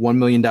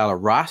 million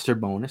roster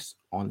bonus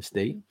on the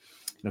state.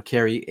 He'll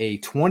carry a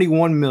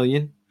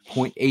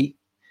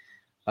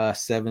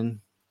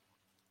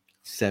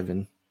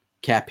 $21,000,877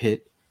 cap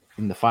hit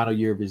in the final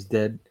year of his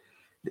deal,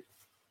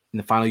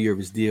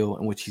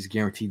 in which he's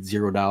guaranteed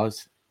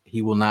 $0.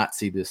 He will not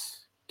see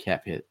this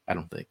cap hit, I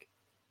don't think.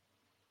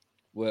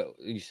 Well,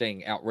 are you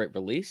saying outright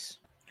release?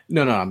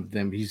 No.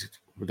 They're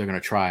going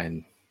to try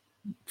and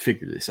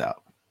figure this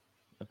out.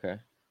 Okay.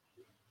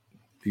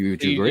 Do you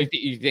agree?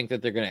 You think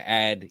that they're going to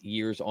add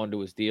years onto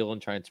his deal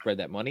and try and spread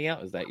that money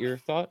out? Is that your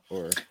thought,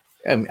 or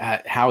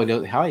how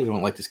you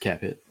don't like this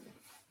cap hit?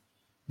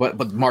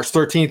 But March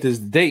 13th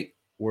is the date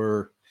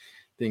where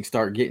things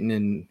start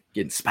getting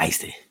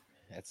spicy.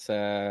 That's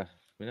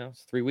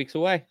it's 3 weeks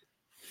away.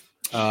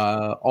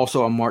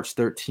 Also on March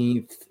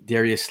 13th,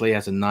 Darius Slay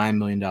has a $9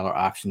 million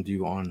option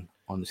due on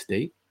the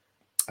state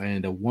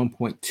and a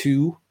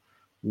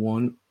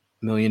 $1.21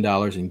 million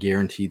in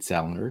guaranteed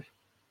salary.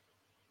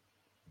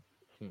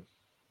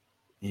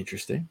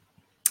 Interesting.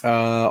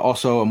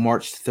 Also on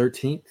March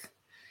 13th,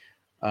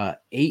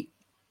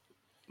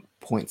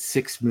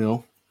 $8.6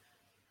 million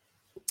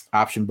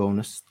option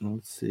bonus.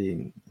 Let's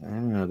see. I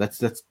don't know.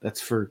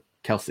 That's for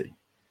Kelsey.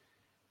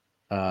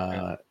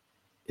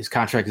 His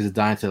contract is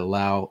designed to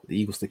allow the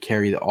Eagles to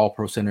carry the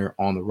All-Pro center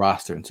on the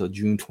roster until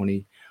June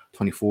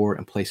 2024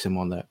 and place him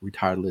on the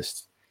retired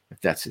list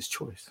if that's his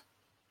choice.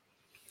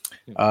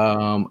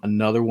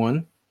 Another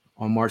one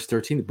on March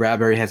 13th,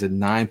 Bradbury has a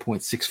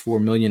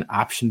 $9.64 million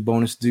option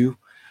bonus due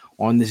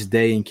on this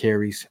day and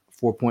carries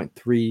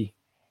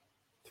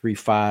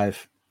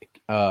 $4.335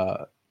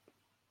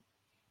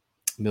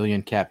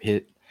 million cap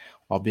hit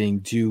while being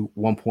due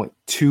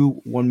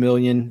 $1.21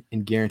 million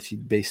in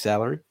guaranteed base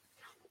salary.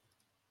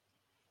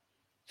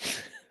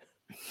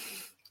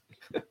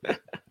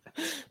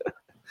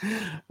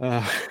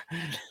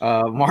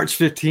 March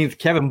 15th,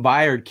 Kevin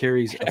Byard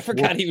carries. I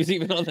forgot he was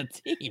even on the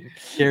team.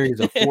 Carries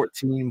a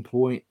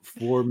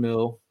 $14.4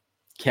 million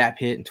cap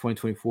hit in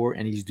 2024,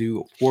 and he's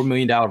due a $4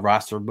 million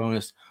roster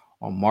bonus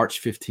on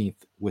March 15th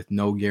with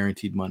no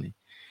guaranteed money.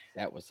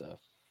 That was a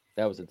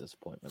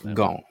disappointment.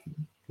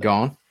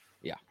 Gone.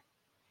 Yeah.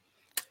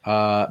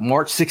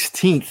 March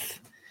 16th,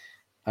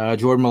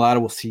 Jordan Mailata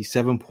will see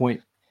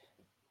 $7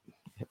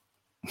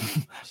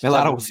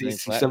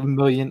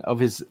 million of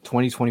his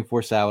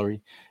 2024 salary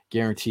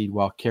guaranteed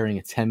while carrying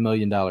a $10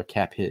 million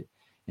cap hit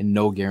and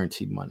no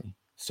guaranteed money.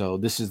 So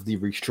this is the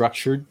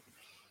restructured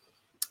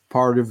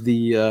part of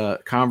the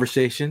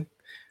conversation.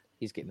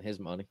 He's getting his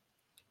money.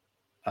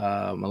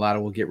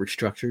 Mailata will get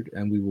restructured,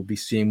 and we will be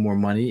seeing more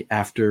money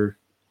after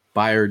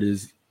Byard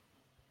is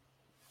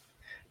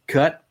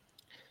cut.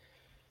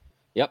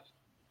 Yep.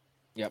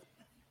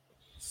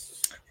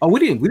 Oh, we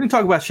didn't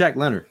talk about Shaq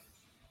Leonard.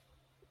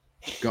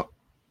 Gone.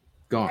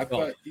 I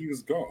thought he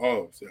was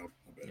gone.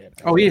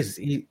 Oh, he is.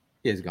 He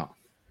is gone.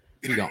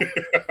 He gone.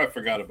 I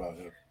forgot about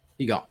him.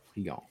 He gone.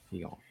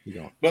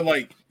 But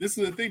like, this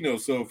is the thing though.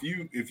 So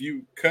if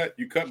you cut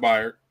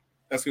Byard,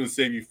 that's going to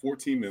save you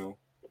 $14 million.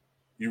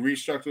 You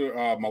restructure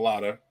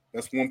Mailata,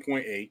 that's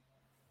 1.8.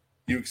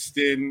 You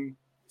extend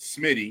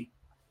Smitty,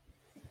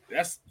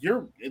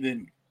 you're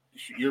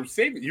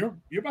saving. You're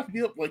about to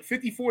be up like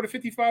 54 to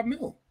 55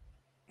 mil.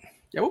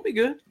 Yeah, we'll be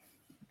good.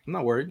 I'm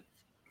not worried.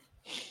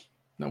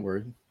 Not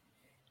worried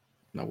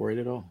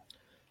at all.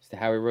 It's the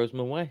Howie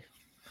Roseman way.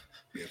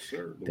 Yes,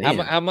 sir.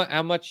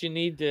 How much you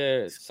need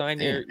to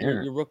sign your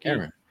rookie?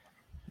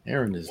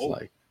 Aaron is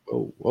like,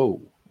 whoa.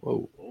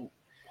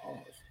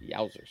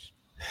 Yowzers.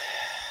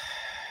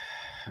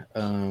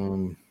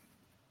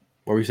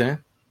 What were you saying?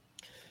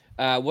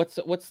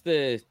 What's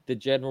the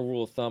general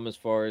rule of thumb as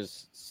far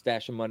as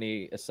stashing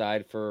money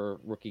aside for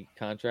rookie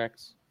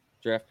contracts,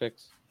 draft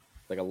picks?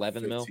 Like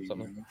 11 mil, 15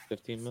 something, mil.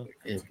 15 mil.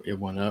 It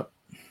went up.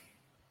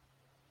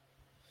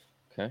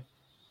 Okay.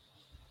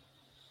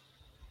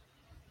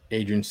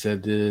 Adrian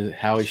said, did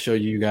Howie show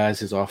you guys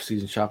his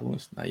off-season shopping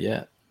list? Not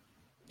yet.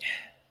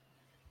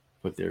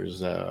 But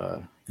there's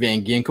Van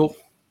Ginkel.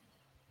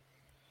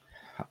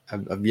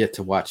 I've yet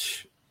to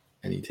watch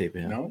any tape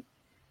of him. No,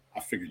 I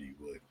figured you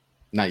would.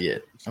 Not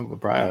yet. I'm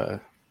probably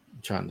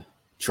trying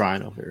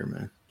over here,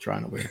 man.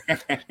 Trying over here.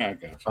 I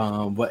got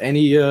you. But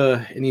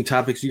any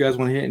topics you guys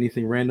want to hit?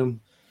 Anything random?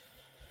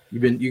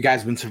 You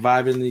guys been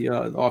surviving the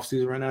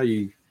off-season right now?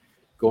 You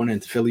going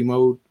into Philly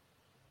mode?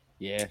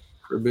 Yeah.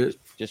 For a bit.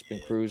 Just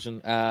been cruising.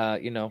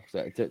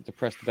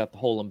 Depressed about the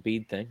whole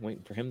Embiid thing,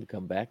 waiting for him to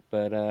come back.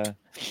 But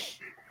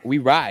we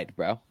ride,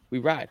 bro. We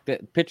ride. The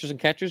pitchers and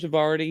catchers have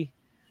already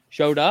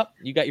showed up.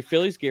 You got your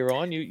Phillies gear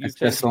on.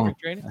 That's the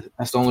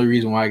only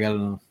reason why I got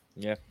it on.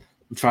 Yeah.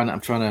 I'm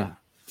trying to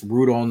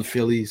root on the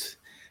Phillies.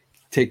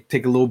 Take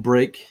a little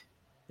break.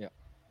 Yeah.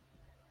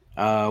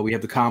 We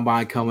have the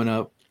combine coming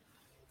up.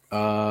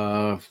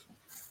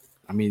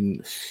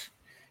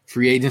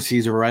 Free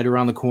agencies are right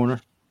around the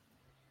corner.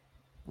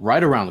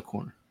 Right around the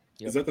corner.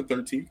 Yep. Is that the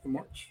 13th of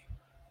March?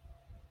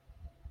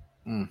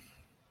 When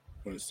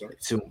it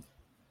starts?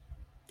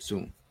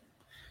 Soon.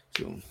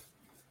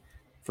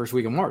 First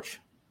week of March,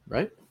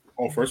 right?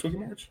 Oh, first week of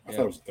March? I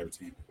thought it was the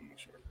 13th. I'm not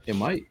sure. It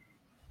might.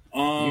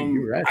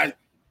 You're right.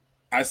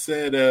 I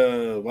said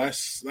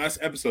last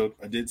episode,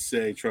 I did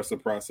say trust the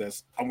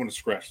process. I want to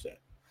scratch that.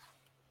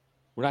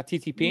 We're not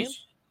TTPing?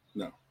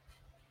 No.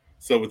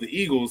 So with the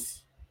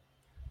Eagles,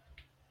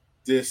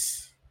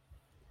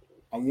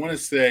 I want to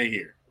say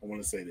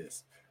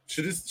this.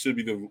 It should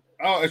be the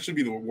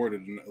word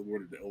of the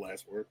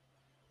last word.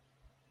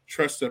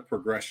 Trust the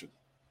progression.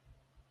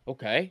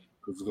 Okay.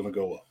 Because it's gonna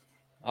go up.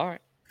 All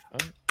right.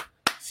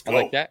 I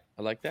like that.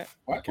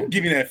 Why don't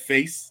give me that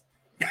face?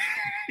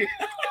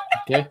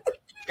 Okay.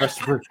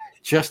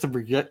 Trust the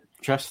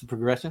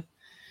progression.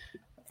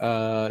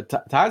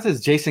 Ty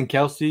says Jason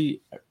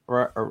Kelsey.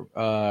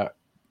 Thoughts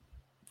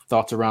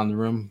around the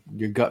room.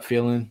 Your gut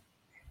feeling.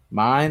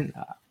 Mine.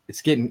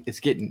 It's getting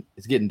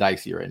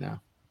dicey right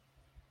now.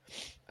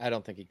 I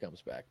don't think he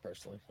comes back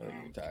personally. I think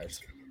he retires.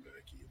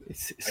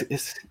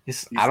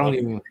 He's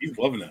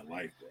loving that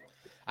life, bro.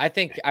 I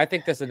think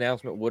this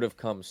announcement would have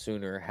come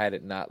sooner had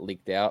it not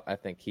leaked out. I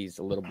think he's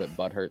a little bit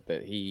butthurt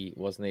that he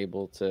wasn't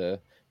able to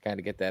kind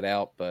of get that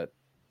out, but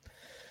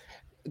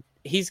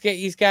he's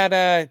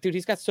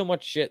got so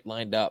much shit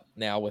lined up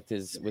now with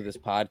his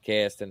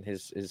podcast and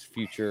his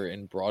future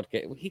in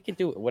broadcast. He can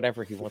do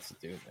whatever he wants to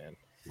do, man.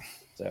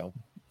 So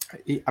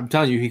I'm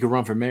telling you, he could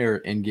run for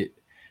mayor and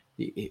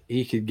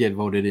he could get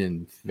voted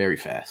in very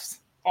fast.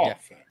 Oh, yeah.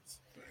 Facts.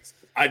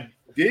 I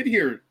did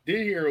hear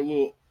a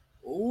little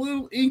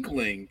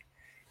inkling,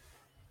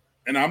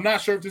 and I'm not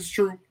sure if this is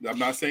true. I'm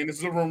not saying this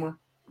is a rumor.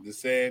 I'm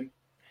just saying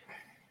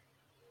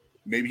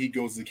maybe he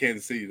goes to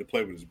Kansas City to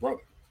play with his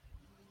brother.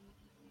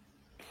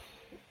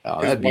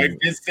 Oh, they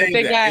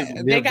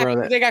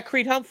got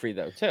Creed Humphrey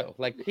though too.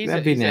 Like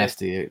that'd be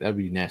nasty. That'd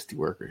be nasty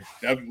worker.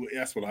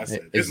 That's what I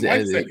said.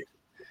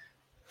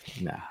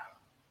 Nah,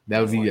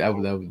 that'd be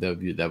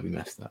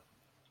messed up.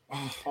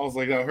 Oh, I was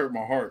like, that hurt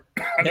my heart.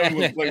 I know he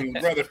was playing with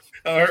his brother.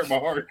 That hurt my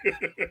heart.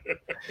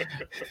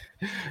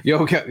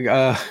 Yo,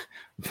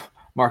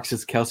 Mark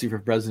says Kelsey for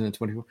president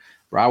 24.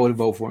 Bro, I would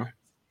vote for him.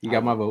 You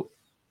got my vote.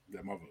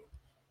 Got my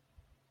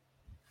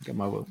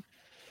vote.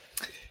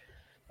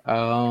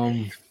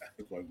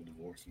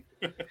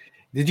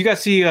 Did you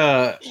guys see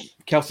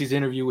Kelsey's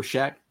interview with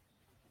Shaq?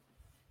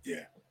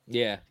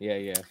 Yeah.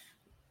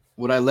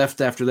 What I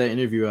left after that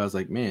interview, I was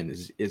like, man,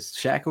 is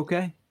Shaq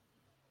okay?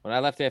 When I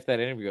left after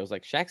that interview, I was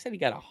like, Shaq said he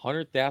got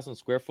 100,000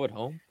 square foot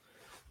home.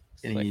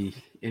 And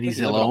he's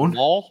alone.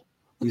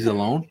 He's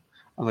alone.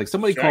 I was like,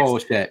 somebody call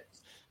Shaq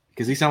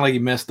because he sounded like he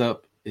messed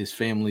up his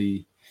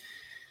family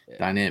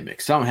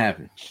dynamic. Something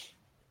happened.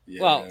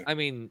 Yeah. Well, I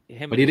mean,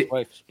 him and his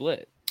wife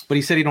split. But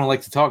he said he don't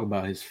like to talk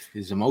about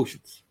his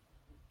emotions.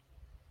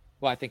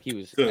 Well, I think he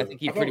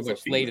pretty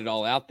much laid it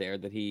all out there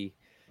that he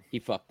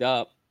fucked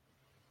up.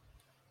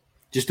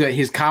 Just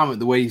his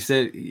comment, the way he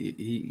said,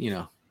 he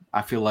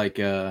I feel like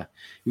he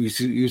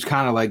was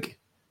kind of like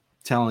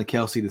telling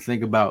Kelsey to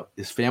think about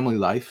his family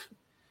life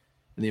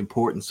and the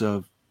importance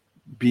of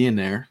being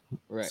there.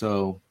 Right.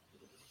 So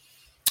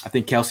I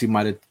think Kelsey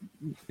might have,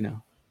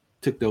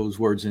 took those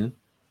words in.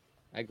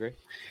 I agree.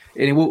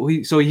 And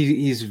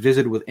he's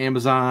visited with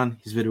Amazon.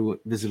 He's visited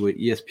with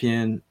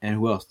ESPN and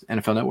who else?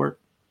 NFL Network.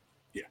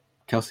 Yeah,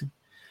 Kelsey.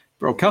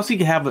 Bro, Kelsey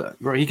could have a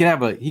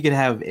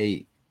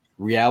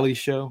reality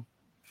show.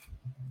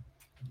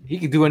 He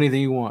could do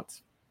anything he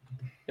wants.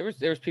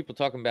 There was people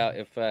talking about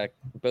if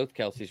both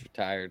Kelseys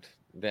retired,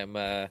 them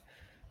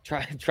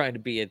trying to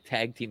be a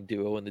tag team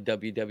duo in the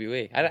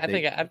WWE.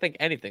 I think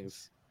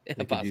anything's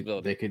a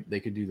possibility. They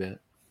could do that,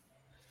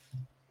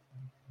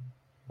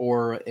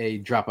 or a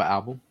drop an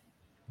album.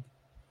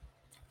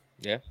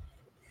 Yeah,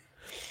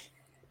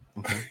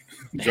 Okay.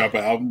 Drop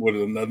an album with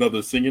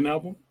another singing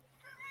album?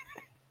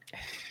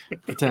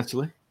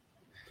 Potentially.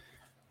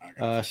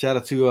 Shout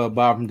out to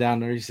Bob from down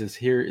there. He says,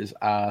 "Here is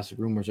Oz.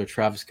 Rumors are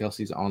Travis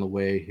Kelce's on the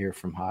way here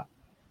from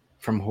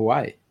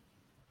Hawaii."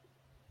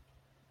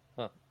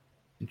 Huh.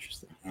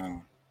 Interesting.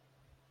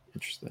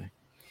 Interesting.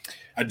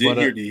 I did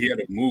hear that he had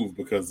to move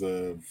because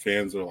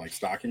fans are like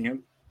stalking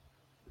him.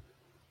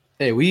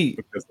 Hey,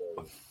 because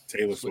of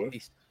Taylor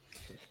Swift.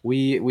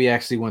 We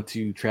actually went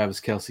to Travis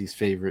Kelce's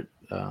favorite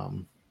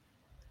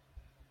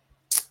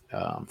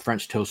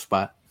French toast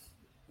spot.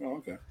 Oh,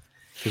 okay.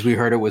 Because we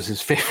heard it was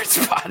his favorite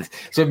spot.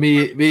 So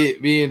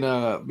me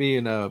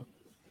and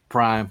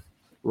Prime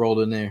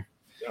rolled in there.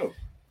 Oh.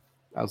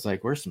 I was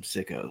like, "Where's some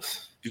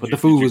sickos?" But the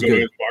food was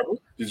good.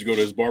 Did you go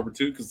to his barber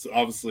too? Because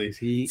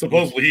obviously,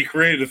 supposedly he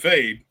created a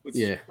fade. Which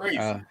is crazy.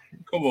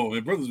 Come on,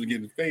 man. Brother's been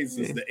getting fades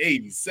since the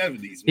 80s,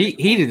 70s. Man.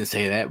 He didn't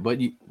say that,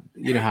 but you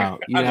know how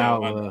I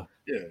know.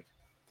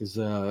 Because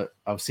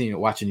I've seen it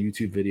watching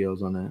YouTube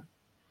videos on that.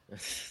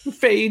 The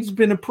fade's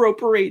been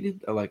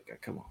appropriated. I'm like,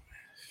 come on,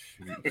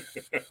 man.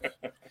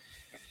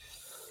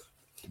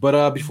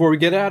 But before we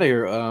get out of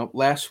here,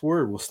 last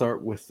word. We'll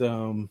start with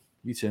you,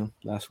 Tim.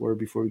 Last word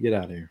before we get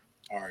out of here.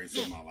 All right,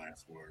 so my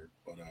last word.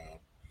 But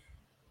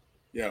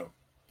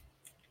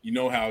you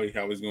know how he's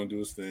going to do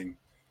his thing,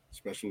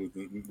 especially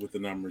with the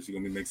numbers. He's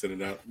going to be mixing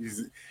it up.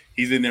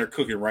 He's in there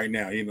cooking right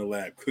now. He's in the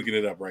lab cooking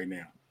it up right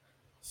now.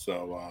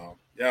 So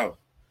and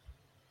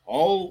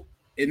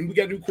we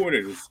got new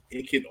coordinators.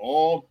 It can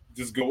all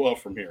just go up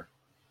from here.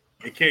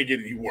 It can't get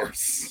any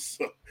worse.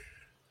 So,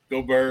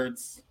 go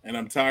Birds. And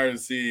I'm tired of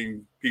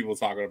seeing people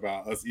talking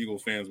about us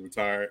Eagles fans ready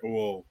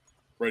for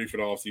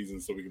the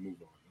offseason so we can move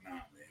on. Nah,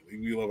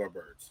 man, we love our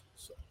Birds.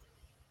 So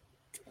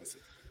that's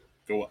it.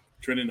 Go up.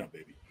 Trending up,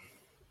 baby.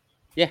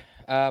 Yeah,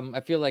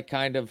 I feel like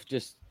kind of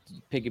just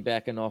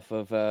piggybacking off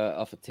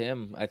of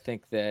Tim. I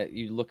think that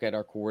you look at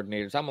our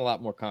coordinators. I'm a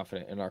lot more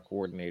confident in our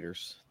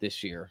coordinators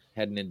this year,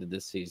 heading into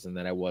this season,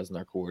 than I was in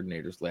our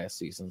coordinators last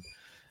season.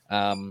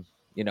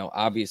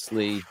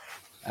 Obviously,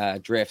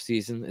 draft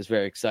season is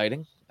very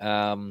exciting.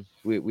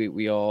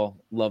 We all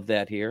love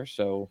that here.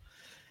 So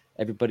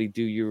everybody,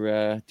 do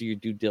your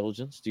due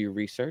diligence, do your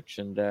research,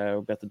 and we're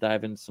about to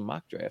dive into some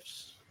mock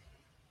drafts.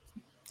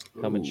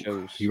 Coming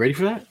shows. You ready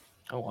for that?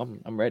 Oh,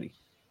 I'm ready.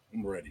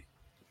 I'm ready.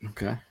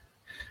 Okay.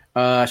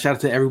 Shout out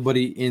to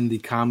everybody in the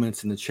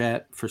comments in the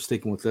chat for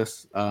sticking with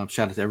us. Shout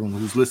out to everyone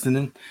who's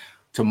listening.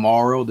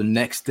 Tomorrow, the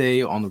next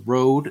day on the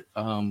road.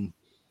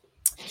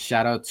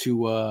 Shout out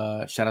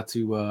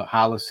to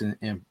Hollis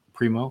and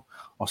Primo.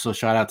 Also,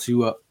 shout out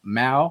to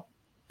Mal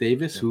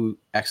Davis, who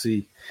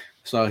actually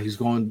he's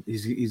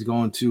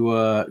going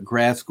to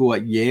grad school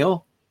at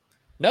Yale.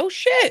 No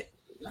shit.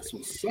 That's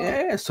what's up.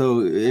 Yeah. So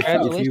if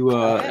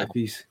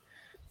you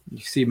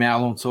see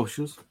Mal on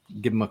socials,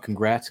 give him a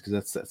congrats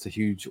because that's a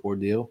huge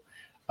ordeal.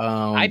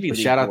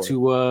 Shout out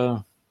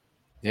to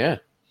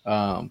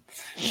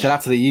shout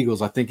out to the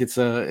Eagles. I think it's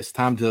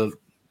time to,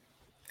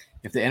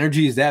 if the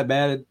energy is that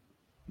bad,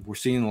 we're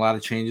seeing a lot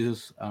of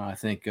changes. I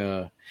think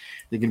there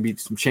can be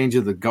some change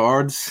of the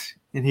guards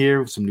in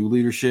here with some new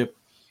leadership.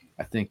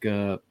 I think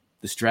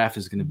this draft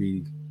is going to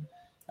be,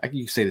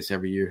 you say this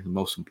every year, the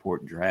most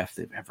important draft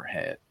they've ever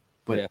had.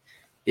 But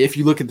if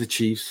you look at the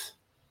Chiefs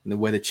and the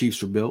way the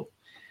Chiefs were built,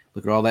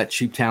 look at all that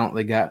cheap talent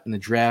they got in the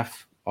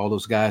draft, all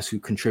those guys who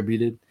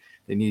contributed.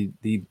 They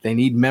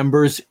need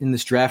members in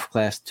this draft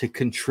class to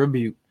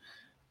contribute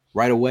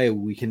right away.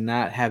 We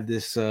cannot have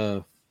this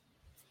the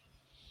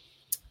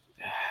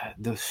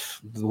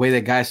way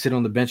that guys sit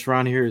on the bench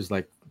around here is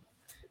like,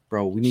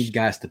 bro, we need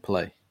guys to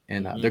play,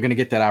 and they're going to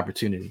get that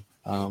opportunity.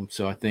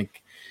 So I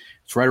think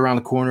it's right around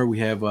the corner. We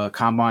have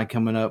Combine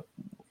coming up.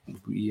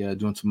 We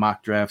doing some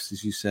mock drafts,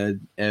 as you said,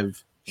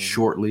 Ev,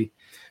 shortly.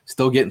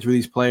 Still getting through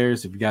these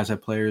players. If you guys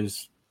have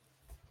players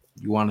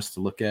you want us to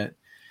look at,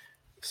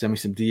 send me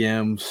some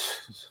DMs.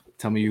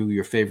 Tell me who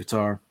your favorites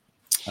are.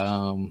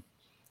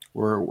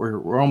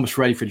 We're almost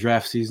ready for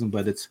draft season,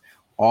 but it's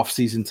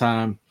off-season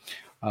time.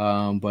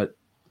 But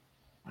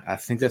I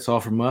think that's all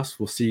from us.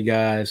 We'll see you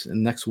guys in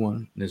the next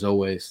one. And as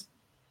always,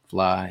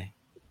 fly,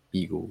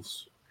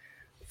 Eagles,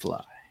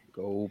 fly.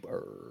 Go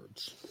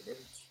Birds.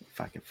 If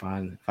I can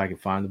find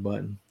the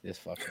button. This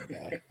fucking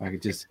guy.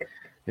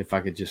 If I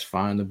could just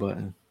find the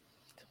button.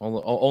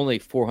 Only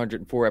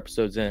 404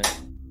 episodes in.